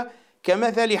سبيل الله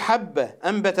كمثل حبة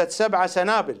أنبتت 7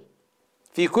 سنابل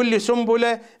في كل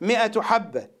سنبلة 100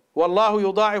 حبة والله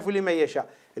يضاعف لمن يشاء.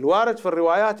 الوارد في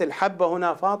الروايات الحبة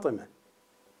هنا فاطمة،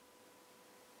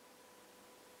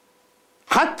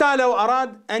 حتى لو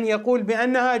أراد أن يقول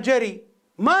بأنها جري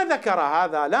ما ذكر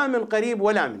هذا لا من قريب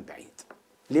ولا من بعيد.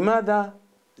 لماذا؟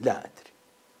 لا أدري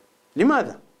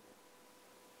لماذا.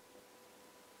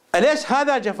 أليس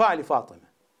هذا جفاء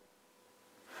لفاطمة؟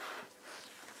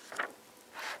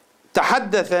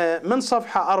 تحدث من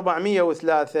صفحة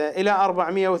 403 إلى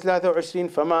 423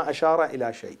 فما أشار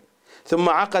إلى شيء، ثم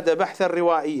عقد بحثا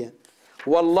روائيا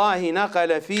والله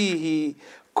نقل فيه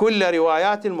كل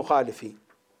روايات المخالفين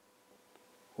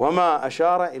وما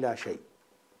أشار إلى شيء،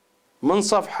 من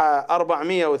صفحة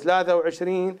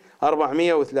 423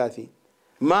 430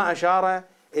 ما أشار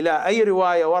إلى أي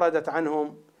رواية وردت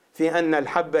عنهم في أن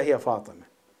الحبة هي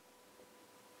فاطمة.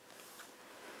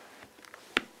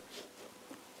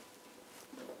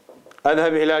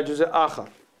 أذهب إلى جزء آخر،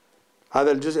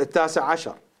 هذا الجزء 19،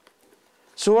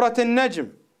 سورة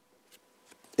النجم،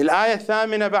 الآية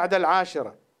 8 بعد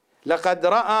 10: لقد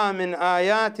رأى من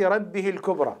آيات ربه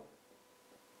الكبرى.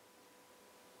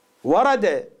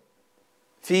 ورد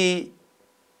في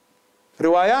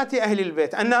روايات أهل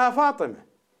البيت أنها فاطمة،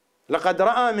 لقد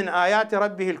رأى من آيات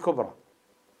ربه الكبرى،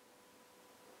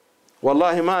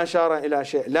 والله ما أشار إلى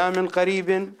شيء لا من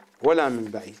قريب ولا من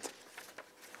بعيد.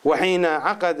 وحين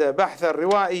عقد بحثا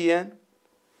روائيا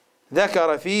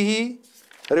ذكر فيه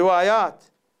روايات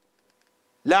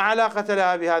لا علاقة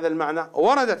لها بهذا المعنى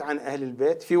وردت عن أهل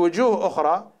البيت في وجوه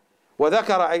أخرى،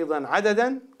 وذكر أيضا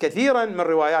عددا كثيرا من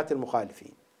روايات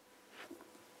المخالفين.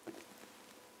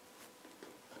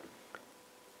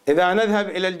 إذا نذهب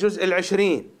إلى الجزء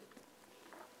 20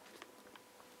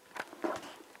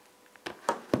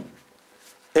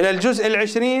 إلى الجزء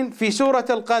 20 في سورة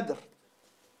القدر،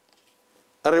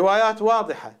 الروايات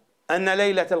واضحة أن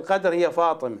ليلة القدر هي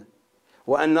فاطمة،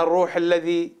 وأن الروح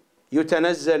الذي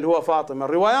يتنزل هو فاطمة.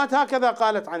 الروايات هكذا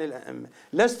قالت عن الأئمة،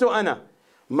 لست أنا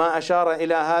ما أشار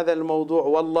إلى هذا الموضوع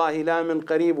والله لا من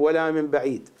قريب ولا من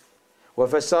بعيد،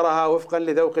 وفسرها وفقا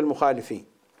لذوق المخالفين،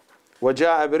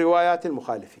 وجاء بروايات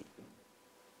المخالفين.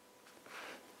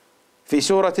 في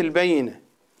سورة البينة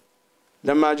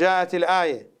لما جاءت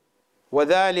الآية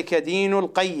وذلك دين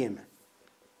القيمة،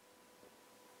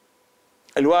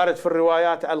 الوارد في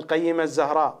الروايات القيمة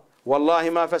الزهراء، والله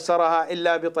ما فسرها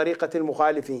إلا بطريقة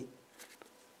المخالفين.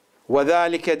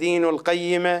 وذلك دين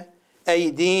القيمة أي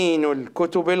دين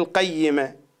الكتب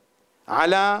القيمة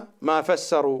على ما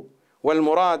فسروا،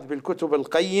 والمراد بالكتب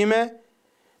القيمة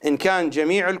إن كان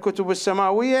جميع الكتب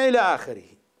السماوية إلى آخره،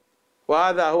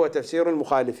 وهذا هو تفسير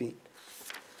المخالفين.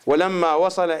 ولما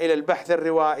وصل إلى البحث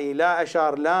الروائي لا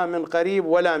أشار لا من قريب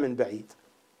ولا من بعيد.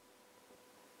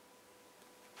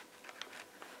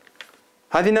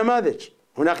 هذه نماذج،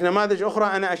 هناك نماذج أخرى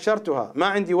أنا أشرتها، ما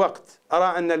عندي وقت،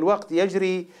 أرى أن الوقت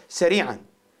يجري سريعا،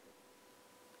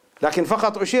 لكن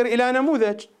فقط أشير إلى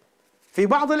نموذج. في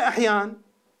بعض الأحيان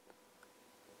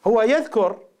هو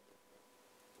يذكر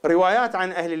روايات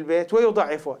عن أهل البيت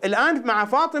ويضعفها. الآن مع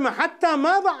فاطمة حتى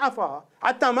ما ضعفها،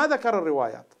 حتى ما ذكر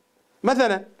الروايات.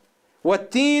 مثلا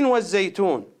والتين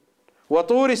والزيتون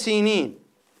وطور سينين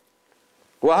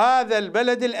وهذا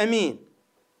البلد الأمين،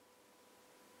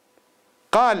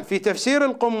 قال في تفسير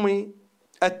القمي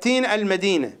التين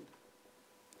المدينة،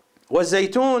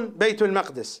 والزيتون بيت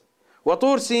المقدس،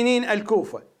 وطور سينين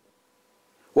الكوفة،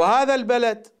 وهذا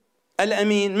البلد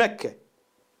الأمين مكة.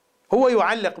 هو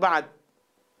يعلق بعد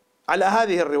على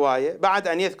هذه الرواية بعد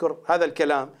أن يذكر هذا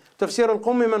الكلام. تفسير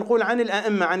القمي منقول عن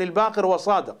الأئمة عن الباقر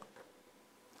وصادق.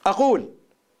 أقول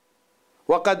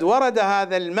وقد ورد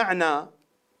هذا المعنى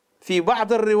في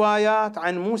بعض الروايات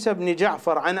عن موسى بن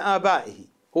جعفر عن آبائه،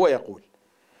 هو يقول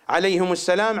عليهم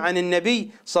السلام عن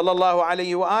النبي صلى الله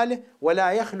عليه وآله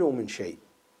ولا يخلو من شيء،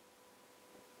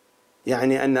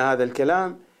 يعني أن هذا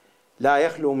الكلام لا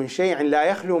يخلو من شيء، لا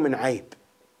يخلو من عيب،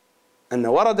 أن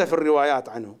ورد في الروايات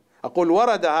عنه. أقول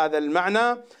ورد هذا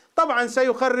المعنى، طبعا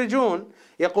سيخرجون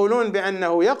يقولون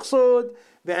بأنه يقصد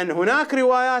بأن هناك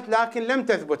روايات لكن لم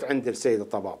تثبت عند السيد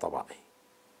الطباطبائي.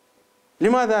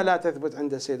 لماذا لا تثبت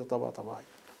عند السيد الطباطبائي؟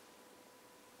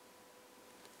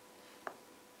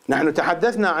 نحن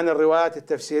تحدثنا عن الروايات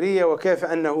التفسيرية وكيف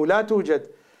أنه لا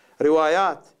توجد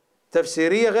روايات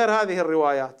تفسيرية غير هذه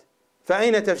الروايات،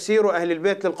 فأين تفسير أهل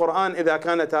البيت للقرآن إذا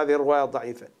كانت هذه الروايات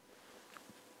ضعيفة؟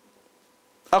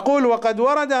 أقول وقد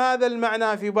ورد هذا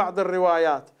المعنى في بعض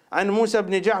الروايات عن موسى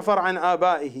بن جعفر عن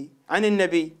آبائه عن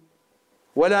النبي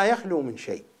ولا يخلو من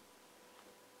شيء،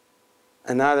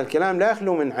 أن هذا الكلام لا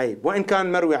يخلو من عيب وإن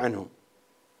كان مروي عنهم.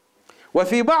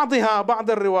 وفي بعضها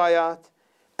بعض الروايات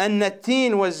أن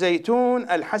التين والزيتون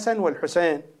الحسن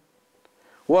والحسين،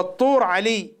 والطور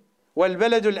علي،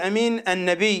 والبلد الأمين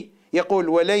النبي. يقول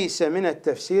وليس من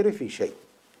التفسير في شيء،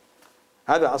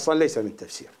 هذا أصلا ليس من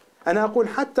تفسير. أنا أقول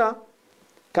حتى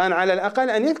كان على الأقل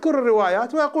أن يذكر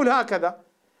الروايات ويقول هكذا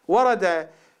ورد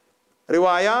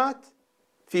روايات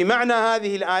في معنى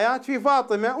هذه الآيات في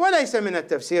فاطمة وليس من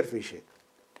التفسير في شيء،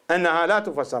 أنها لا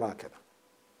تفسر هكذا.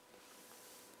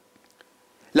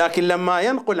 لكن لما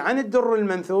ينقل عن الدر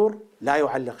المنثور لا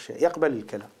يعلق شيء، يقبل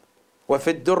الكلام. وفي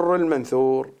الدر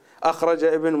المنثور أخرج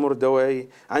ابن مردوي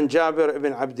عن جابر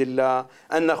بن عبد الله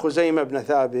أن خزيمة بن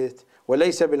ثابت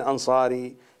وليس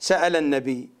بالأنصاري سأل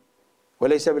النبي،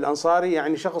 وليس بالأنصاري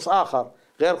يعني شخص آخر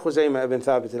غير خزيمة بن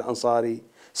ثابت الأنصاري،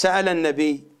 سأل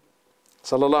النبي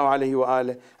صلى الله عليه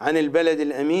وآله عن البلد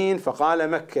الأمين فقال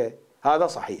مكة. هذا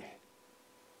صحيح،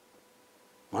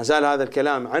 ما زال هذا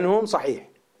الكلام عنهم صحيح،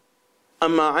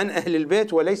 أما عن أهل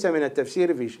البيت وليس من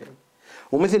التفسير في شيء.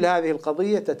 ومثل هذه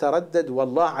القضية تتردد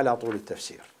والله على طول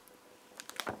التفسير.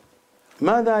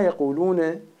 ماذا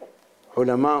يقولون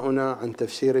علماؤنا عن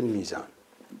تفسير الميزان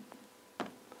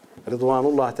رضوان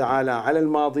الله تعالى على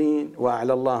الماضين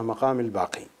وأعلى الله مقام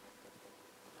الباقين؟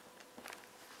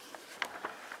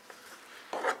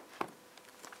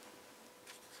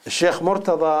 الشيخ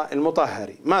مرتضى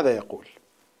المطهري ماذا يقول؟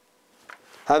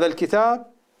 هذا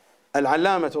الكتاب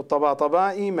العلامة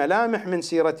الطباطبائي ملامح من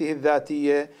سيرته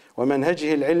الذاتية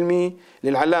ومنهجه العلمي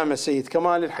للعلامة السيد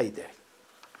كمال الحيدري.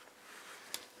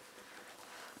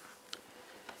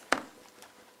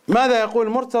 ماذا يقول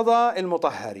مرتضى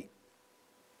المطهري؟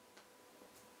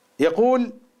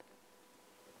 يقول: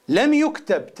 لم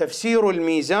يكتب تفسير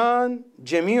الميزان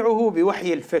جميعه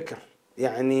بوحي الفكر.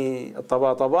 يعني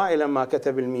الطباطبائي لما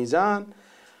كتب الميزان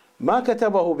ما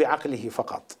كتبه بعقله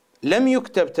فقط، لم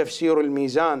يكتب تفسير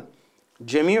الميزان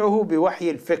جميعه بوحي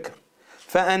الفكر،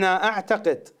 فأنا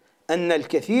أعتقد أن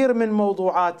الكثير من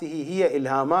موضوعاته هي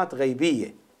إلهامات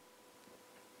غيبية.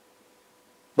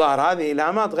 ظهر هذه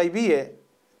إلهامات غيبية،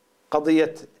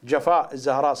 قضية جفاء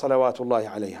الزهراء صلوات الله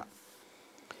عليها.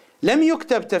 لم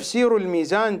يكتب تفسير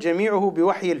الميزان جميعه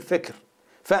بوحي الفكر،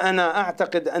 فأنا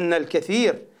أعتقد أن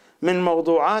الكثير من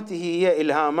موضوعاته هي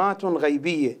إلهامات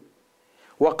غيبية،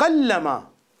 وقلما،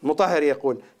 مطهر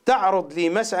يقول، تعرض لي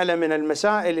مسألة من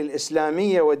المسائل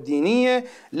الإسلامية والدينية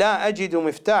لا أجد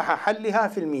مفتاح حلها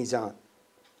في الميزان.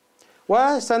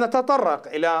 وسنتطرق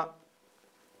إلى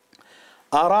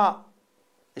آراء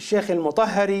الشيخ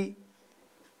المطهري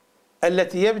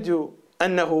التي يبدو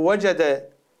أنه وجد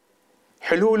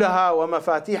حلولها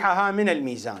ومفاتيحها من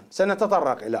الميزان،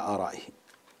 سنتطرق إلى آرائه.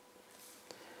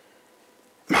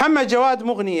 محمد جواد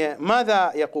مغنية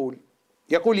ماذا يقول؟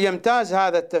 يقول: يمتاز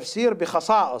هذا التفسير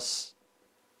بخصائص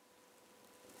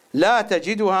لا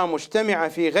تجدها مجتمعة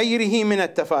في غيره من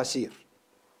التفاسير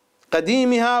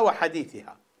قديمها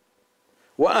وحديثها،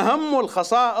 وأهم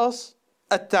الخصائص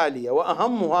التالية،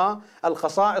 وأهمها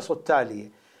الخصائص التالية.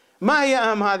 ما هي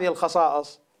أهم هذه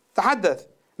الخصائص؟ تحدث: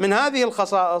 من هذه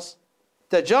الخصائص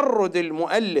تجرد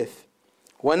المؤلف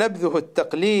ونبذه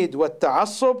التقليد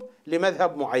والتعصب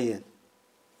لمذهب معين،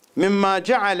 مما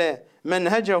جعل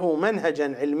منهجه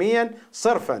منهجا علميا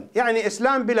صرفا، يعني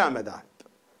إسلام بلا مذاهب.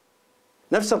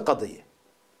 نفس القضية،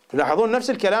 تلاحظون نفس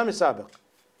الكلام السابق.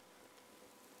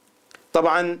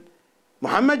 طبعا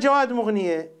محمد جواد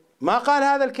مغنية ما قال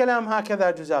هذا الكلام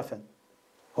هكذا جزافا،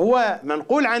 هو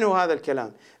منقول عنه هذا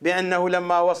الكلام بأنه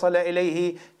لما وصل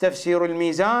إليه تفسير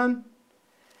الميزان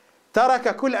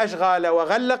ترك كل أشغاله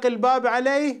وغلق الباب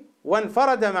عليه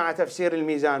وانفرد مع تفسير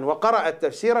الميزان وقرأ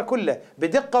التفسير كله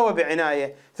بدقة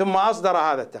وبعناية، ثم أصدر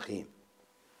هذا التقييم.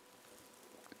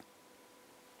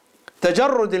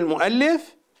 تجرد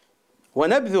المؤلف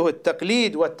ونبذه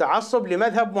التقليد والتعصب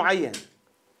لمذهب معين،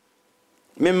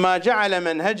 مما جعل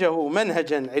منهجه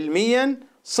منهجا علميا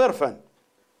صرفا.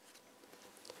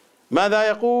 ماذا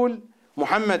يقول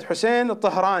محمد حسين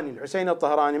الطهراني، الحسين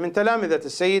الطهراني من تلامذة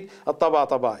السيد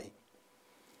الطباطبائي: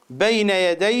 بين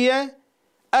يدي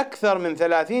أكثر من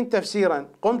 30 تفسيرا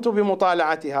قمت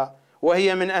بمطالعتها،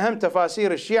 وهي من أهم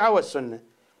تفاسير الشيعة والسنة.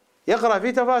 يقرأ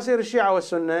في تفاسير الشيعة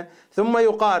والسنة ثم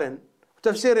يقارن.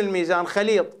 تفسير الميزان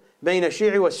خليط بين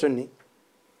الشيعي والسني،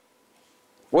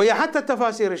 وهي حتى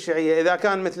التفاسير الشيعية إذا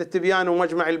كان مثل التبيان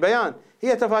ومجمع البيان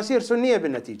هي تفاسير سنية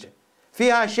بالنتيجة،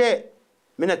 فيها شيء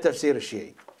من التفسير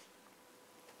الشيعي.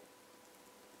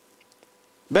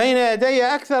 بين يدي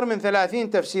أكثر من 30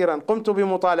 تفسيرا قمت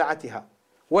بمطالعتها،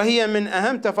 وهي من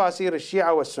أهم تفاسير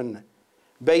الشيعة والسنة،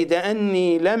 بيد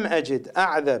أني لم أجد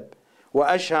أعذب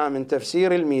وأشهى من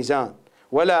تفسير الميزان،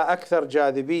 ولا أكثر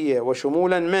جاذبية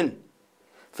وشمولا منه،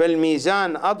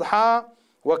 فالميزان أضحى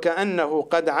وكأنه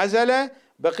قد عزل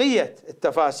بقية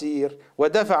التفاسير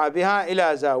ودفع بها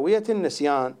إلى زاوية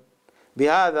النسيان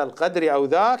بهذا القدر أو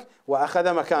ذاك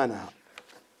وأخذ مكانها.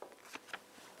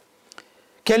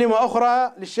 كلمة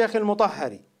أخرى للشيخ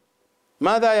المطهري،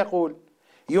 ماذا يقول؟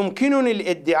 يمكنني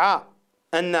الادعاء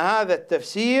أن هذا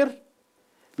التفسير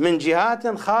من جهات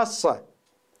خاصة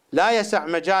لا يسع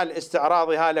مجال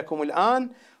استعراضها لكم الآن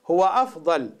هو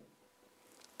أفضل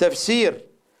تفسير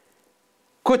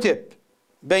كتب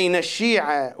بين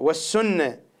الشيعة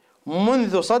والسنة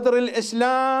منذ صدر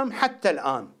الإسلام حتى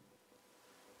الآن.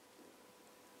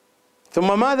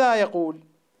 ثم ماذا يقول؟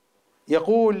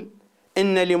 يقول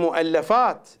إن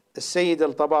لمؤلفات السيد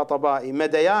الطباطبائي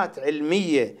مديات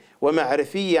علمية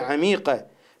ومعرفية عميقة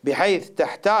بحيث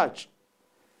تحتاج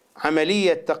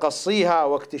عملية تقصيها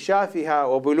واكتشافها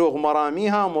وبلوغ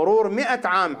مراميها مرور 100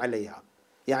 عام عليها،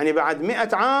 يعني بعد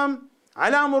 100 عام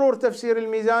على مرور تفسير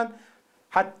الميزان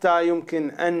حتى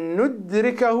يمكن أن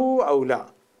ندركه أو لا،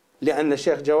 لأن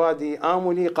الشيخ جوادي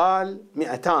آملي قال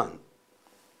 200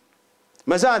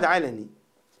 مزاد علني،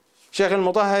 الشيخ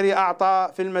المطهري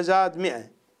أعطى في المزاد 100،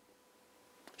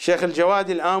 الشيخ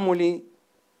الجوادي الآملي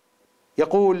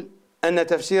يقول أن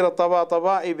تفسير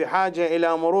الطباطبائي بحاجة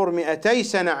إلى مرور 200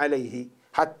 سنة عليه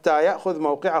حتى يأخذ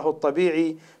موقعه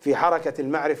الطبيعي في حركة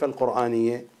المعرفة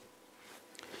القرآنية،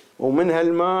 ومنها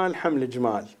المال حمل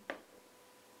جمال.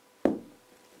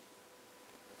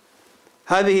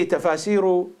 هذه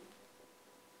تفاسير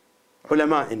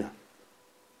علمائنا.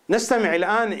 نستمع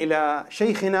الآن إلى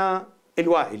شيخنا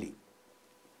الوائلي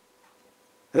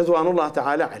رضوان الله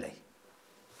تعالى عليه.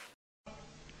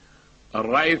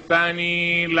 الرأي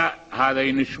الثاني لا، هذا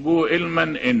ينسبوه علما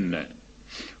إن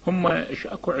هم ايش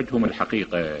اكو عندهم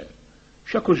الحقيقة،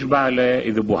 شكو زبالة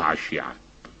يذبوها على الشيعة.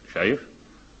 شايف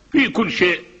في كل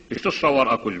شيء ايش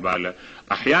تتصور اكو زبالة،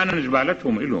 احيانا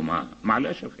زبالتهم الهم مع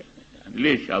الاسف يعني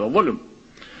ليش هذا ظلم.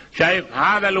 شايف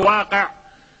هذا الواقع.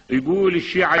 يقول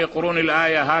الشيعة يقرون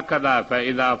الآية هكذا: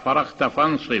 فإذا فرغت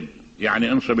فانصب،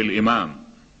 يعني انصب الإمام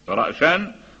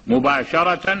رأسا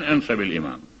مباشرة، انصب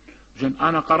الإمام. زين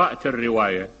أنا قرأت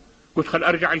الرواية، قلت خل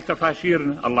أرجع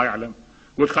لتفاسيرنا، الله يعلم،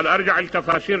 قلت خل أرجع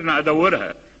لتفاسيرنا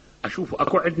أدورها أشوف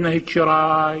أكو عندنا هيك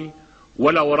راي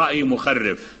ولو رأي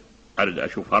مخرف، أريد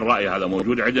أشوف هالرأي هذا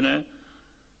موجود عندنا.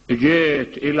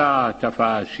 جيت إلى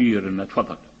تفاسيرنا،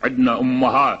 تفضل عندنا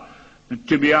أمهات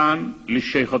التبيان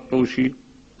للشيخ الطوسي،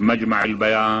 مجمع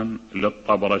البيان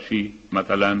للطبرسي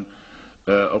مثلا،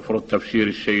 افرض تفسير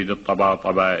السيد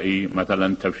الطباطبائي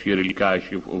مثلا، تفسير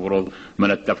الكاشف افرض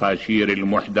من التفاسير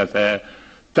المحدثة،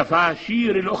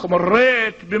 تفاسير الأخ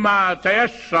مريت بما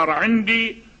تيسر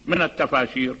عندي من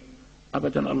التفاسير.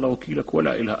 أبدا الله وكيلك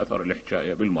ولا إلها أثر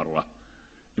الحكاية بالمرة.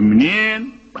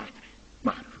 منين؟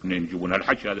 ما أعرف منين يجيبون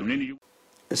هالحكي هذا، منين يجيبون.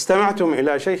 استمعتم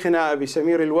إلى شيخنا أبي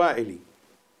سمير الوائلي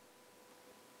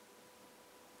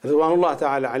رضوان الله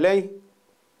تعالى عليه،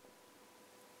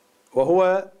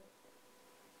 وهو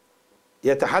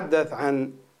يتحدث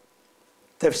عن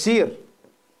تفسير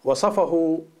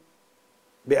وصفه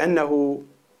بأنه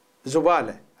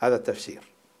زبالة هذا التفسير،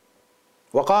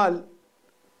 وقال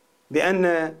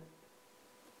بأن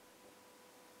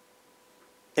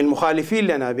المخالفين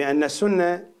لنا بأن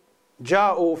السنة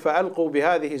جاءوا فألقوا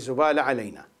بهذه الزبالة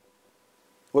علينا،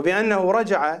 وبأنه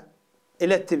رجع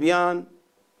إلى التبيان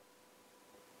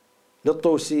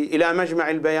للطوسي، إلى مجمع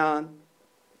البيان،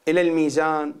 إلى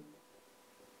الميزان،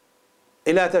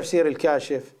 إلى تفسير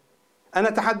الكاشف. أنا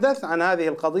تحدثت عن هذه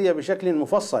القضية بشكل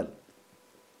مفصل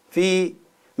في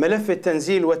ملف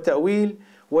التنزيل والتأويل،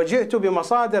 وجئت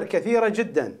بمصادر كثيرة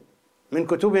جدا من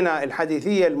كتبنا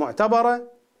الحديثية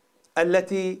المعتبرة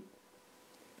التي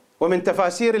ومن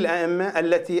تفاسير الأئمة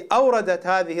التي أوردت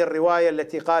هذه الرواية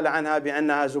التي قال عنها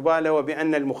بأنها زبالة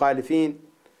وبأن المخالفين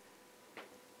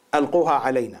ألقوها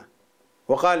علينا،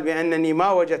 وقال بأنني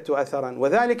ما وجدت أثرا،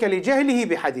 وذلك لجهله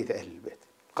بحديث أهل البيت.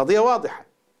 قضية واضحة،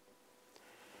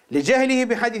 لجهله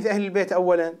بحديث أهل البيت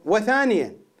أولا،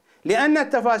 وثانيا لأن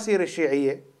التفاسير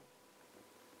الشيعية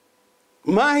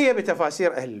ما هي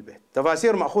بتفاسير أهل البيت،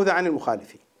 تفاسير مأخوذة عن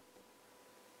المخالفين.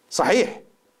 صحيح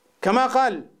كما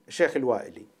قال الشيخ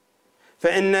الوائلي،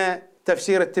 فإن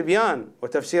تفسير التبيان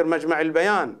وتفسير مجمع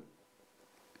البيان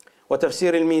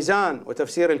وتفسير الميزان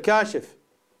وتفسير الكاشف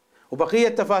وبقية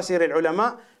تفاسير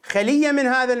العلماء خلية من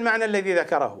هذا المعنى الذي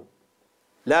ذكره،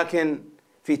 لكن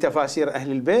في تفاسير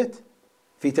أهل البيت،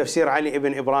 في تفسير علي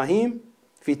بن إبراهيم،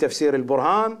 في تفسير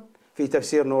البرهان، في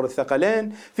تفسير نور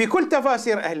الثقلين، في كل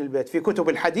تفاسير أهل البيت، في كتب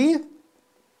الحديث،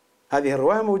 هذه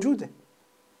الرواية موجودة.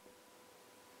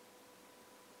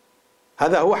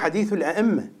 هذا هو حديث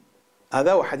الأئمة،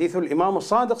 هذا هو حديث الإمام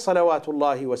الصادق صلوات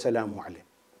الله وسلامه عليه.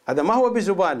 هذا ما هو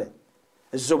بزبالة.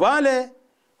 الزبالة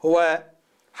هو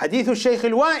حديث الشيخ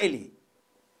الوائلي،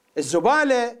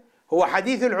 الزبالة هو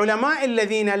حديث العلماء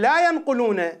الذين لا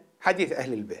ينقلون حديث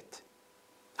أهل البيت،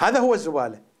 هذا هو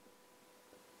الزبالة.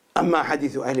 أما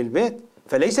حديث أهل البيت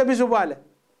فليس بزبالة،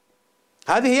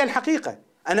 هذه هي الحقيقة.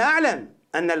 أنا أعلم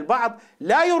أن البعض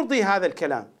لا يرضي هذا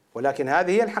الكلام، ولكن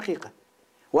هذه هي الحقيقة.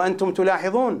 وأنتم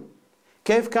تلاحظون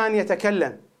كيف كان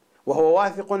يتكلم وهو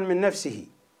واثق من نفسه،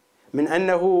 من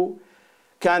أنه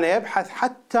كان يبحث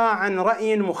حتى عن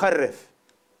رأي مخرف.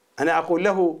 أنا أقول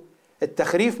له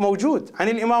التخريف موجود عن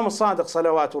الإمام الصادق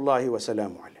صلوات الله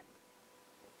وسلامه عليه،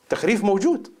 تخريف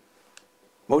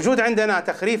موجود عندنا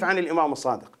تخريف عن الإمام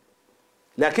الصادق،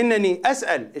 لكنني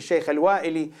أسأل الشيخ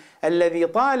الوائلي الذي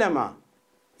طالما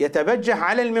يتبجح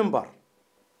على المنبر.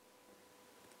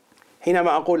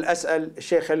 حينما أقول أسأل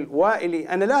الشيخ الوائلي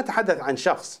أنا لا أتحدث عن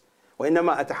شخص،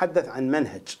 وإنما أتحدث عن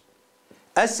منهج.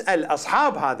 أسأل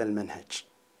أصحاب هذا المنهج،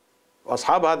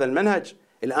 وأصحاب هذا المنهج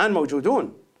الآن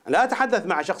موجودون، لا أتحدث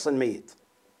مع شخص ميت.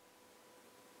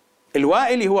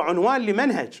 الوائلي هو عنوان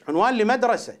لمنهج، عنوان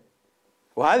لمدرسة،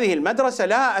 وهذه المدرسة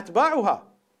لها أتباعها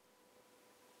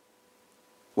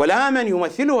ولها من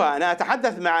يمثلها. أنا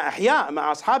أتحدث مع أحياء،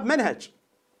 مع أصحاب منهج.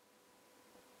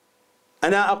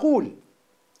 أنا أقول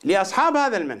لأصحاب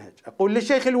هذا المنهج، أقول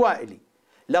للشيخ الوائلي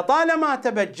لطالما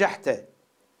تبجحت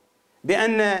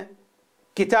بأن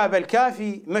كتاب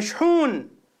الكافي مشحون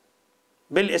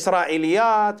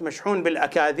بالإسرائيليات، مشحون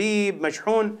بالأكاذيب،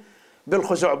 مشحون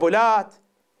بالخزعبلات،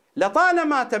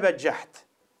 لطالما تبجحت،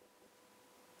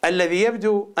 الذي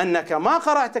يبدو أنك ما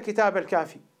قرأت كتاب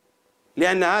الكافي،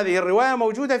 لأن هذه الرواية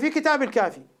موجودة في كتاب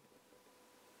الكافي.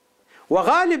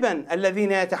 وغالبا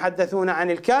الذين يتحدثون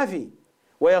عن الكافي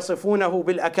ويصفونه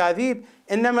بالأكاذيب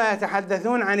إنما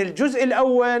يتحدثون عن الجزء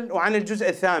الأول وعن الجزء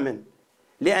الثامن،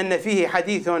 لأن فيه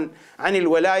حديث عن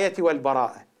الولاية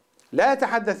والبراءة، لا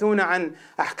يتحدثون عن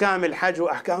أحكام الحج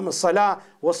وأحكام الصلاة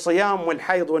والصيام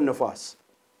والحيض والنفاس.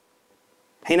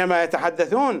 حينما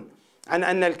يتحدثون عن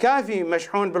أن الكافي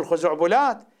مشحون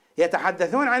بالخزعبلات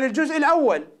يتحدثون عن الجزء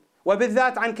الأول،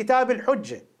 وبالذات عن كتاب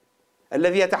الحجة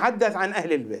الذي يتحدث عن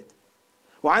أهل البيت،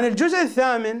 وعن الجزء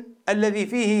الثامن الذي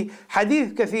فيه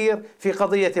حديث كثير في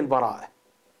قضية البراءة.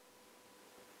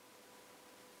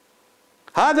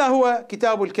 هذا هو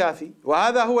كتاب الكافي،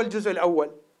 وهذا هو الجزء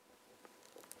الأول،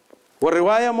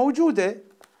 والرواية موجودة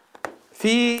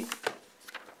في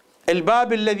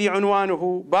الباب الذي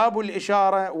عنوانه باب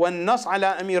الإشارة والنص على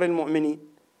أمير المؤمنين،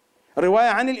 رواية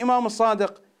عن الإمام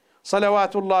الصادق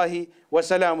صلوات الله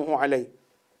وسلامه عليه.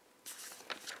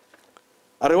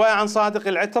 الرواية عن صادق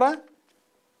العترة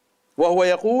وهو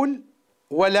يقول: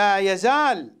 ولا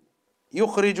يزال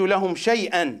يخرج لهم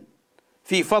شيئا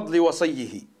في فضل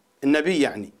وصيه، النبي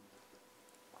يعني،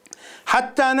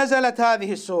 حتى نزلت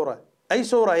هذه السورة. أي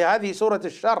سورة هي؟ هذه سورة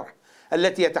الشرح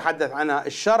التي يتحدث عنها،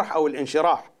 الشرح أو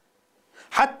الانشراح.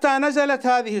 حتى نزلت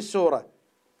هذه السورة: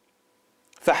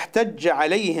 فاحتج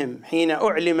عليهم حين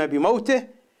أعلم بموته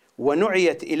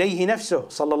ونعيت إليه نفسه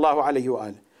صلى الله عليه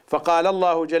وآله، فقال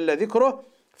الله جل ذكره: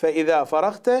 فإذا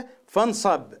فرغت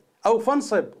فانصب أو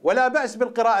فانصب، ولا بأس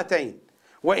بالقراءتين،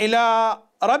 وإلى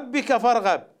ربك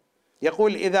فارغب.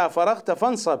 يقول: إذا فرغت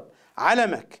فانصب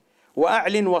علمك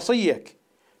وأعلن وصيك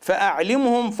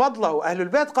فأعلمهم فضله. أهل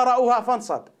البيت قرأوها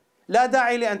فانصب، لا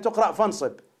داعي لأن تقرأ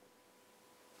فانصب،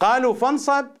 قالوا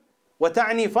فانصب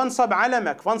وتعني فانصب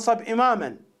علمك، فانصب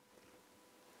إماما.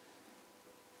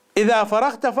 إذا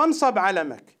فرغت فانصب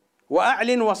علمك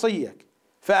وأعلن وصيك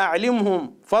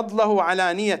فأعلمهم فضله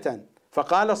علانية.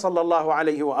 فقال صلى الله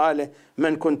عليه وآله: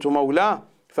 من كنت مولاه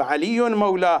فعلي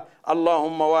مولاه،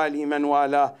 اللهم والي من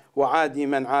والاه وعادي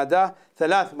من عاداه،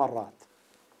 3 مرات.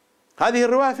 هذه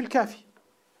الرواية في الكافي.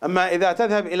 أما إذا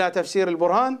تذهب إلى تفسير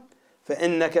البرهان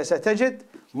فإنك ستجد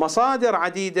مصادر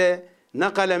عديدة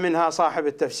نقل منها صاحب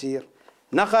التفسير،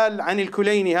 نقل عن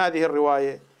الكليني هذه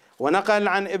الرواية، ونقل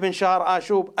عن ابن شهر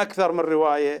آشوب أكثر من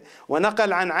رواية،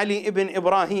 ونقل عن علي ابن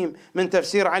إبراهيم من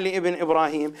تفسير علي ابن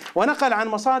إبراهيم، ونقل عن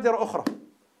مصادر أخرى.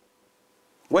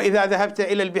 وإذا ذهبت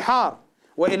إلى البحار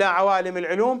وإلى عوالم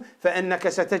العلوم فإنك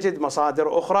ستجد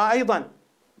مصادر أخرى أيضا.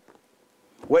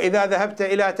 وإذا ذهبت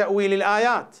إلى تأويل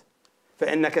الآيات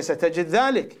فإنك ستجد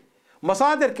ذلك.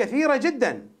 مصادر كثيرة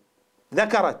جدا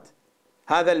ذكرت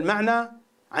هذا المعنى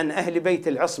عن أهل بيت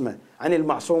العصمة، عن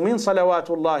المعصومين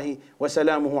صلوات الله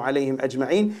وسلامه عليهم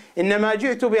أجمعين. إنما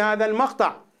جئت بهذا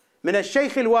المقطع من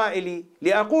الشيخ الوائلي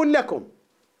لأقول لكم: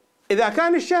 إذا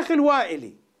كان الشيخ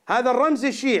الوائلي هذا الرمز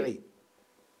الشيعي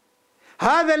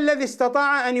هذا الذي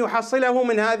استطاع أن يحصله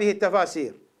من هذه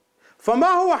التفاسير، فما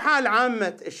هو حال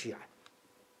عامة الشيعة؟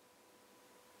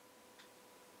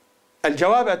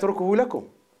 الجواب أتركه لكم.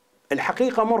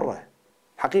 الحقيقة مرة،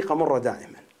 حقيقة مرة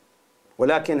دائما،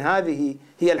 ولكن هذه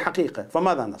هي الحقيقة،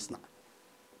 فماذا نصنع؟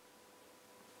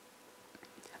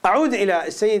 أعود إلى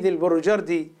السيد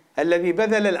البروجردي الذي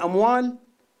بذل الأموال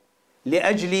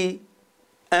لأجل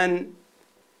أن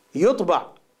يطبع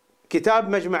كتاب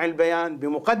مجمع البيان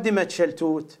بمقدمة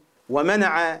شلتوت،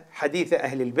 ومنع حديث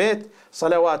أهل البيت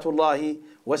صلوات الله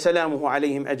وسلامه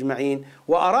عليهم أجمعين،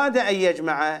 وأراد أن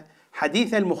يجمع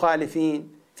حديث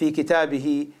المخالفين في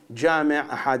كتابه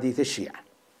جامع أحاديث الشيعة.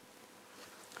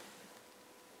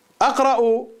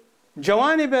 أقرأ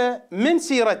جوانب من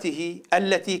سيرته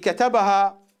التي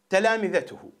كتبها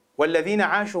تلامذته والذين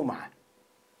عاشوا معه.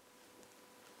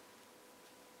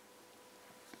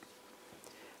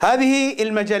 هذه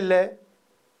المجلة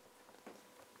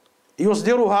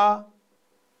يصدرها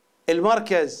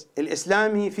المركز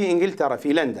الإسلامي في إنجلترا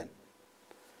في لندن.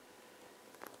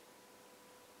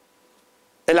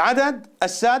 العدد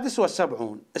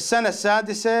 76، السنة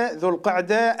 6 ذو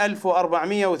القعدة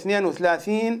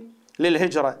 1432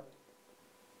 للهجرة،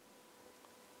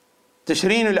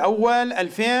 تشرين الأول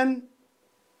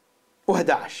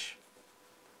 2011.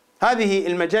 هذه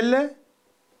المجلة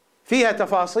فيها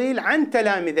تفاصيل عن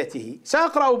تلامذته،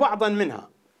 سأقرأ بعضا منها.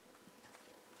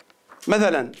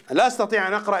 مثلا، لا أستطيع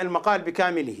أن أقرأ المقال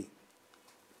بكامله.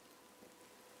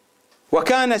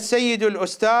 وكان السيد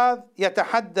الأستاذ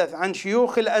يتحدث عن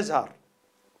شيوخ الأزهر،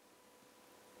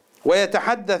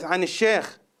 ويتحدث عن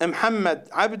الشيخ محمد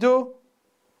عبده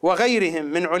وغيرهم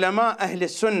من علماء أهل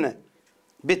السنة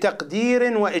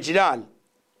بتقدير وإجلال،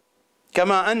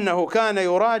 كما أنه كان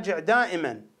يراجع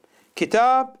دائما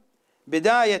كتاب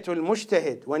بداية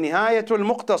المجتهد ونهاية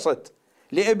المقتصد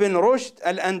لابن رشد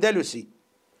الأندلسي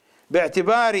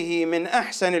باعتباره من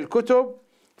أحسن الكتب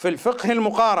في الفقه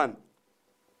المقارن.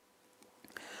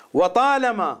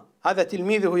 وطالما، هذا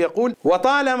تلميذه يقول،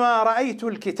 وطالما رأيت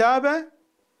الكتاب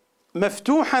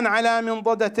مفتوحا على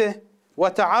منضدته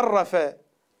وتعرف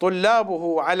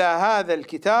طلابه على هذا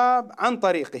الكتاب عن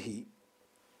طريقه.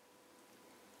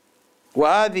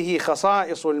 وهذه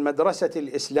خصائص المدرسة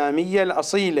الإسلامية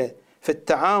الأصيلة في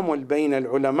التعامل بين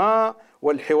العلماء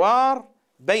والحوار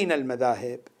بين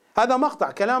المذاهب. هذا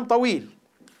مقطع كلام طويل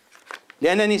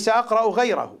لأنني سأقرأ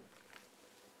غيره.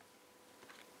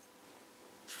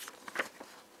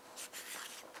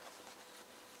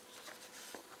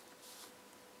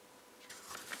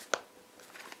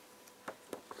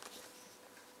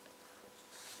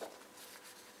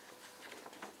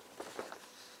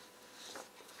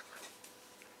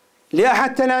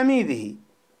 لأحد تلاميذه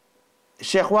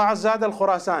الشيخ واعظ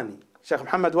الخراساني، الشيخ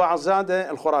محمد واعظ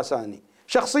الخراساني،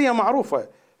 شخصية معروفة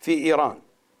في إيران،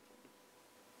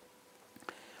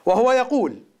 وهو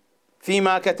يقول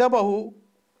فيما كتبه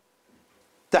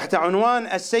تحت عنوان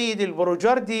السيد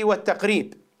البروجردي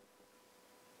والتقريب.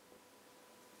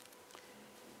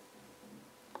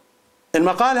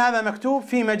 المقال هذا مكتوب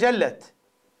في مجلة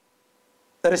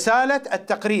رسالة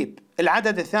التقريب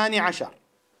العدد 12.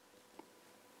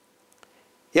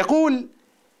 يقول: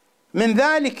 من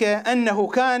ذلك أنه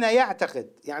كان يعتقد،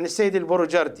 يعني السيد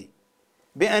البروجردي،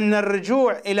 بأن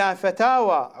الرجوع إلى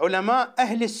فتاوى علماء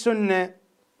أهل السنة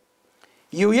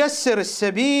ييسر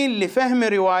السبيل لفهم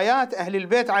روايات أهل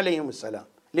البيت عليهم السلام.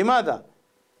 لماذا؟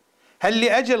 هل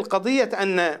لأجل قضية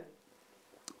أن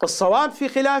الصواب في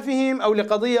خلافهم أو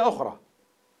لقضية أخرى؟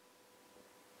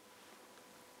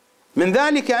 من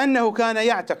ذلك أنه كان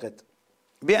يعتقد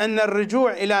بأن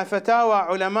الرجوع إلى فتاوى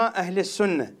علماء أهل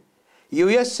السنة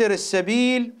ييسر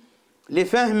السبيل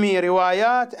لفهم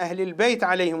روايات أهل البيت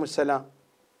عليهم السلام،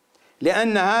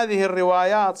 لأن هذه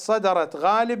الروايات صدرت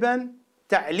غالبا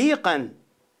تعليقا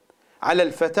على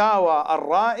الفتاوى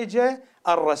الرائجة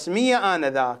الرسمية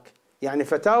آنذاك. يعني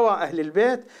فتاوى أهل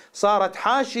البيت صارت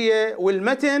حاشية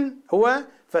والمتن هو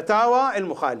فتاوى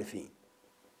المخالفين،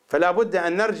 فلا بد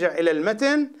أن نرجع إلى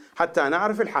المتن حتى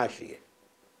نعرف الحاشية.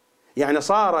 يعني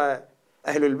صار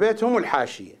أهل البيت هم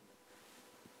الحاشية.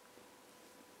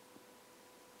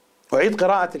 أعيد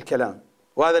قراءة الكلام،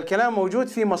 وهذا الكلام موجود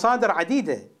في مصادر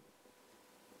عديدة.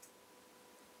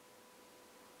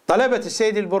 طلبة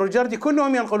السيد البروجردي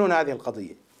كلهم ينقلون هذه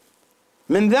القضية.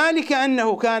 من ذلك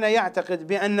أنه كان يعتقد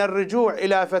بأن الرجوع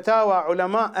إلى فتاوى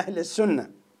علماء أهل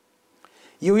السنة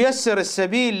ييسر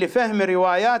السبيل لفهم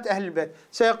روايات أهل البيت.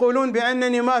 سيقولون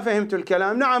بأنني ما فهمت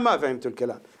الكلام. نعم، ما فهمت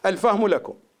الكلام، الفهم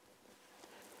لكم.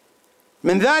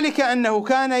 من ذلك أنه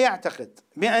كان يعتقد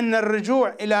بأن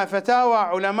الرجوع إلى فتاوى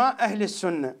علماء أهل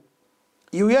السنة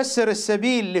ييسر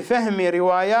السبيل لفهم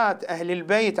روايات أهل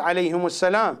البيت عليهم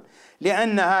السلام،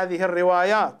 لأن هذه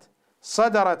الروايات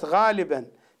صدرت غالبا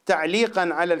تعليقا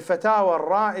على الفتاوى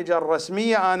الرائجة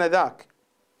الرسمية آنذاك.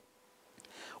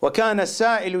 وكان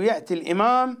السائل يأتي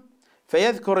الإمام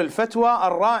فيذكر الفتوى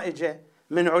الرائجة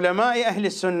من علماء أهل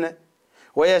السنة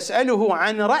ويسأله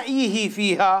عن رأيه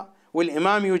فيها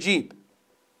والإمام يجيب.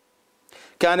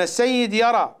 كان السيد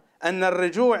يرى أن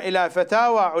الرجوع إلى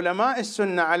فتاوى علماء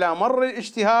السنة على مر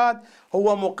الاجتهاد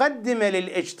هو مقدمة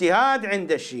للاجتهاد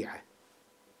عند الشيعة.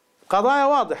 قضايا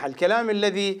واضحة، الكلام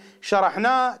الذي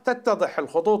شرحناه تتضح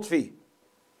الخطوط فيه.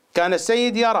 كان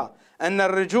السيد يرى أن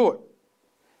الرجوع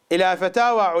إلى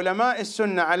فتاوى علماء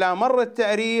السنة على مر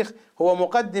التاريخ هو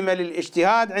مقدمة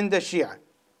للاجتهاد عند الشيعة.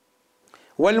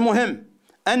 والمهم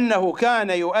أنه كان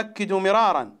يؤكد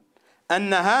مرارا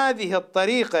أن هذه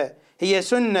الطريقة هي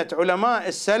سنة علماء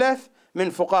السلف من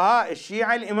فقهاء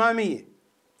الشيعة الإمامية،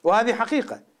 وهذه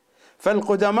حقيقة.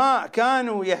 فالقدماء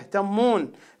كانوا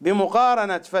يهتمون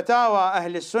بمقارنة فتاوى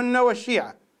أهل السنة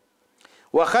والشيعة،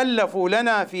 وخلفوا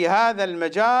لنا في هذا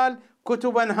المجال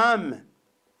كتبا هامة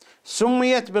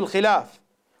سميت بالخلاف،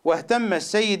 واهتم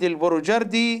السيد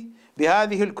البروجردي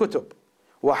بهذه الكتب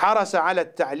وحرص على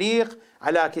التعليق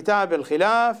على كتاب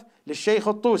الخلاف للشيخ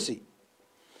الطوسي.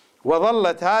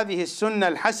 وظلت هذه السنة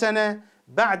الحسنة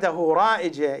بعده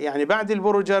رائجة، يعني بعد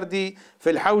البروجردي، في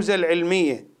الحوزة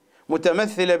العلمية،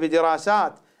 متمثلة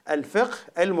بدراسات الفقه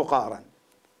المقارن.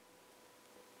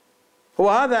 هو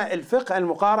هذا الفقه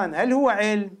المقارن هل هو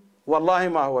علم؟ والله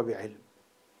ما هو بعلم،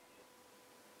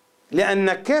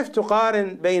 لأنك كيف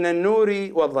تقارن بين النور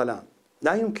والظلام؟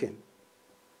 لا يمكن.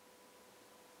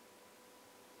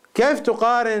 كيف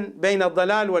تقارن بين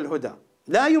الضلال والهدى؟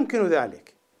 لا يمكن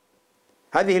ذلك.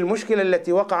 هذه المشكلة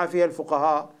التي وقع فيها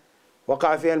الفقهاء،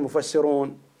 وقع فيها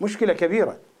المفسرون، مشكلة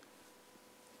كبيرة.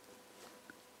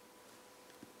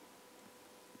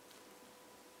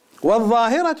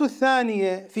 والظاهرة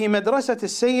الثانية في مدرسة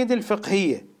السيد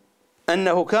الفقهية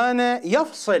أنه كان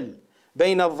يفصل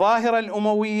بين الظاهرة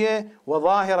الأموية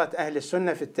وظاهرة أهل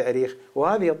السنة في التاريخ،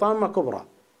 وهذه طامة كبرى.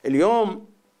 اليوم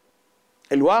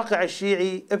الواقع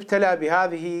الشيعي ابتلى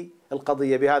بهذه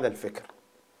القضية، بهذا الفكر.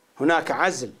 هناك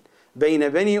عزل بين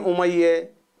بني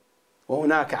أمية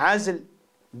وهناك عزل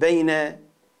بين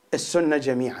السنة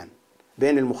جميعا،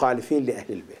 بين المخالفين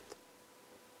لأهل البيت.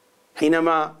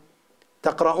 حينما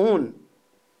تقرؤون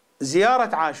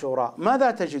زيارة عاشوراء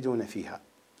ماذا تجدون فيها؟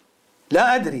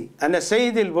 لا أدري. أن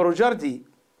السيد البروجردي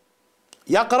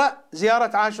يقرأ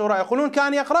زيارة عاشوراء، يقولون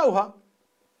كان يقرأها،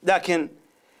 لكن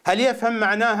هل يفهم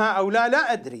معناها أو لا؟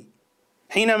 لا أدري.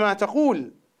 حينما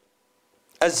تقول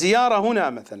الزيارة هنا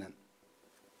مثلا: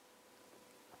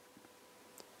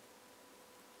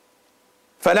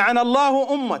 فلعن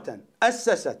الله أمة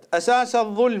أسست أساس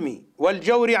الظلم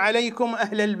والجور عليكم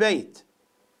أهل البيت،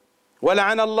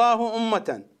 ولعن الله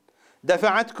أمة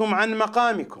دفعتكم عن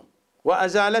مقامكم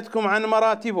وأزالتكم عن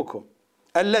مراتبكم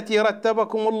التي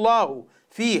رتبكم الله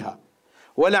فيها،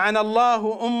 ولعن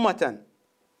الله أمة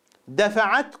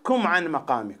دفعتكم عن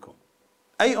مقامكم.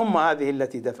 أي أمة هذه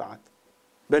التي دفعت؟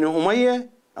 بنو أمية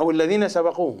أو الذين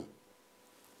سبقوهم؟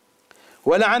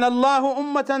 ولعن الله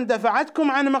أمة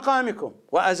دفعتكم عن مقامكم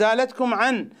وأزالتكم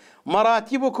عن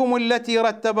مراتبكم التي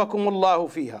رتبكم الله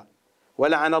فيها،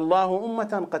 ولعن الله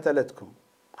أمة قتلتكم،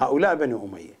 هؤلاء بنو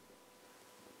أمية.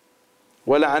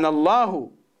 ولعن الله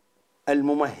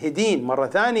الممهدين مرة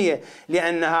ثانية،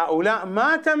 لأن هؤلاء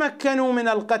ما تمكنوا من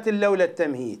القتل لولا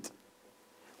التمهيد.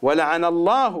 ولعن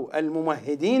الله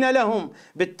الممهدين لهم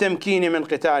بالتمكين من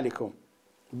قتالكم،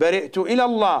 برئت إلى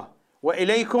الله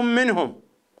وإليكم منهم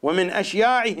ومن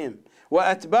أشياعهم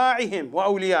وأتباعهم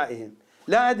وأوليائهم.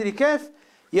 لا أدري كيف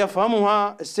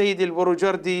يفهمها السيد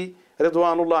البروجردي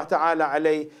رضوان الله تعالى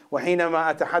عليه. وحينما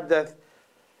أتحدث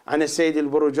عن السيد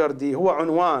البروجردي هو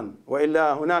عنوان،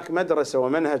 وإلا هناك مدرسة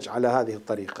ومنهج على هذه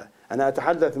الطريقة. أنا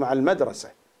أتحدث مع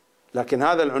المدرسة، لكن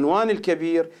هذا العنوان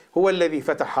الكبير هو الذي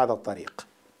فتح هذا الطريق.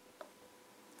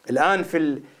 الآن في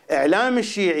الإعلام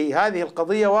الشيعي هذه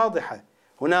القضية واضحة،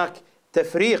 هناك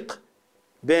تفريق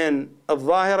بين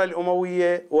الظاهرة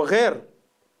الأموية وغير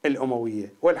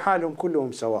الأموية، والحالهم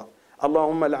كلهم سواء.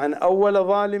 اللهم لعن أول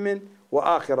ظالم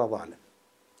وآخر ظالم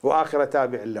وآخر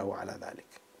تابع له على ذلك.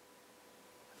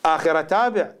 آخر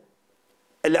تابع،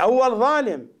 الأول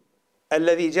ظالم،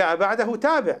 الذي جاء بعده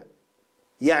تابع،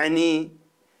 يعني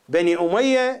بني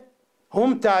أمية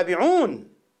هم تابعون،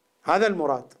 هذا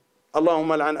المراد.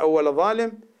 اللهم لعن أول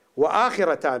ظالم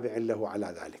وآخر تابع له على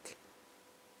ذلك.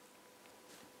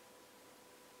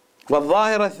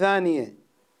 والظاهرة الثانية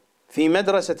في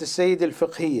مدرسة السيد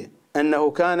الفقهية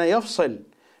أنه كان يفصل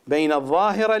بين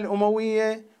الظاهرة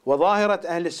الأموية وظاهرة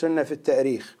أهل السنة في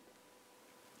التاريخ.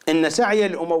 إن سعي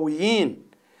الأمويين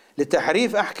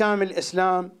لتحريف أحكام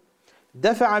الإسلام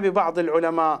دفع ببعض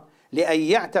العلماء لأن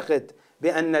يعتقد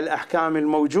بأن الأحكام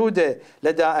الموجودة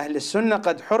لدى أهل السنة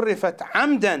قد حرفت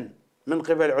عمدا من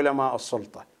قبل علماء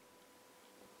السلطة،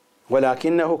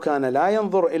 ولكنه كان لا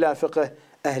ينظر إلى فقه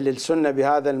أهل السنة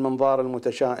بهذا المنظار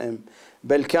المتشائم،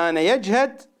 بل كان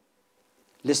يجهد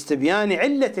لاستبيان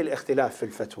علة الاختلاف في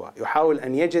الفتوى، يحاول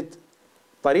أن يجد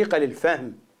طريقة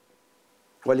للفهم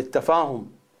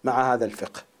وللتفاهم مع هذا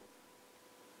الفقه.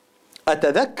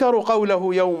 أتذكر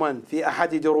قوله يوما في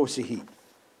أحد دروسه،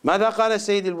 ماذا قال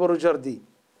السيد البروجردي؟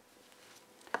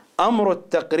 أمر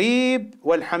التقريب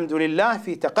والحمد لله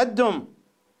في تقدم،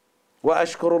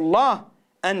 وأشكر الله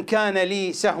أن كان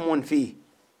لي سهم فيه.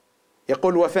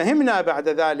 يقول: وفهمنا بعد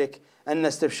ذلك أن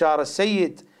استبشار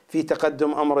السيد في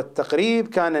تقدم أمر التقريب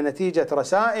كان نتيجة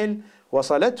رسائل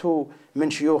وصلته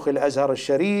من شيوخ الأزهر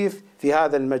الشريف في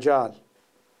هذا المجال،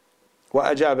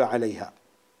 وأجاب عليها.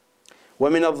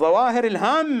 ومن الظواهر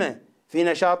الهامة في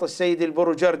نشاط السيد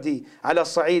البروجردي على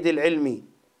الصعيد العلمي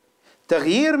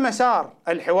تغيير مسار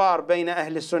الحوار بين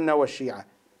أهل السنة والشيعة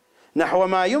نحو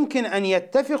ما يمكن أن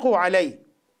يتفقوا عليه،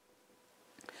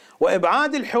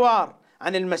 وإبعاد الحوار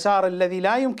عن المسار الذي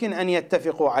لا يمكن أن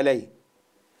يتفقوا عليه.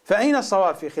 فأين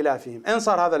الصواب في خلافهم؟ أين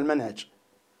صار هذا المنهج؟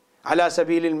 على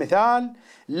سبيل المثال،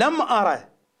 لم أرى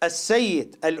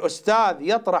السيد الأستاذ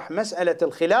يطرح مسألة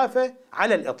الخلافة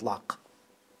على الإطلاق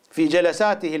في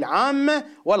جلساته العامة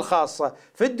والخاصة،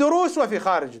 في الدروس وفي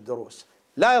خارج الدروس،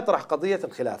 لا يطرح قضية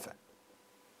الخلافة.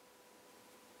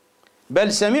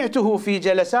 بل سمعته في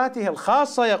جلساته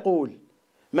الخاصة يقول: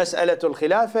 مسألة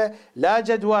الخلافة لا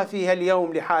جدوى فيها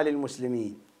اليوم لحال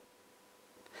المسلمين،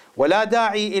 ولا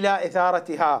داعي إلى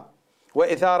إثارتها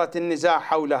وإثارة النزاع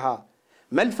حولها.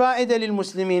 ما الفائدة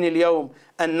للمسلمين اليوم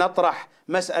أن نطرح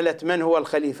مسألة من هو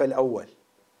الخليفة الأول؟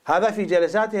 هذا في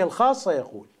جلساته الخاصة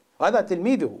يقول، هذا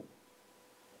تلميذه.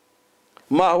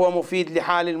 ما هو مفيد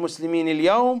لحال المسلمين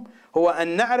اليوم هو أن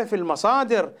نعرف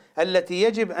المصادر التي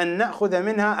يجب أن نأخذ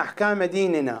منها أحكام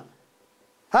ديننا.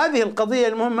 هذه القضية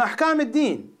المهمة، أحكام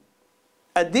الدين.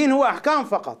 الدين هو أحكام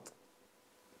فقط.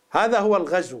 هذا هو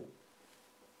الغزو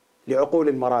لعقول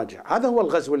المراجع، هذا هو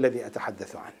الغزو الذي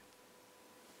أتحدث عنه.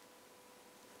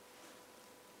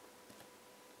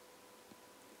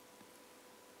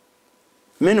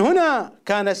 من هنا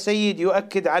كان السيد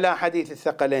يؤكد على حديث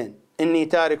الثقلين، إني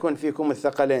تارك فيكم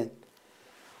الثقلين.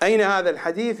 أين هذا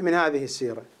الحديث من هذه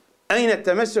السيرة؟ أين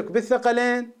التمسك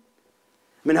بالثقلين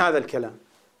من هذا الكلام؟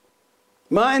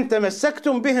 ما إن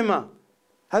تمسكتم بهما،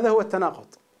 هذا هو التناقض.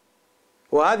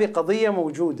 وهذه قضية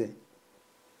موجودة،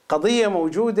 قضية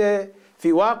موجودة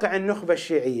في واقع النخبة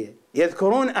الشيعية،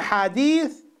 يذكرون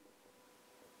أحاديث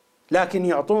لكن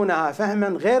يعطونها فهما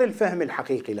غير الفهم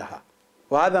الحقيقي لها،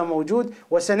 وهذا موجود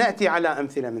وسنأتي على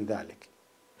أمثلة من ذلك.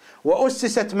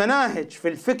 وأسست مناهج في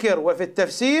الفكر وفي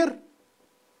التفسير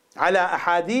على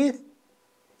أحاديث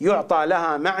يعطى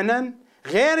لها معنى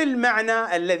غير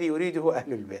المعنى الذي يريده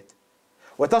أهل البيت،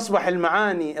 وتصبح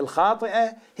المعاني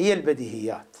الخاطئة هي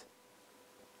البديهيات.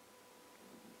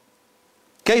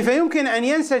 كيف يمكن أن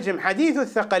ينسجم حديث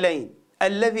الثقلين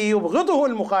الذي يبغضه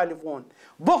المخالفون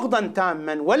بغضا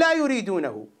تاما ولا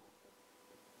يريدونه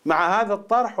مع هذا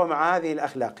الطرح ومع هذه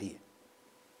الأخلاقية؟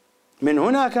 من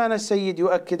هنا كان السيد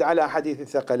يؤكد على حديث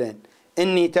الثقلين،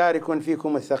 إني تارك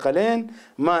فيكم الثقلين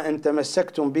ما إن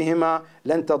تمسكتم بهما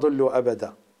لن تضلوا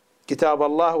أبدا، كتاب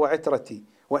الله وعترتي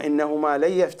وإنهما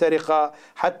لن يفترقا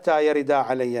حتى يردا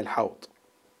علي الحوض.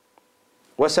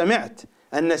 وسمعت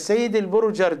أن السيد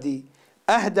البرجردي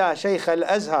أهدى شيخ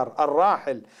الأزهر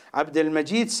الراحل عبد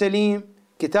المجيد سليم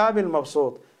كتاب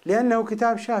المبسوط، لأنه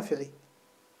كتاب شافعي.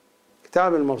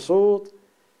 كتاب المبسوط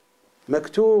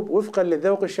مكتوب وفقا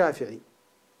للذوق الشافعي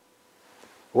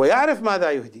ويعرف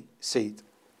ماذا يهدي السيد.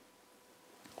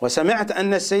 وسمعت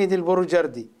أن السيد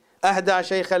البرجردي أهدى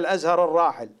شيخ الأزهر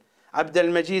الراحل عبد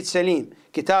المجيد سليم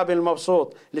كتاب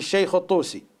المبسوط للشيخ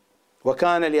الطوسي،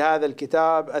 وكان لهذا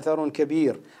الكتاب أثر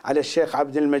كبير على الشيخ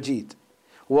عبد المجيد،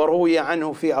 وروي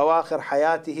عنه في أواخر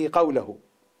حياته قوله،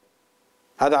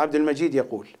 هذا عبد المجيد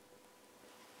يقول: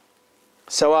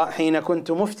 سواء حين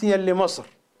كنت مفتيا لمصر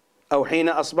أو حين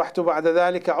أصبحت بعد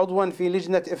ذلك عضوا في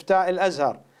لجنة إفتاء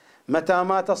الأزهر، متى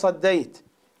ما تصديت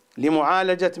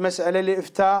لمعالجة مسألة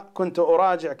الإفتاء كنت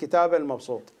أراجع كتاب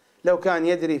المبسوط. لو كان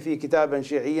يدري فيه كتابا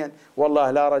شيعيا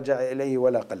والله لا رجع إليه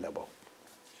ولا قلبه.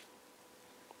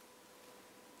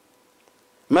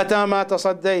 متى ما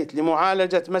تصديت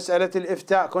لمعالجة مسألة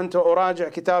الإفتاء كنت أراجع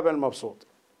كتاب المبسوط.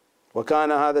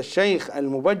 وكان هذا الشيخ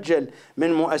المبجل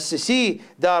من مؤسسي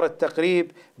دار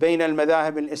التقريب بين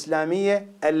المذاهب الإسلامية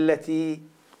التي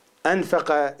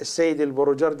أنفق السيد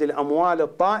البرجردي الأموال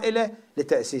الطائلة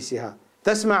لتأسيسها.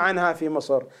 تسمع عنها في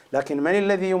مصر، لكن من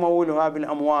الذي يمولها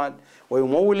بالأموال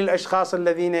ويمول الأشخاص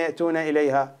الذين يأتون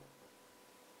إليها؟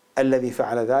 الذي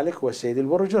فعل ذلك هو السيد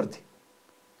البرجردي.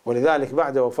 ولذلك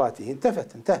بعد وفاته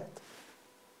انتهت،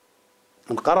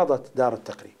 انقرضت دار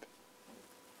التقريب.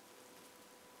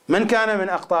 من كان من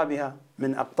أقطابها؟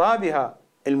 من أقطابها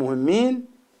المهمين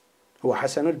هو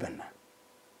حسن البنا،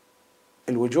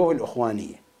 الوجوه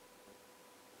الأخوانية.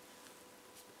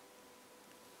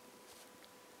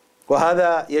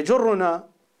 وهذا يجرنا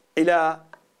إلى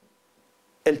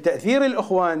التأثير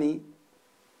الأخواني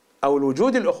أو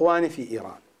الوجود الأخواني في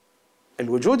إيران.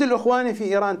 الوجود الأخواني في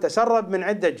إيران تسرب من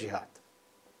عدة جهات.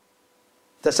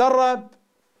 تسرب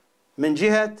من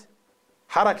جهة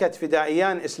حركة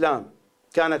فدائيان إسلام،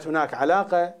 كانت هناك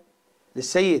علاقة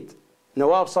للسيد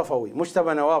نواب صفوي،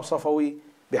 مجتبى نواب صفوي،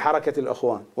 بحركة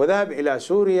الأخوان، وذهب إلى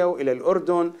سوريا وإلى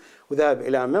الأردن وذهب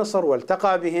إلى مصر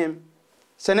والتقى بهم،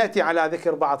 سنأتي على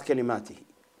ذكر بعض كلماته.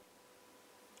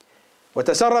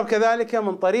 وتسرب كذلك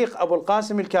من طريق أبو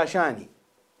القاسم الكاشاني.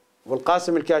 أبو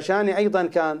القاسم الكاشاني أيضا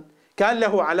كان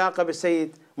له علاقة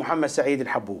بالسيد محمد سعيد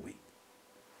الحبوبي.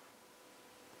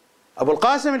 أبو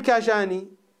القاسم الكاشاني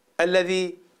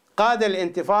الذي قاد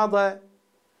الانتفاضة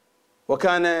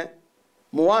وكان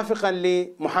موافقا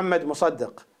لمحمد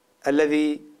مصدق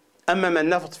الذي أمم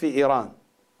النفط في إيران.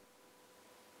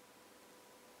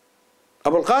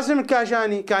 أبو القاسم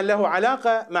الكاشاني كان له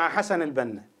علاقة مع حسن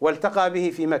البنا والتقى به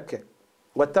في مكة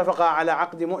واتفقا على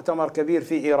عقد مؤتمر كبير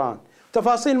في إيران.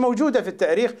 تفاصيل موجودة في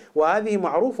التاريخ وهذه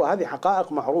معروفة، هذه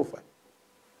حقائق معروفة.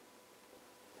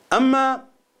 أما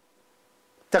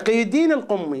تقي الدين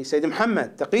القمي، سيد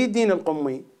محمد تقي الدين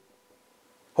القمي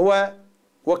هو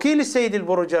وكيل السيد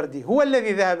البرجردي، هو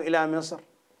الذي ذهب إلى مصر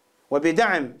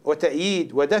وبدعم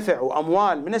وتأييد ودفع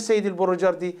وأموال من السيد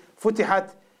البرجردي فتحت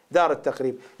دار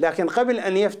التقريب. لكن قبل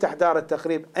أن يفتح دار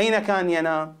التقريب أين كان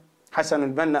ينام؟ حسن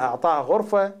البنا أعطاه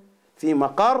غرفة في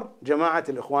مقر جماعة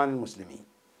الإخوان المسلمين.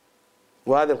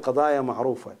 وهذه القضايا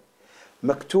معروفة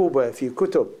مكتوبة في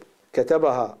كتب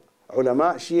كتبها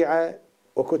علماء شيعة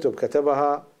وكتب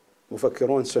كتبها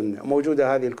مفكرون سنة،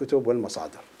 موجودة هذه الكتب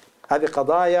والمصادر. هذه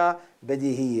قضايا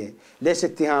بديهية، ليس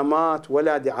اتهامات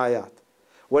ولا دعايات،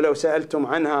 ولو سألتم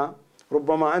عنها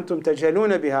ربما أنتم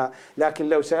تجهلون بها، لكن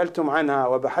لو سألتم عنها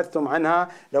وبحثتم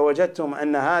عنها لوجدتم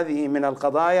أن هذه من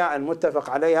القضايا المتفق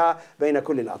عليها بين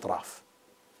كل الأطراف.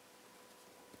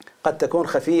 قد تكون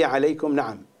خفية عليكم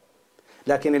نعم،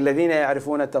 لكن الذين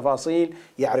يعرفون التفاصيل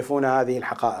يعرفون هذه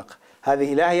الحقائق.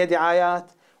 هذه لا هي دعايات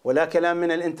ولا كلام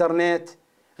من الإنترنت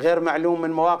غير معلوم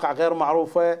من مواقع غير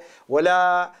معروفة،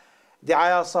 ولا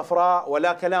دعايات صفراء،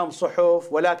 ولا كلام صحف،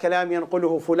 ولا كلام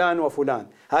ينقله فلان وفلان.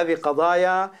 هذه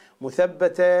قضايا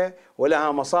مثبتة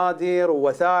ولها مصادر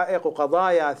ووثائق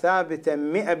وقضايا ثابتة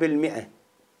 100%،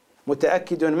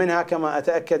 متأكد منها كما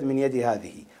أتأكد من يدي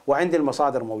هذه، وعندي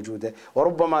المصادر موجودة،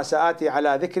 وربما سآتي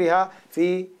على ذكرها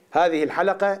في هذه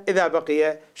الحلقة إذا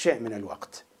بقي شيء من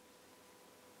الوقت.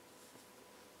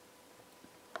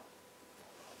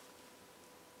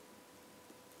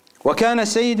 وكان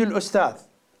السيد الأستاذ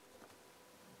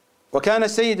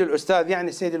يعني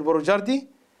السيد البروجردي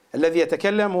الذي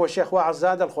يتكلم هو الشيخ واعظ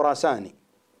زادة الخراساني.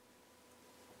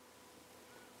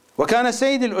 وكان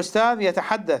السيد الأستاذ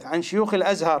يتحدث عن شيوخ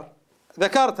الأزهر.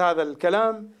 ذكرت هذا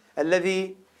الكلام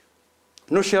الذي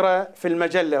نشر في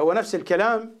المجلة، هو نفس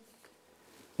الكلام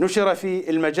نشر في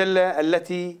المجلة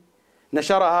التي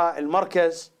نشرها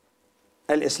المركز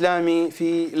الإسلامي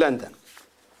في لندن.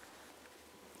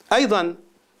 أيضا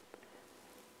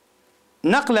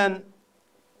نقلا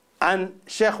عن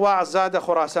الشيخ واعظ زادة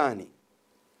خراساني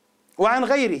وعن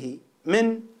غيره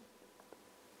من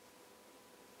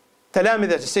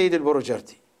تلامذة السيد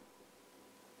البروجردي،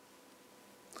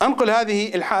 أنقل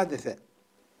هذه الحادثة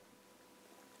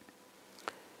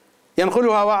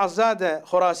ينقلها واعظ زادة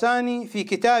خراساني في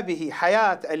كتابه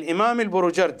حياة الإمام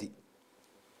البروجردي.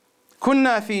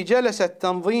 كنا في جلسة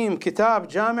تنظيم كتاب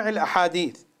جامع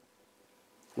الأحاديث،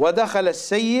 ودخل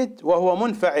السيد وهو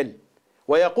منفعل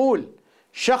ويقول: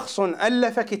 شخص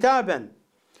ألف كتابا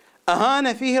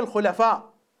أهان فيه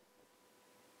الخلفاء.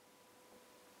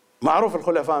 معروف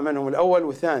الخلفاء منهم الأول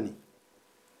والثاني.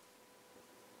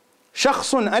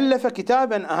 شخص ألف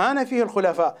كتابا أهان فيه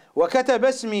الخلفاء وكتب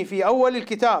اسمي في أول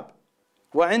الكتاب،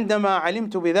 وعندما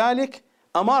علمت بذلك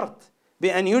أمرت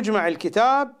بأن يجمع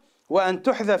الكتاب وأن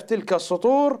تحذف تلك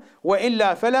السطور،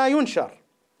 وإلا فلا ينشر.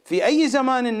 في أي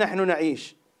زمان نحن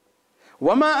نعيش؟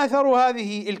 وما أثر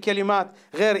هذه الكلمات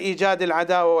غير إيجاد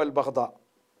العداوة والبغضاء؟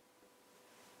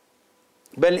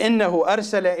 بل إنه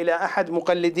أرسل إلى أحد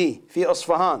مقلديه في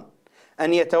أصفهان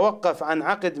أن يتوقف عن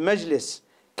عقد مجلس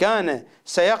كان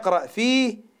سيقرأ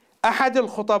فيه أحد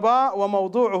الخطباء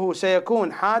وموضوعه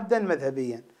سيكون حادا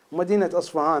مذهبيا. مدينة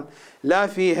أصفهان لا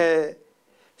فيها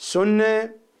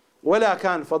سنة ولا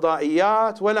كان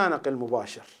فضائيات ولا نقل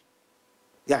مباشر،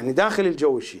 يعني داخل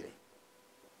الجو الشيعي.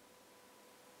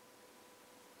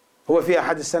 هو في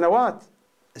أحد السنوات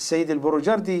السيد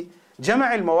البروجردي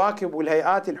جمع المواكب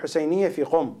والهيئات الحسينية في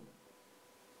قم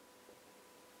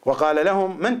وقال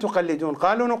لهم: من تقلدون؟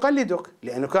 قالوا: نقلدك،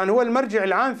 لأنه كان هو المرجع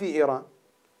العام في إيران.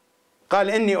 قال: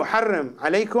 إني أحرم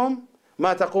عليكم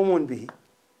ما تقومون به،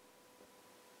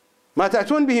 ما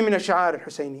تأتون به من الشعائر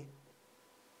الحسينية.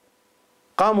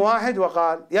 قام واحد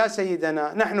وقال: يا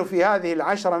سيدنا، نحن في هذه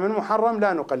العشرة من محرم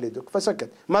لا نقلدك.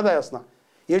 فسكت. ماذا يصنع؟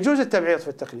 يجوز التبعيض في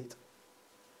التقليد.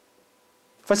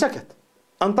 فسكت.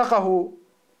 أنطقه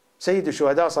سيد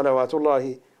الشهداء صلوات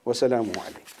الله وسلامه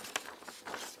عليه.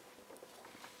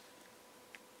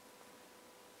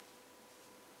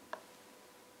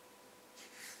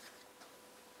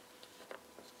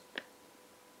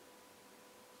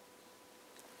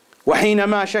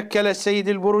 وحينما شكل السيد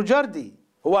البروجردي،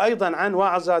 هو أيضا عن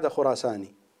واعظ زادة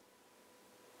خراساني،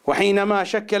 وحينما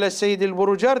شكل السيد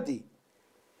البروجردي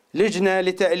لجنة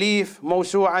لتأليف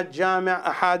موسوعة جامع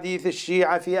أحاديث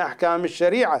الشيعة في أحكام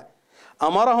الشريعة،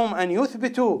 أمرهم أن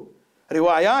يثبتوا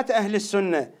روايات أهل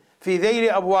السنة في ذيل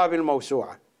أبواب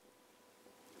الموسوعة،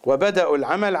 وبدأوا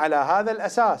العمل على هذا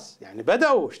الأساس، يعني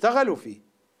بدأوا اشتغلوا فيه،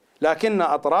 لكن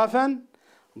أطرافا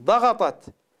ضغطت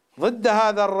ضد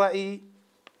هذا الرأي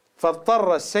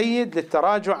فاضطر السيد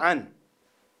للتراجع عنه.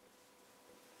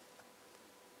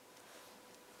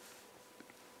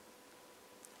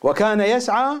 وكان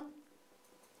يسعى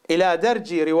إلى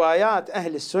درج روايات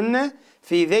أهل السنة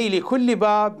في ذيل كل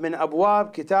باب من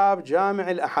أبواب كتاب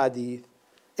جامع الأحاديث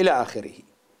إلى آخره.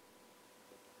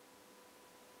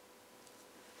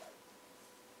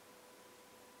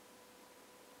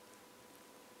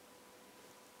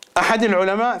 أحد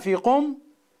العلماء في قم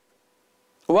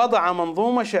وضع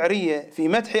منظومة شعرية في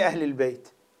مدح أهل البيت،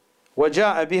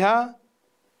 وجاء بها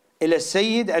إلى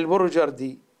السيد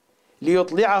البرجردي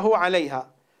ليطلعه عليها،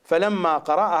 فلما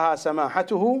قرأها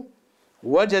سماحته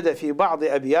وجد في بعض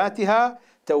أبياتها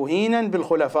توهينا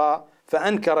بالخلفاء،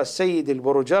 فأنكر السيد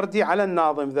البرجردي على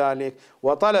الناظم ذلك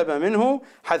وطلب منه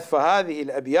حذف هذه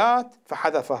الأبيات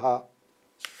فحذفها.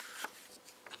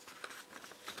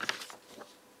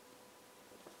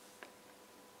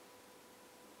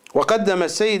 وقدم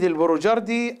السيد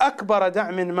البرجردي أكبر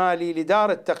دعم مالي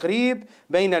لدار التقريب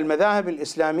بين المذاهب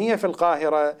الإسلامية في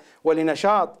القاهرة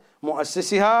ولنشاط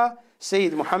مؤسسها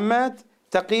السيد محمد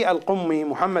تقي القمي،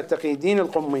 محمد تقي الدين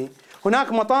القمي.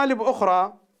 هناك مطالب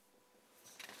أخرى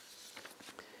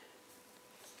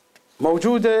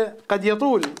موجودة قد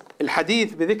يطول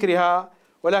الحديث بذكرها،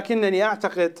 ولكنني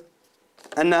أعتقد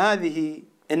أن هذه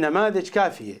النماذج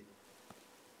كافية،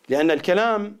 لأن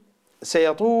الكلام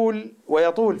سيطول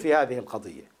ويطول في هذه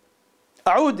القضية.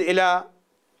 أعود إلى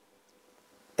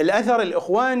الأثر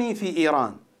الإخواني في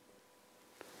إيران،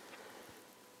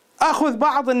 أخذ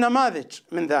بعض النماذج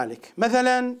من ذلك.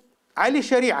 مثلا علي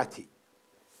شريعتي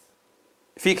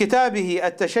في كتابه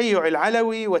التشيع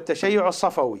العلوي والتشيع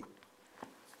الصفوي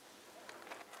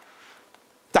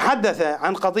تحدث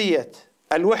عن قضية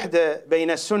الوحدة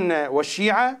بين السنة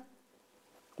والشيعة،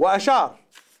 وأشار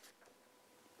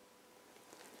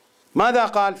ماذا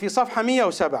قال في صفحة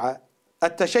 107: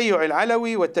 التشيع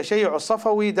العلوي والتشيع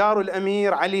الصفوي دار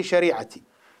الأمير علي شريعتي.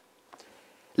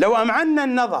 لو أمعنا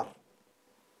النظر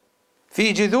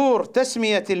في جذور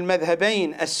تسمية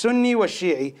المذهبين السني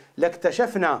والشيعي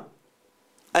لاكتشفنا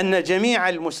أن جميع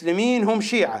المسلمين هم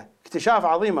شيعة. اكتشاف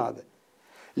عظيم هذا،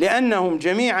 لأنهم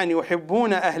جميعا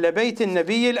يحبون أهل بيت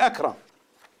النبي الأكرم،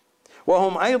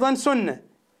 وهم أيضا سنة،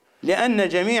 لأن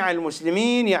جميع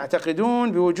المسلمين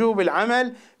يعتقدون بوجوب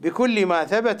العمل بكل ما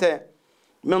ثبت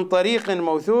من طريق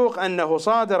موثوق أنه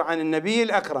صادر عن النبي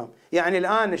الأكرم. يعني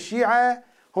الآن الشيعة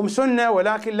هم سنة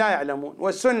ولكن لا يعلمون،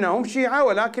 والسنة هم شيعة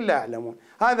ولكن لا يعلمون.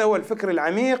 هذا هو الفكر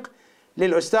العميق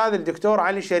للأستاذ الدكتور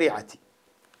علي شريعتي.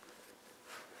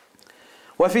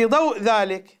 وفي ضوء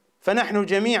ذلك فنحن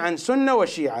جميعا سنة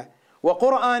وشيعة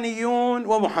وقرآنيون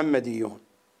ومحمديون.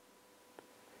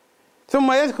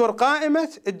 ثم يذكر قائمة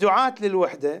الدعاة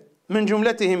للوحدة، من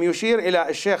جملتهم يشير إلى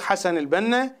الشيخ حسن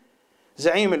البنا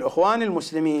زعيم الإخوان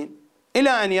المسلمين، إلى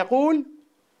أن يقول: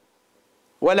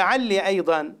 ولعلي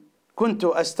أيضا كنت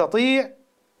أستطيع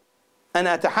أن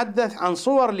أتحدث عن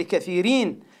صور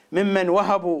لكثيرين ممن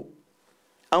وهبوا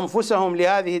أنفسهم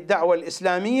لهذه الدعوة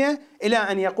الإسلامية، إلى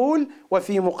أن يقول: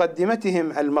 وفي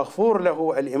مقدمتهم المغفور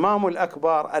له الإمام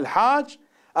الأكبر الحاج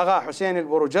أغا حسين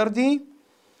البرجردي،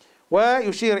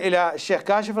 ويشير إلى الشيخ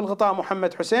كاشف الغطاء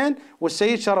محمد حسين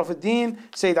والسيد شرف الدين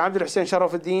سيد عبد الحسين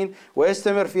شرف الدين،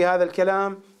 ويستمر في هذا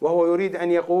الكلام وهو يريد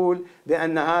أن يقول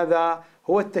بأن هذا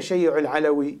هو التشيع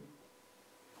العلوي.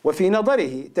 وفي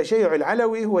نظره التشيع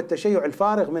العلوي هو التشيع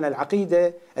الفارغ من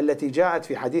العقيدة التي جاءت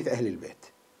في حديث أهل البيت،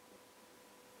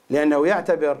 لأنه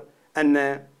يعتبر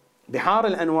أن بحار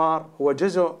الأنوار هو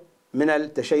جزء من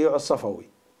التشيع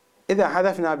الصفوي. إذا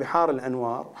حذفنا بحار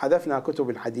الأنوار وحذفنا كتب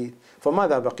الحديث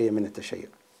فماذا بقي من التشيع؟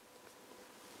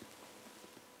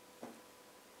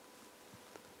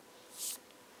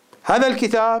 هذا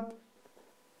الكتاب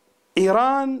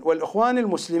إيران والإخوان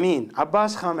المسلمين،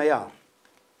 عباس خاميار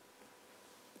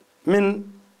من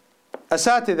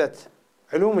أساتذة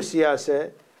علوم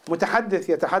السياسة، متحدث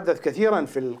يتحدث كثيرا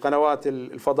في القنوات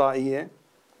الفضائية،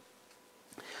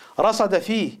 رصد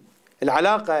فيه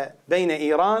العلاقة بين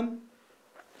إيران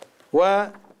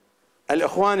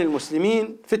والإخوان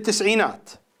المسلمين في التسعينات،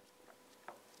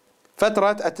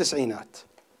 فترة التسعينات،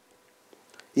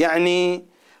 يعني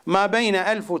ما بين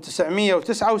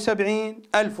 1979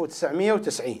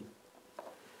 1990.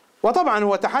 وطبعا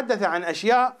هو تحدث عن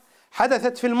أشياء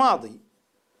حدثت في الماضي،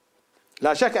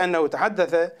 لا شك أنه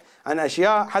تحدث عن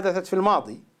أشياء حدثت في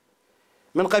الماضي،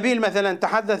 من قبيل مثلا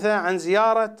تحدث عن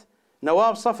زيارة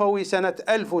نواب صفوي سنة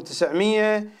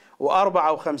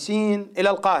 1954 إلى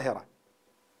القاهرة،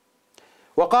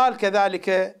 وقال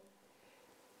كذلك: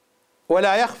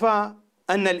 ولا يخفى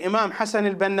أن الإمام حسن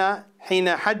البنا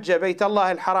حين حج بيت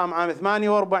الله الحرام عام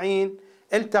 48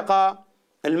 التقى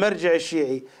المرجع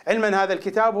الشيعي. علما هذا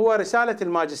الكتاب هو رسالة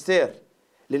الماجستير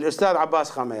للأستاذ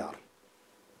عباس خاميار.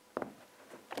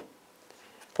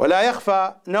 ولا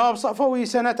يخفى نواب صفوي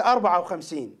سنة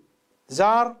 54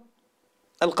 زار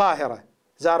القاهرة،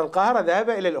 ذهب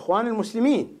إلى الإخوان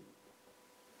المسلمين،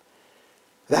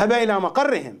 ذهب إلى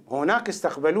مقرهم، وهناك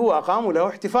استقبلوه وأقاموا له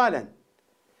احتفالا.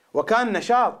 وكان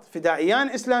نشاط فدائيان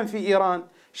إسلام في إيران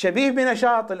شبيه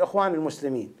بنشاط الإخوان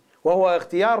المسلمين، وهو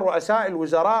اختيار رؤساء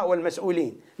الوزراء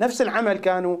والمسؤولين. نفس العمل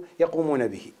كانوا يقومون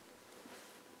به،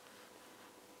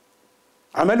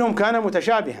 عملهم كان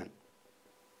متشابها.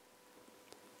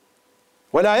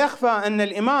 ولا يخفى أن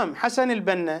الإمام حسن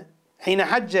البنا حين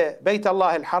حج بيت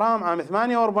الله الحرام عام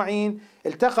 48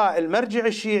 التقى المرجع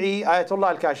الشيعي آية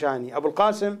الله الكاشاني، أبو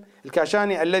القاسم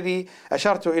الكاشاني الذي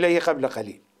أشرت إليه قبل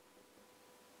قليل.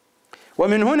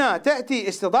 ومن هنا تأتي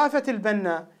استضافة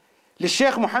البنا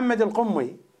للشيخ محمد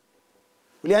القمي،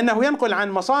 لأنه ينقل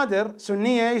عن مصادر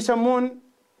سنية يسمون،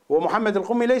 ومحمد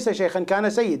القمي ليس شيخا، كان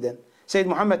سيدا، سيد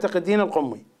محمد تقي الدين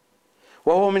القمي،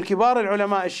 وهو من كبار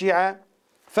العلماء الشيعة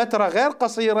فترة غير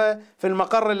قصيرة في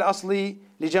المقر الأصلي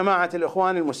لجماعة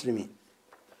الإخوان المسلمين.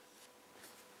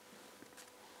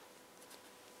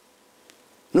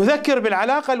 نذكر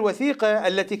بالعلاقة الوثيقة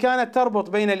التي كانت تربط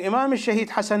بين الإمام الشهيد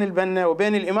حسن البنا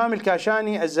وبين الإمام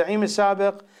الكاشاني الزعيم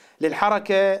السابق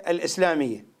للحركة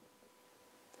الإسلامية،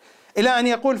 إلى أن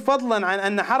يقول فضلا عن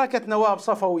أن حركة نواب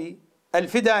صفوي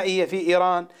الفدائية في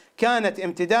إيران كانت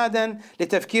امتدادا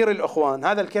لتفكير الإخوان.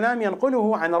 هذا الكلام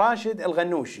ينقله عن راشد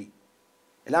الغنوشي،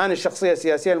 الآن الشخصية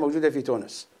السياسية الموجودة في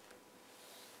تونس.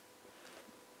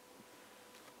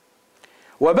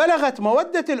 وبلغت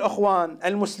مودة الإخوان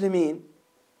المسلمين،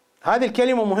 هذه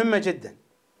الكلمة مهمة جدا،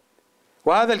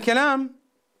 وهذا الكلام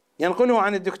ينقله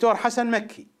عن الدكتور حسن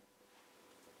مكي،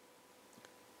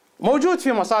 موجود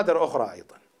في مصادر أخرى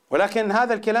أيضا، ولكن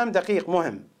هذا الكلام دقيق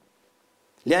مهم،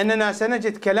 لأننا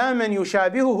سنجد كلاما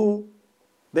يشابهه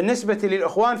بالنسبة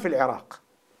للإخوان في العراق،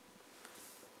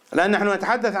 لأن نحن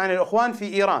نتحدث عن الإخوان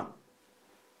في إيران.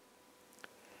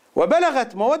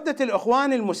 وبلغت مودة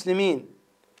الإخوان المسلمين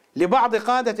لبعض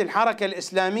قادة الحركة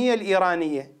الإسلامية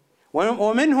الإيرانية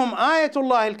ومنهم آية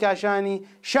الله الكاشاني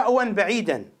شأوا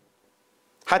بعيدا،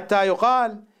 حتى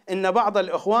يقال إن بعض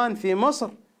الإخوان في مصر،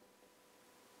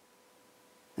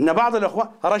 إن بعض الإخوان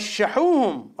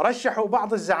رشحوا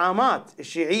بعض الزعامات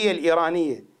الشيعية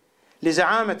الإيرانية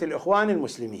لزعامة الإخوان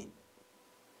المسلمين.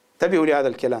 انتبهوا لهذا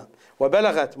الكلام.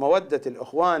 وبلغت مودة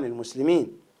الإخوان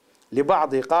المسلمين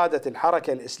لبعض قادة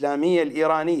الحركة الإسلامية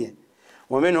الإيرانية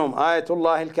ومنهم آية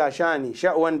الله الكاشاني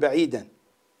شأوا بعيدا،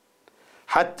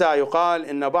 حتى يقال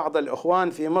إن بعض الإخوان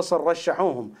في مصر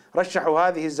رشحوا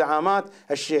هذه الزعامات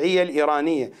الشيعية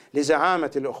الإيرانية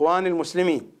لزعامة الإخوان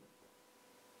المسلمين.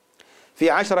 في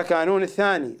 10 كانون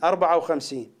الثاني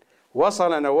 54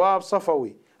 وصل نواب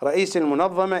صفوي رئيس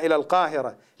المنظمة إلى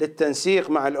القاهرة للتنسيق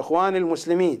مع الإخوان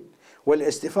المسلمين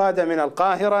والاستفادة من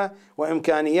القاهرة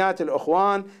وإمكانيات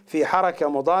الإخوان في حركة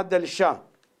مضادة للشاه.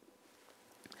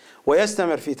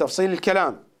 ويستمر في تفصيل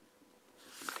الكلام.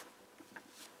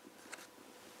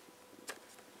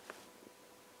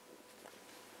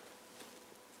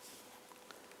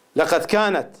 لقد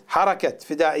كانت حركة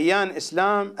فدائيان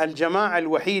إسلام الجماعة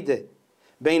الوحيدة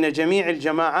بين جميع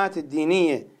الجماعات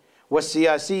الدينية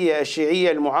والسياسية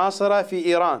الشيعية المعاصرة في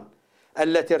إيران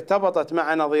التي ارتبطت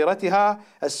مع نظيرتها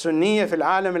السنية في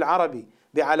العالم العربي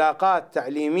بعلاقات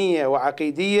تعليمية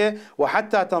وعقيدية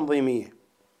وحتى تنظيمية.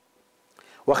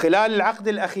 وخلال العقد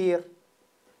الأخير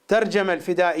ترجم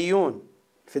الفدائيون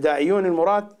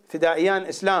المراد فدائيان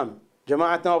إسلام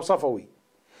جماعة نواب صفوي،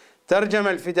 ترجم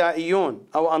الفدائيون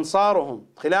أو أنصارهم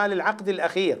خلال العقد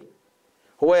الأخير،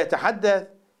 هو يتحدث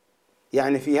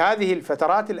يعني في هذه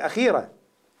الفترات الأخيرة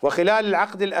وخلال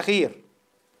العقد الأخير،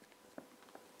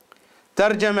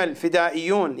 ترجم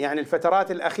الفدائيون يعني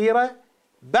الفترات الأخيرة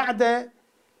بعد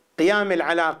قيام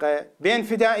العلاقة بين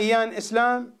فدائيان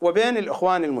إسلام وبين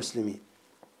الإخوان المسلمين.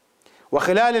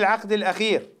 وخلال العقد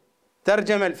الأخير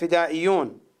ترجم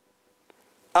الفدائيون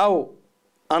أو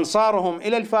أنصارهم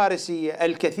إلى الفارسية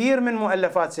الكثير من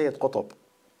مؤلفات سيد قطب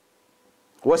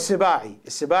والسباعي.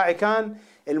 السباعي كان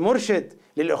المرشد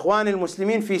للإخوان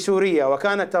المسلمين في سوريا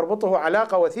وكانت تربطه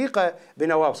علاقة وثيقة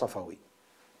بنواب صفوي.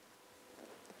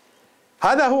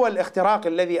 هذا هو الاختراق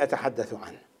الذي أتحدث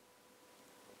عنه.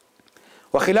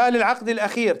 وخلال العقد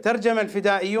الأخير ترجم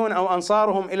الفدائيون أو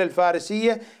أنصارهم إلى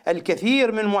الفارسية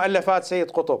الكثير من مؤلفات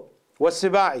سيد قطب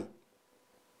والسباعي.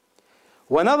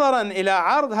 ونظرا إلى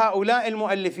عرض هؤلاء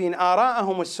المؤلفين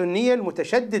آراءهم السنية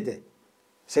المتشددة،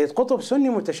 سيد قطب سني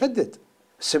متشدد،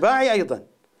 السباعي أيضا،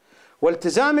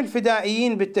 والتزام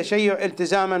الفدائيين بالتشيع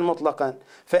التزاما مطلقا،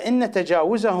 فإن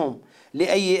تجاوزهم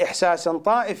لأي إحساس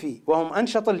طائفي وهم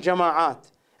أنشط الجماعات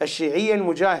الشيعية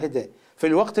المجاهدة في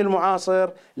الوقت المعاصر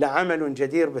لعمل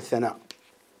جدير بالثناء.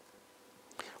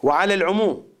 وعلى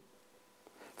العموم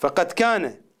فقد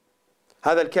كان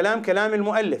هذا الكلام كلام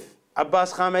المؤلف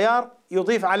عباس خاميار،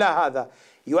 يضيف على هذا،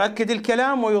 يؤكد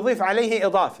الكلام ويضيف عليه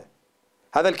إضافة.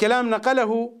 هذا الكلام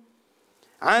نقله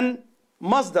عن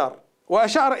مصدر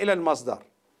وأشار إلى المصدر.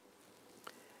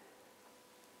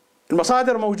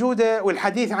 المصادر موجودة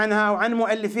والحديث عنها وعن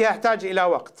مؤلفيها يحتاج إلى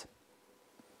وقت.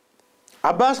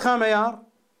 عباس خاميار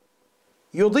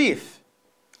يضيف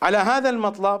على هذا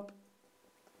المطلب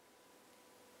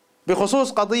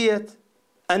بخصوص قضية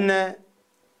أن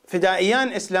فدائيان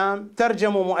إسلام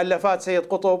ترجموا مؤلفات سيد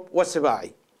قطب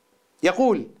والسباعي.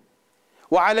 يقول: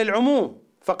 وعلى العموم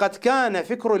فقد كان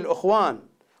فكر الإخوان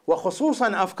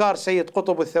وخصوصا أفكار سيد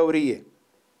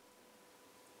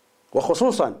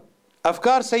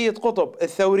قطب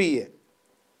الثورية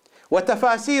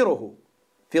وتفاسيره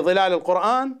في ظلال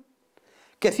القرآن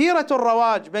كثيرة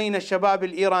الرواج بين الشباب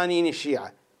الإيرانيين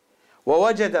الشيعة،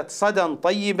 ووجدت صدى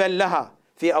طيبا لها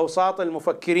في أوساط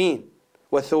المفكرين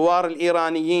والثوار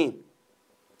الإيرانيين،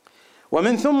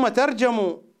 ومن ثم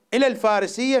ترجموا إلى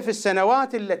الفارسية في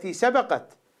السنوات التي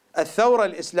سبقت الثورة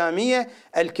الإسلامية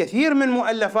الكثير من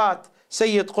مؤلفات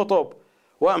سيد قطب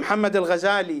ومحمد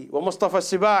الغزالي ومصطفى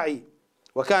السباعي.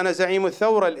 وكان زعيم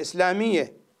الثورة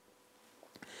الإسلامية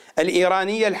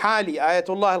الإيرانية الحالي آية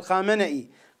الله الخامنئي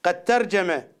قد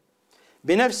ترجم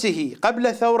بنفسه قبل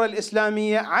الثورة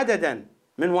الإسلامية عددا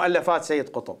من مؤلفات سيد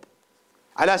قطب.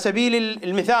 على سبيل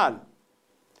المثال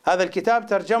هذا الكتاب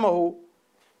ترجمه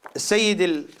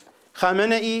السيد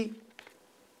الخامنئي،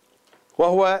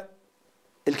 وهو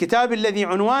الكتاب الذي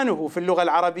عنوانه في اللغة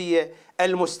العربية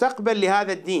المستقبل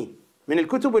لهذا الدين، من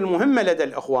الكتب المهمة لدى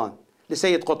الإخوان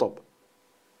لسيد قطب.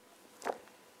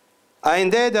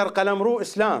 آينديدر قلمرو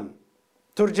إسلام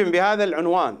ترجم بهذا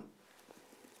العنوان.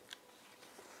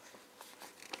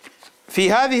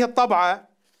 في هذه الطبعة،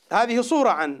 هذه صورة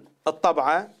عن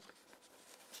الطبعة،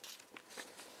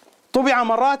 طبع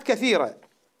مرات كثيرة.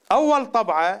 أول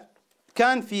طبعة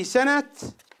كان في سنة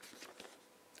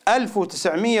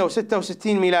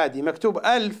 1966 ميلادي، مكتوب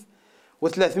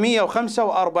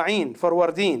 1345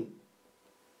 فروردين،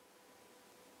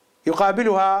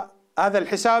 يقابلها هذا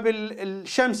الحساب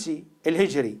الشمسي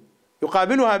الهجري،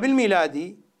 يقابلها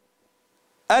بالميلادي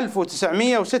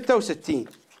 1966.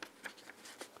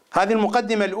 هذه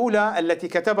المقدمة الأولى التي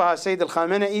كتبها السيد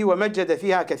الخامنئي ومجد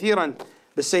فيها كثيرا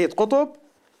بالسيد قطب.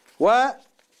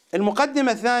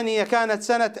 والمقدمة الثانية كانت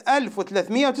سنة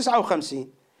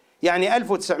 1359، يعني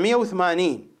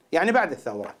 1980، يعني بعد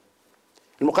الثورة.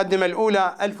 المقدمة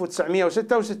الأولى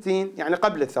 1966 يعني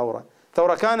قبل الثورة،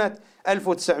 الثورة كانت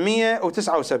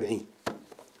 1979.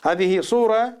 هذه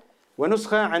صورة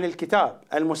ونسخة عن الكتاب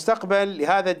المستقبل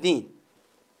لهذا الدين،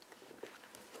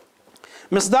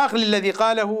 مصداق للذي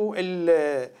قاله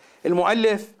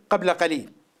المؤلف قبل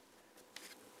قليل.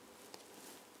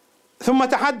 ثم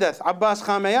تحدث عباس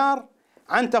خاميار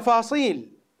عن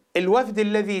تفاصيل الوفد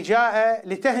الذي جاء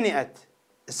لتهنئة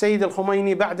السيد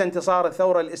الخميني بعد انتصار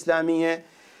الثورة الإسلامية،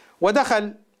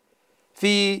 ودخل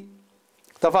في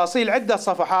تفاصيل عدة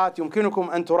صفحات يمكنكم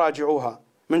أن تراجعوها.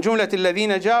 من جملة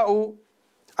الذين جاءوا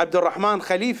عبد الرحمن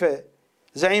خليفة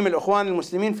زعيم الإخوان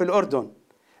المسلمين في الأردن،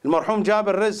 المرحوم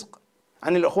جابر رزق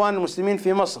عن الإخوان المسلمين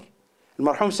في مصر،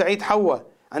 المرحوم سعيد حوة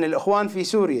عن الإخوان في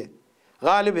سوريا،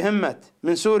 غالب همت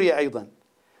من سوريا أيضا،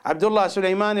 عبد الله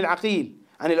سليمان العقيل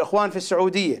عن الإخوان في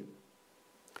السعودية.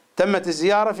 تمت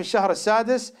الزيارة في الشهر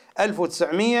السادس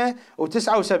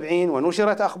 1979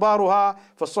 ونشرت أخبارها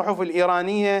في الصحف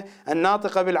الإيرانية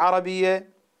الناطقة بالعربية،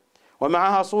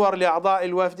 ومعها صور لأعضاء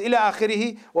الوفد إلى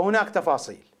آخره. وهناك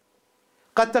تفاصيل.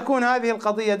 قد تكون هذه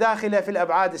القضية داخلة في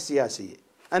الأبعاد السياسية،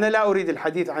 أنا لا أريد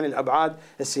الحديث عن الأبعاد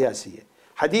السياسية،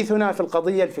 حديثنا في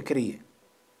القضية الفكرية.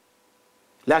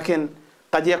 لكن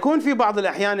قد يكون في بعض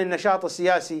الأحيان النشاط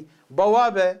السياسي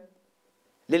بوابة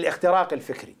للاختراق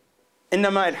الفكري،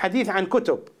 إنما الحديث عن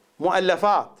كتب،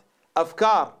 مؤلفات،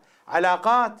 أفكار،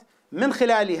 علاقات من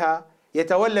خلالها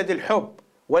يتولد الحب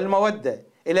والمودة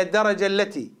إلى الدرجة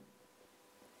التي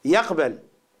يقبل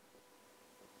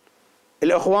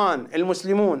الإخوان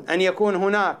المسلمون أن يكون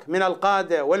هناك من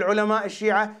القادة والعلماء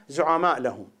الشيعة زعماء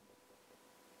لهم.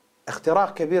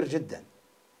 اختراق كبير جدا،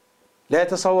 لا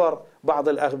يتصور بعض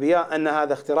الأغبياء أن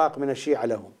هذا اختراق من الشيعة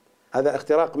لهم، هذا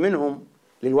اختراق منهم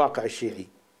للواقع الشيعي،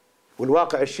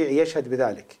 والواقع الشيعي يشهد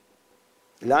بذلك.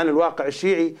 الآن الواقع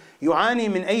الشيعي يعاني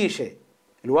من أي شيء؟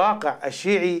 الواقع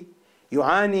الشيعي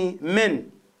يعاني من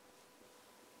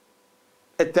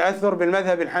التأثر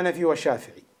بالمذهب الحنفي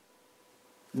والشافعي،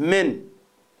 من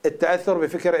التأثر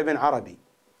بفكر ابن عربي،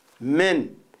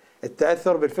 من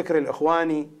التأثر بالفكر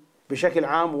الإخواني بشكل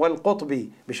عام والقطبي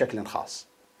بشكل خاص.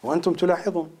 وأنتم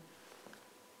تلاحظون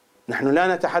نحن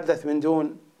لا نتحدث من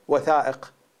دون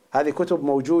وثائق، هذه كتب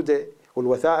موجودة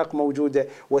والوثائق موجودة،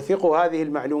 وثقوا هذه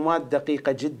المعلومات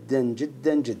دقيقة جدا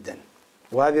جدا جدا،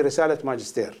 وهذه رسالة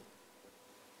ماجستير.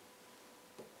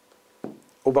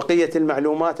 وبقية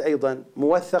المعلومات أيضا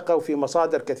موثقة وفي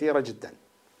مصادر كثيرة جدا.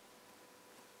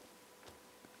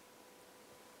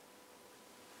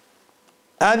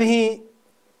 هذه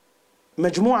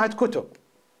مجموعة كتب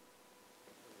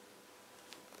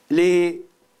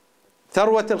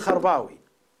لثروة الخرباوي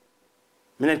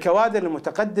من الكوادر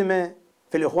المتقدمة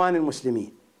في الإخوان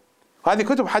المسلمين. هذه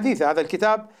كتب حديثة. هذا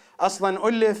الكتاب أصلا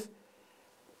ألف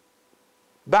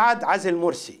بعد عزل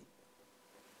مرسي.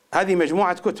 هذه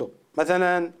مجموعة كتب،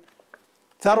 مثلا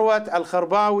ثروة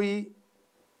الخرباوي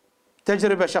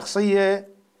تجربة شخصية،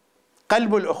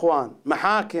 قلب الإخوان،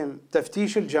 محاكم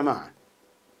تفتيش الجماعة.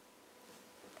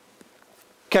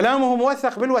 كلامه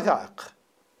موثق بالوثائق،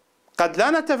 قد لا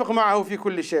نتفق معه في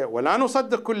كل شيء ولا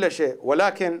نصدق كل شيء،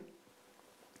 ولكن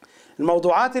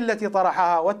الموضوعات التي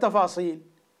طرحها والتفاصيل،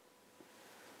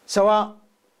 سواء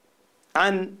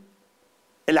عن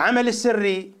العمل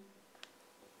السري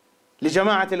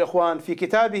لجماعة الإخوان في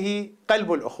كتابه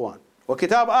قلب الإخوان،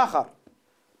 وكتاب آخر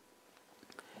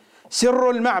سر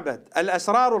المعبد،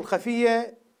 الأسرار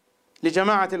الخفية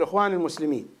لجماعة الإخوان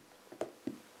المسلمين.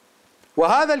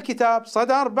 وهذا الكتاب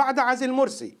صدر بعد عزل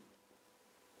مرسي.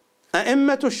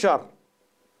 أئمة الشر،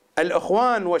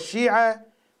 الإخوان والشيعة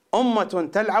أمة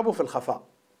تلعب في الخفاء.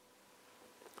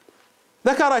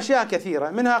 ذكر أشياء كثيرة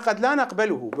منها قد لا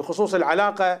نقبله بخصوص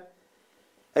العلاقة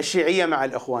الشيعية مع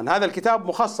الإخوان. هذا الكتاب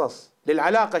مخصص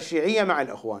للعلاقة الشيعية مع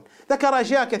الإخوان. ذكر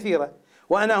أشياء كثيرة،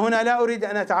 وأنا هنا لا أريد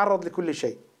أن أتعرض لكل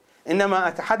شيء، إنما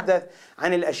أتحدث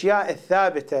عن الأشياء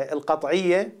الثابتة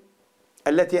القطعية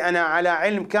التي أنا على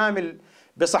علم كامل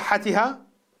بصحتها،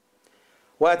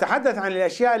 وأتحدث عن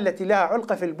الأشياء التي لها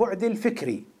علقة في البعد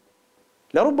الفكري.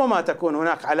 لربما تكون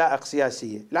هناك علائق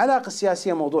سياسية، العلائق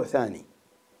السياسية موضوع ثاني.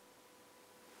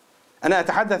 أنا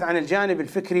أتحدث عن الجانب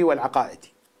الفكري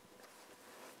والعقائدي.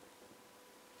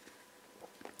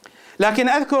 لكن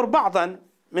أذكر بعضا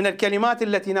من الكلمات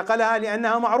التي نقلها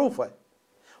لأنها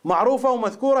معروفة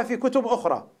ومذكورة في كتب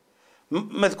أخرى،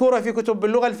 مذكورة في كتب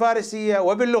باللغة الفارسية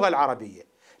وباللغة العربية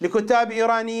لكتاب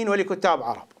إيرانيين ولكتاب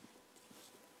عرب.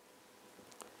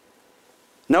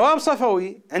 نواب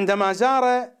صفوي عندما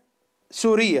زار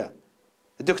سوريا،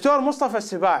 الدكتور مصطفى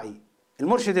السباعي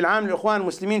المرشد العام للإخوان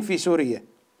المسلمين في سوريا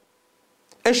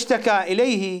اشتكى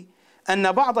إليه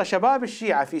أن بعض شباب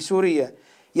الشيعة في سوريا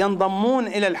ينضمون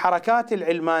إلى الحركات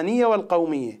العلمانية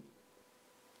والقومية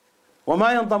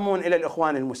وما ينضمون إلى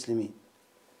الإخوان المسلمين.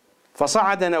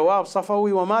 فصعد نواب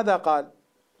صفوي وماذا قال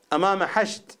أمام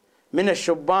حشد من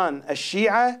الشبان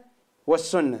الشيعة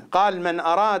والسنة؟ قال: من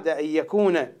أراد أن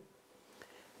يكون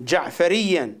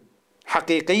جعفريا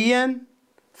حقيقيا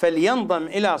فلينضم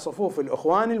إلى صفوف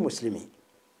الإخوان المسلمين.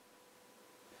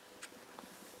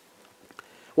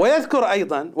 ويذكر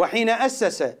أيضا وحين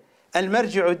أسس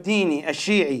المرجع الديني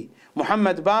الشيعي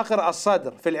محمد باقر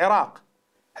الصدر في العراق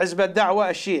حزب الدعوة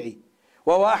الشيعي،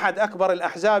 وهو أحد أكبر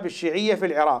الأحزاب الشيعية في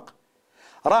العراق،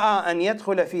 رأى أن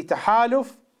يدخل في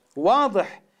تحالف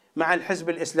واضح مع الحزب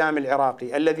الإسلامي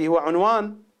العراقي الذي هو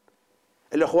عنوان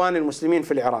الإخوان المسلمين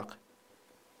في العراق.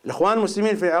 الإخوان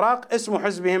المسلمين في العراق اسم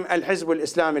حزبهم الحزب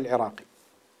الإسلامي العراقي،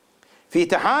 في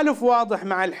تحالف واضح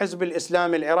مع الحزب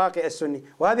الإسلامي العراقي السني.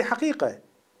 وهذه حقيقة،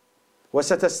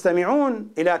 وستستمعون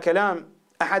إلى كلام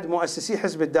أحد مؤسسي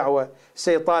حزب الدعوة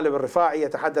السيد طالب الرفاعي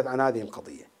يتحدث عن هذه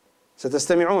القضية،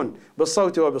 ستستمعون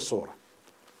بالصوت وبالصورة.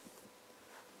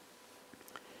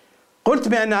 قلت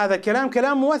بأن هذا الكلام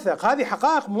كلام موثق، هذه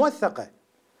حقائق موثقة.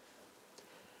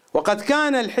 وقد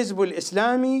كان الحزب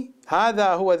الإسلامي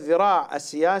هذا هو الذراع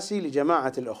السياسي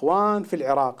لجماعة الإخوان في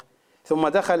العراق، ثم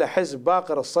دخل حزب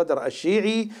باقر الصدر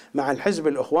الشيعي مع الحزب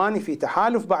الإخواني في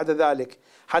تحالف بعد ذلك،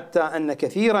 حتى أن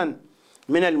كثيرا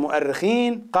من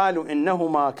المؤرخين قالوا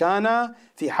إنهما كانا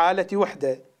في حالة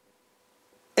وحدة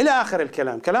إلى آخر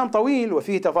الكلام. كلام طويل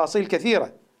وفيه تفاصيل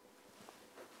كثيرة.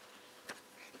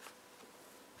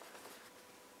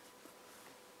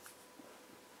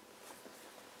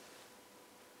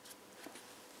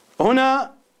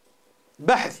 هنا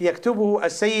بحث يكتبه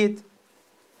السيد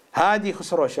هادي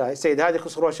خسروشاهي. السيد هادي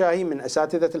خسروشاهي من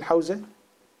أساتذة الحوزة،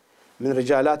 من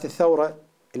رجالات الثورة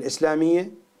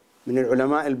الإسلامية، من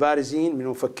العلماء البارزين، من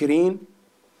المفكرين،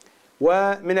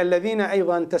 ومن الذين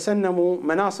أيضا تسنموا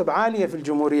مناصب عالية في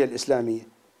الجمهورية الإسلامية.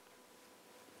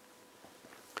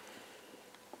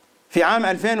 في عام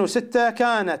 2006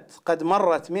 كانت قد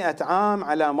مرت 100 عام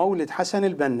على مولد حسن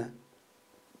البنا.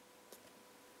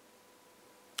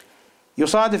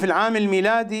 يصادف العام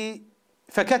الميلادي،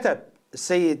 فكتب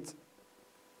السيد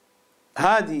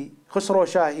هادي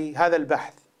خسروشاهي هذا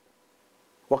البحث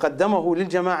وقدمه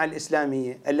للجماعة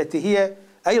الإسلامية التي هي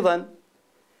أيضا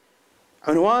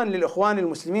عنوان للإخوان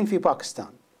المسلمين في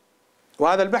باكستان.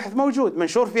 وهذا البحث موجود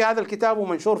منشور في هذا الكتاب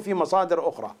ومنشور في مصادر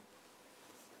أخرى.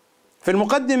 في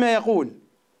المقدمة يقول: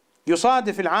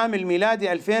 يصادف العام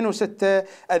الميلادي 2006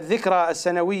 الذكرى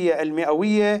السنوية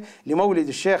المئوية لمولد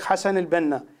الشيخ حسن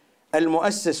البنا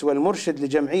المؤسس والمرشد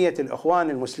لجمعية الإخوان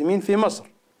المسلمين في مصر.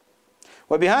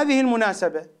 وبهذه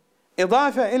المناسبة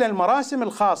إضافة إلى المراسم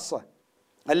الخاصة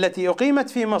التي أقيمت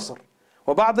في مصر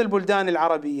وبعض البلدان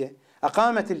العربية،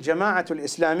 أقامت الجماعة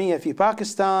الإسلامية في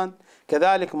باكستان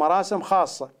كذلك مراسم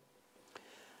خاصة،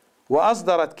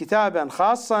 وأصدرت كتابا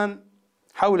خاصا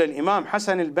حول الإمام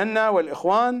حسن البنا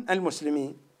والإخوان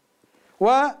المسلمين،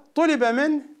 وطلب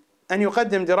منه أن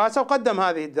يقدم دراسة وقدم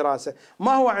هذه الدراسة.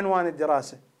 ما هو عنوان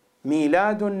الدراسة؟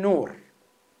 ميلاد النور،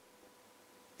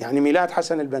 يعني ميلاد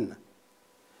حسن البنا،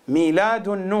 ميلاد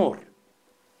النور.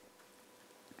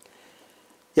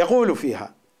 يقول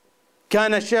فيها: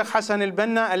 كان الشيخ حسن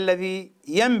البنا الذي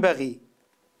ينبغي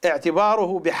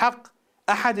اعتباره بحق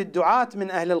أحد الدعاة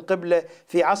من أهل القبلة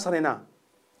في عصرنا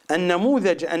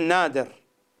النموذج النادر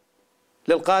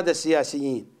للقادة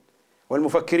السياسيين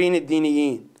والمفكرين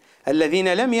الدينيين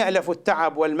الذين لم يألفوا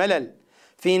التعب والملل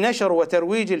في نشر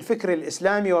وترويج الفكر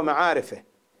الإسلامي ومعارفه.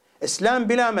 إسلام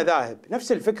بلا مذاهب،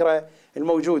 نفس الفكرة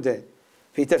الموجودة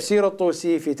في تفسير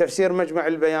الطوسي، في تفسير مجمع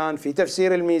البيان، في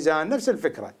تفسير الميزان، نفس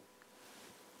الفكرة.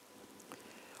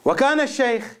 وكان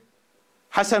الشيخ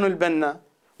حسن البنا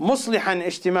مصلحا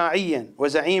اجتماعيا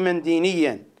وزعيما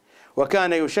دينيا،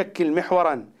 وكان يشكل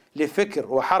محورا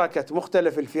لفكر وحركة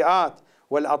مختلف الفئات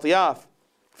والأطياف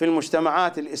في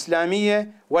المجتمعات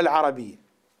الإسلامية والعربية،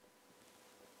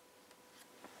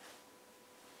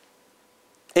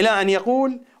 إلى أن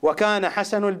يقول: وكان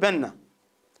حسن البنا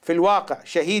في الواقع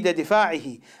شهيد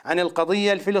دفاعه عن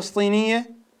القضية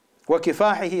الفلسطينية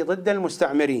وكفاحه ضد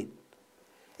المستعمرين،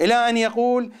 إلى أن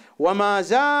يقول: وما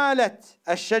زالت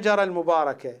الشجرة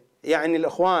المباركة، يعني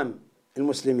الإخوان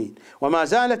المسلمين، وما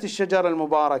زالت الشجرة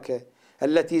المباركة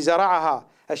التي زرعها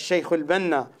الشيخ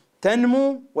البنا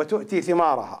تنمو وتؤتي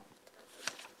ثمارها.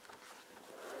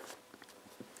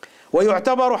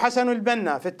 ويعتبر حسن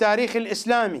البنا في التاريخ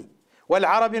الإسلامي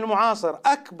والعربي المعاصر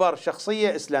أكبر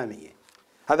شخصية إسلامية.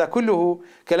 هذا كله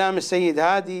كلام السيد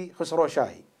هادي خسرو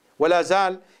شاهي، ولا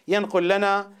زال ينقل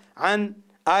لنا عن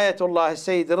آية الله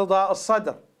السيد رضا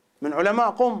الصدر من علماء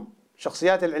قم،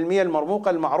 شخصيات العلمية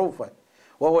المرموقة المعروفة،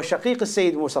 وهو شقيق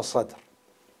السيد موسى الصدر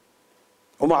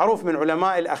ومعروف من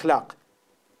علماء الأخلاق.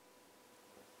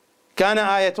 كان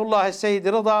آية الله السيد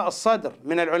رضا الصدر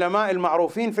من العلماء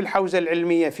المعروفين في الحوزة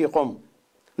العلمية في قم.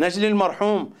 نجل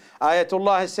المرحوم آية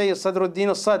الله السيد صدر الدين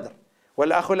الصدر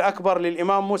والأخ الأكبر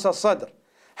للإمام موسى الصدر،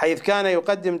 حيث كان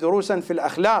يقدم دروسا في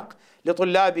الأخلاق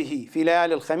لطلابه في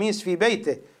ليالي الخميس في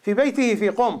بيته في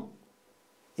قم،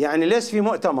 يعني ليس في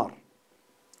مؤتمر،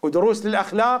 ودروس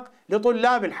للأخلاق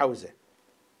لطلاب الحوزة.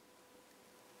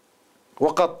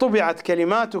 وقد طبعت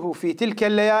كلماته في تلك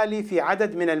الليالي في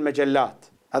عدد من المجلات.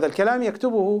 هذا الكلام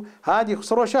يكتبه هادي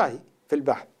خسرو شاهي في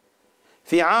البحث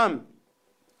في عام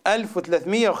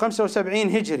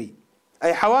 1375 هجري،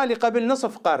 أي حوالي قبل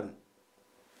نصف قرن.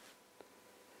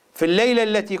 في الليلة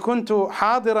التي كنت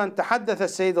حاضرا تحدث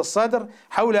السيد الصدر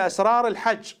حول أسرار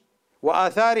الحج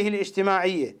وآثاره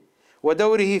الاجتماعية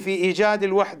ودوره في إيجاد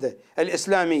الوحدة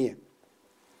الإسلامية،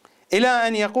 إلى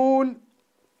أن يقول: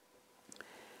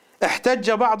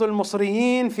 احتج بعض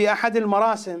المصريين في أحد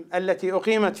المراسم التي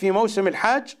أقيمت في موسم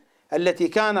الحج التي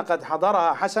كان قد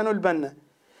حضرها حسن البنا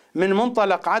من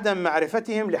منطلق عدم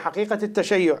معرفتهم لحقيقة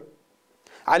التشيع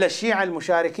على الشيعة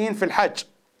المشاركين في الحج.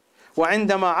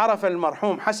 وعندما عرف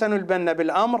المرحوم حسن البنا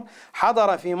بالأمر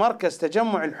حضر في مركز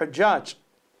تجمع الحجاج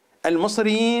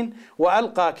المصريين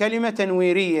وألقى كلمة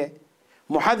تنويرية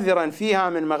محذرا فيها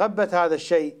من مغبة هذا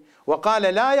الشيء، وقال: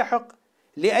 لا يحق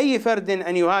لأي فرد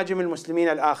أن يهاجم المسلمين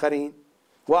الآخرين.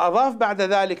 وأضاف بعد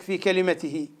ذلك في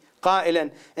كلمته قائلا: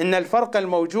 إن الفرق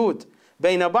الموجود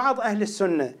بين بعض أهل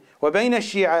السنة وبين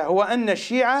الشيعة هو أن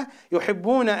الشيعة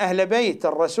يحبون أهل بيت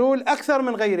الرسول أكثر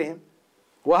من غيرهم،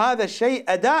 وهذا الشيء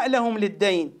أداء لهم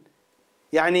للدين،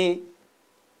 يعني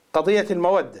قضية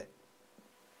المودة،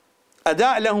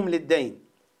 أداء لهم للدين،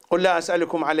 قل لا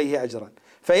أسألكم عليه أجرا.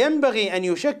 فينبغي أن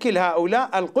يشكل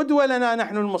هؤلاء القدوة لنا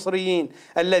نحن المصريين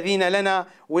الذين لنا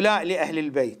ولاء لأهل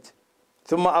البيت.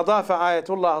 ثم أضاف آية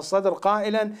الله الصدر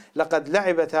قائلا: لقد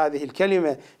لعبت هذه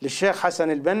الكلمة للشيخ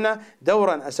حسن البنا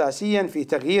دورا أساسيا في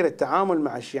تغيير التعامل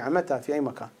مع الشيعة. متى؟ في أي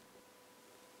مكان؟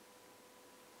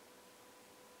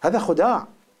 هذا خداع،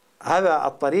 هذا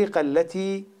الطريقة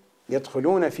التي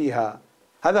يدخلون فيها،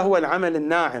 هذا هو العمل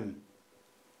الناعم.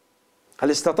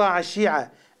 هل استطاع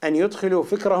الشيعة أن يدخلوا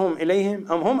فكرهم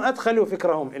إليهم أم هم أدخلوا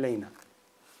فكرهم إلينا؟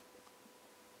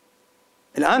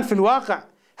 الآن في الواقع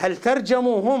هل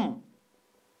ترجموا هم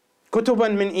كتبا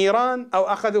من إيران أو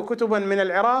أخذوا كتبا من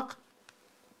العراق؟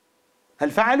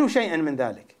 هل فعلوا شيئا من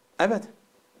ذلك؟ أبدا.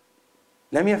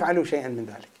 لم يفعلوا شيئا من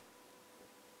ذلك.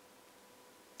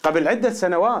 قبل عدة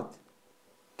سنوات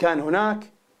كان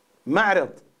هناك معرض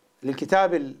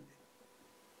للكتاب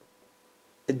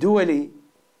الدولي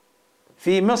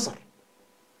في مصر،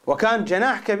 وكان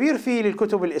جناح كبير فيه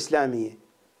للكتب الإسلامية،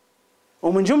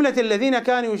 ومن جملة الذين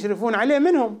كانوا يشرفون عليه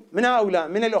من هؤلاء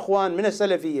من الإخوان من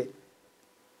السلفية.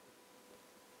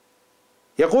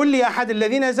 يقول لي أحد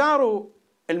الذين زاروا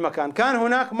المكان كان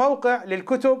هناك موقع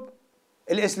للكتب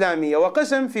الإسلامية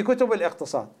وقسم في كتب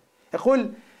الاقتصاد.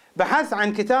 يقول بحثت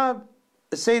عن كتاب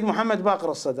السيد محمد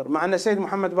باقر الصدر، مع أن السيد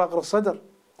محمد باقر الصدر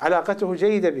علاقته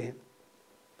جيدة بهم،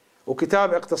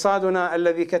 وكتاب اقتصادنا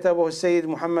الذي كتبه السيد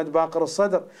محمد باقر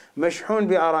الصدر مشحون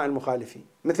بآراء المخالفين،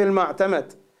 مثل ما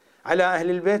اعتمد على أهل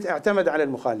البيت اعتمد على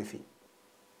المخالفين،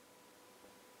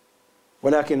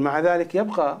 ولكن مع ذلك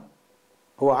يبقى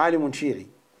هو عالم شيعي.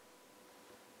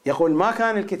 يقول ما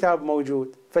كان الكتاب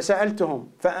موجود،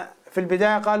 فسألتهم في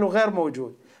البداية قالوا غير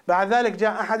موجود، بعد ذلك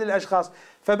جاء أحد الأشخاص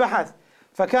فبحث،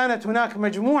 فكانت هناك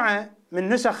مجموعة من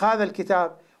نسخ هذا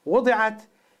الكتاب وضعت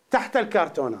تحت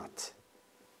الكرتونات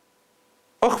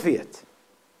أخفيت.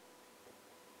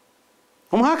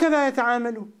 هم هكذا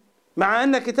يتعاملون، مع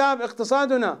أن كتاب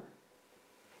اقتصادنا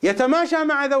يتماشى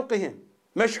مع ذوقهم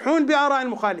مشحون بآراء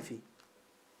المخالفين.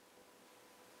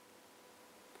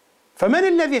 فمن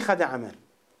الذي خدع من؟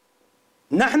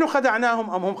 نحن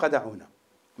خدعناهم أم هم خدعونا؟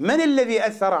 من الذي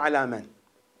أثر على من؟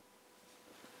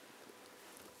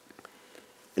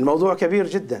 الموضوع كبير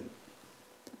جدا،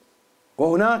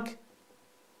 وهناك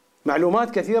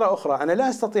معلومات كثيرة أخرى أنا لا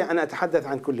أستطيع أن أتحدث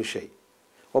عن كل شيء،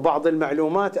 وبعض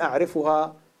المعلومات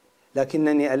أعرفها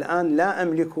لكنني الآن لا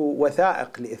أملك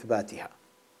وثائق لإثباتها،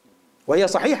 وهي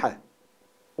صحيحة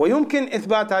ويمكن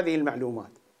إثبات هذه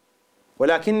المعلومات،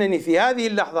 ولكنني في هذه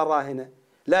اللحظة الراهنة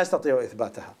لا أستطيع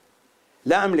إثباتها،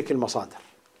 لا أملك المصادر،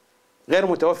 غير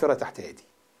متوفرة تحت يدي.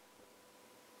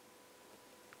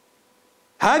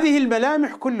 هذه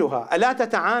الملامح كلها ألا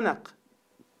تتعانق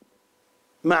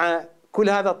مع كل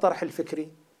هذا الطرح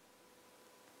الفكري؟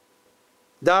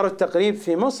 دار التقريب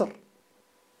في مصر،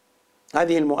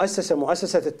 هذه المؤسسة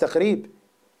مؤسسة التقريب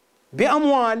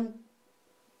بأموال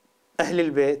أهل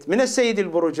البيت من السيد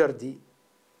البروجردي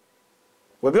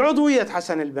وبعضوية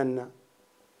حسن البنا،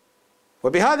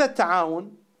 وبهذا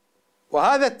التعاون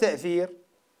وهذا التأثير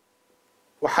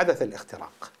وحدث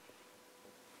الاختراق،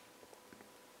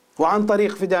 وعن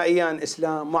طريق فدائيان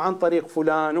إسلام، وعن طريق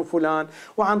فلان وفلان،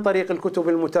 وعن طريق الكتب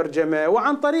المترجمة،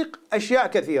 وعن طريق أشياء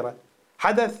كثيرة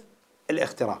حدث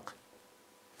الاختراق.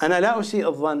 أنا لا أسيء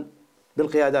الظن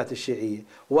بالقيادات الشيعية،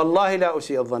 والله لا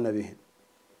أسيء الظن بهم،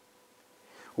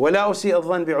 ولا أسيء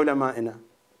الظن بعلمائنا،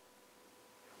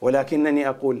 ولكنني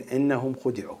أقول إنهم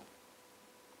خدعوا،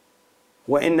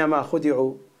 وإنما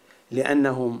خدعوا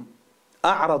لأنهم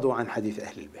أعرضوا عن حديث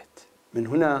أهل البيت. من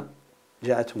هنا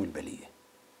جاءتهم البلية،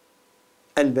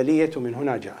 البلية من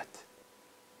هنا جاءت.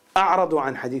 أعرضوا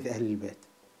عن حديث أهل البيت،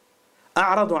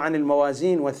 أعرضوا عن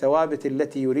الموازين والثوابت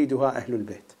التي يريدها أهل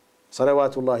البيت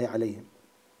صلوات الله عليهم،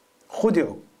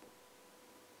 خدعوا.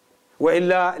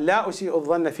 وإلا لا أسيء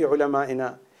الظن في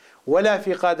علمائنا ولا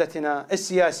في قادتنا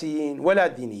السياسيين ولا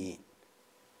الدينيين.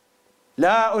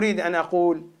 لا أريد أن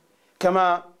أقول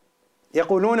كما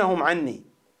يقولونهم عني،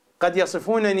 قد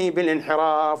يصفونني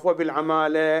بالانحراف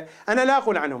وبالعمالة، أنا لا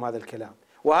أقول عنهم هذا الكلام،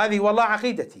 وهذه والله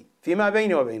عقيدتي فيما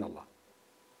بيني وبين الله،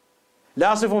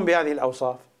 لا أصفهم بهذه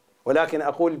الأوصاف، ولكن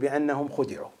أقول بأنهم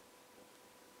خدعوا،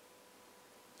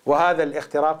 وهذا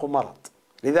الاختراق مرض،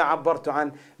 لذا عبرت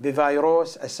عنه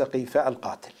بفيروس السقيفة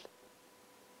القاتل،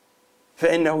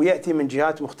 فإنه يأتي من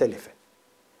جهات مختلفة،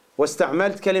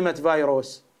 واستعملت كلمة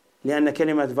فيروس لأن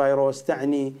كلمة فيروس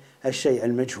تعني الشيء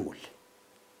المجهول.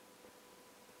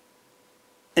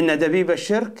 إن دبيب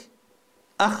الشرك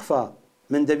أخفى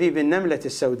من دبيب النملة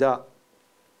السوداء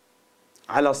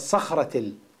على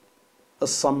الصخرة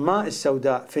الصماء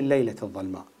السوداء في الليلة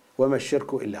الظلماء، وما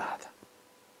الشرك إلا هذا.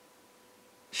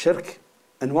 الشرك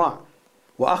أنواع،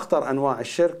 وأخطر أنواع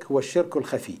الشرك هو الشرك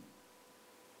الخفي،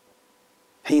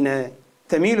 حين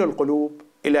تميل القلوب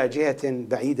إلى جهة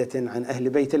بعيدة عن أهل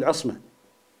بيت العصمة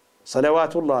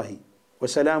صلوات الله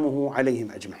وسلامه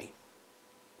عليهم أجمعين.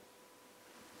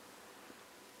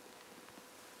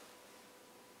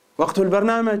 وقت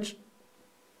البرنامج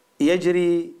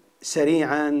يجري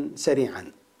سريعا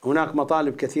سريعا، هناك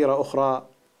مطالب كثيرة أخرى،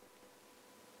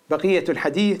 بقية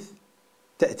الحديث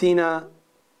تأتينا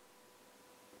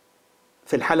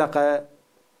في الحلقة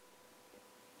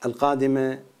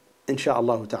القادمة إن شاء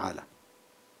الله تعالى.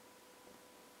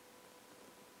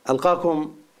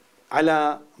 ألقاكم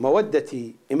على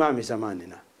مودة إمام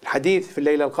زماننا. الحديث في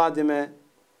الليلة القادمة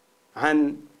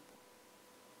عن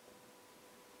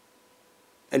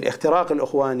الاختراق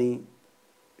الإخواني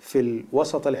في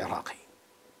الوسط العراقي،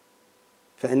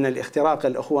 فإن الاختراق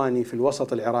الإخواني في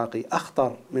الوسط العراقي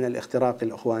أخطر من الاختراق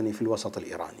الإخواني في الوسط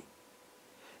الإيراني،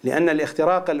 لأن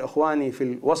الاختراق الإخواني في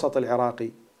الوسط العراقي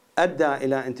أدى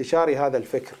إلى انتشار هذا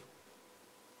الفكر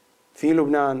في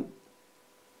لبنان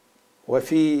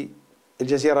وفي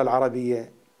الجزيرة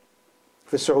العربية،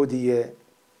 في السعودية،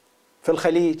 في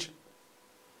الخليج،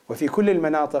 وفي كل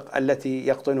المناطق التي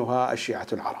يقطنها الشيعة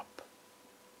العرب.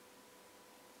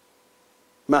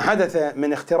 ما حدث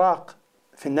من اختراق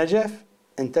في النجف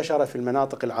انتشر في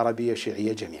المناطق العربية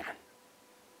الشيعية جميعا.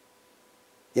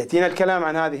 يأتينا الكلام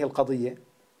عن هذه القضية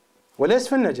وليس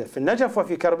في النجف، في النجف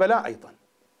وفي كربلاء أيضا.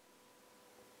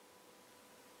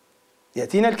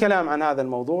 يأتينا الكلام عن هذا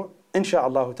الموضوع إن شاء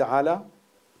الله تعالى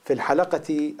في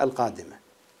الحلقة القادمة.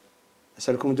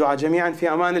 أسألكم الدعاء جميعا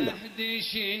في أمان الله.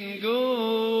 مهديش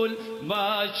نقول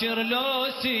باكر لو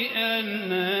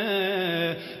سألنا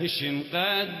ايش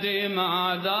نقدم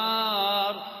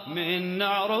اعذار من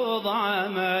نعرض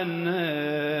عملنا،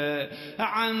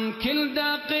 عن كل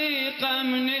دقيقة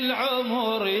من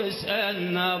العمر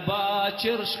يسألنا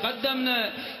باكر ايش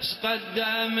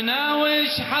قدمنا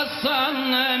وايش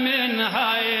حصلنا من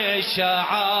هاي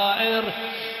الشعائر،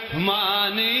 ما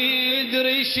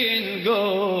ندري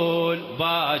شنقول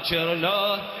باكر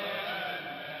لو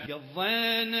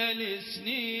قضينا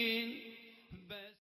السنين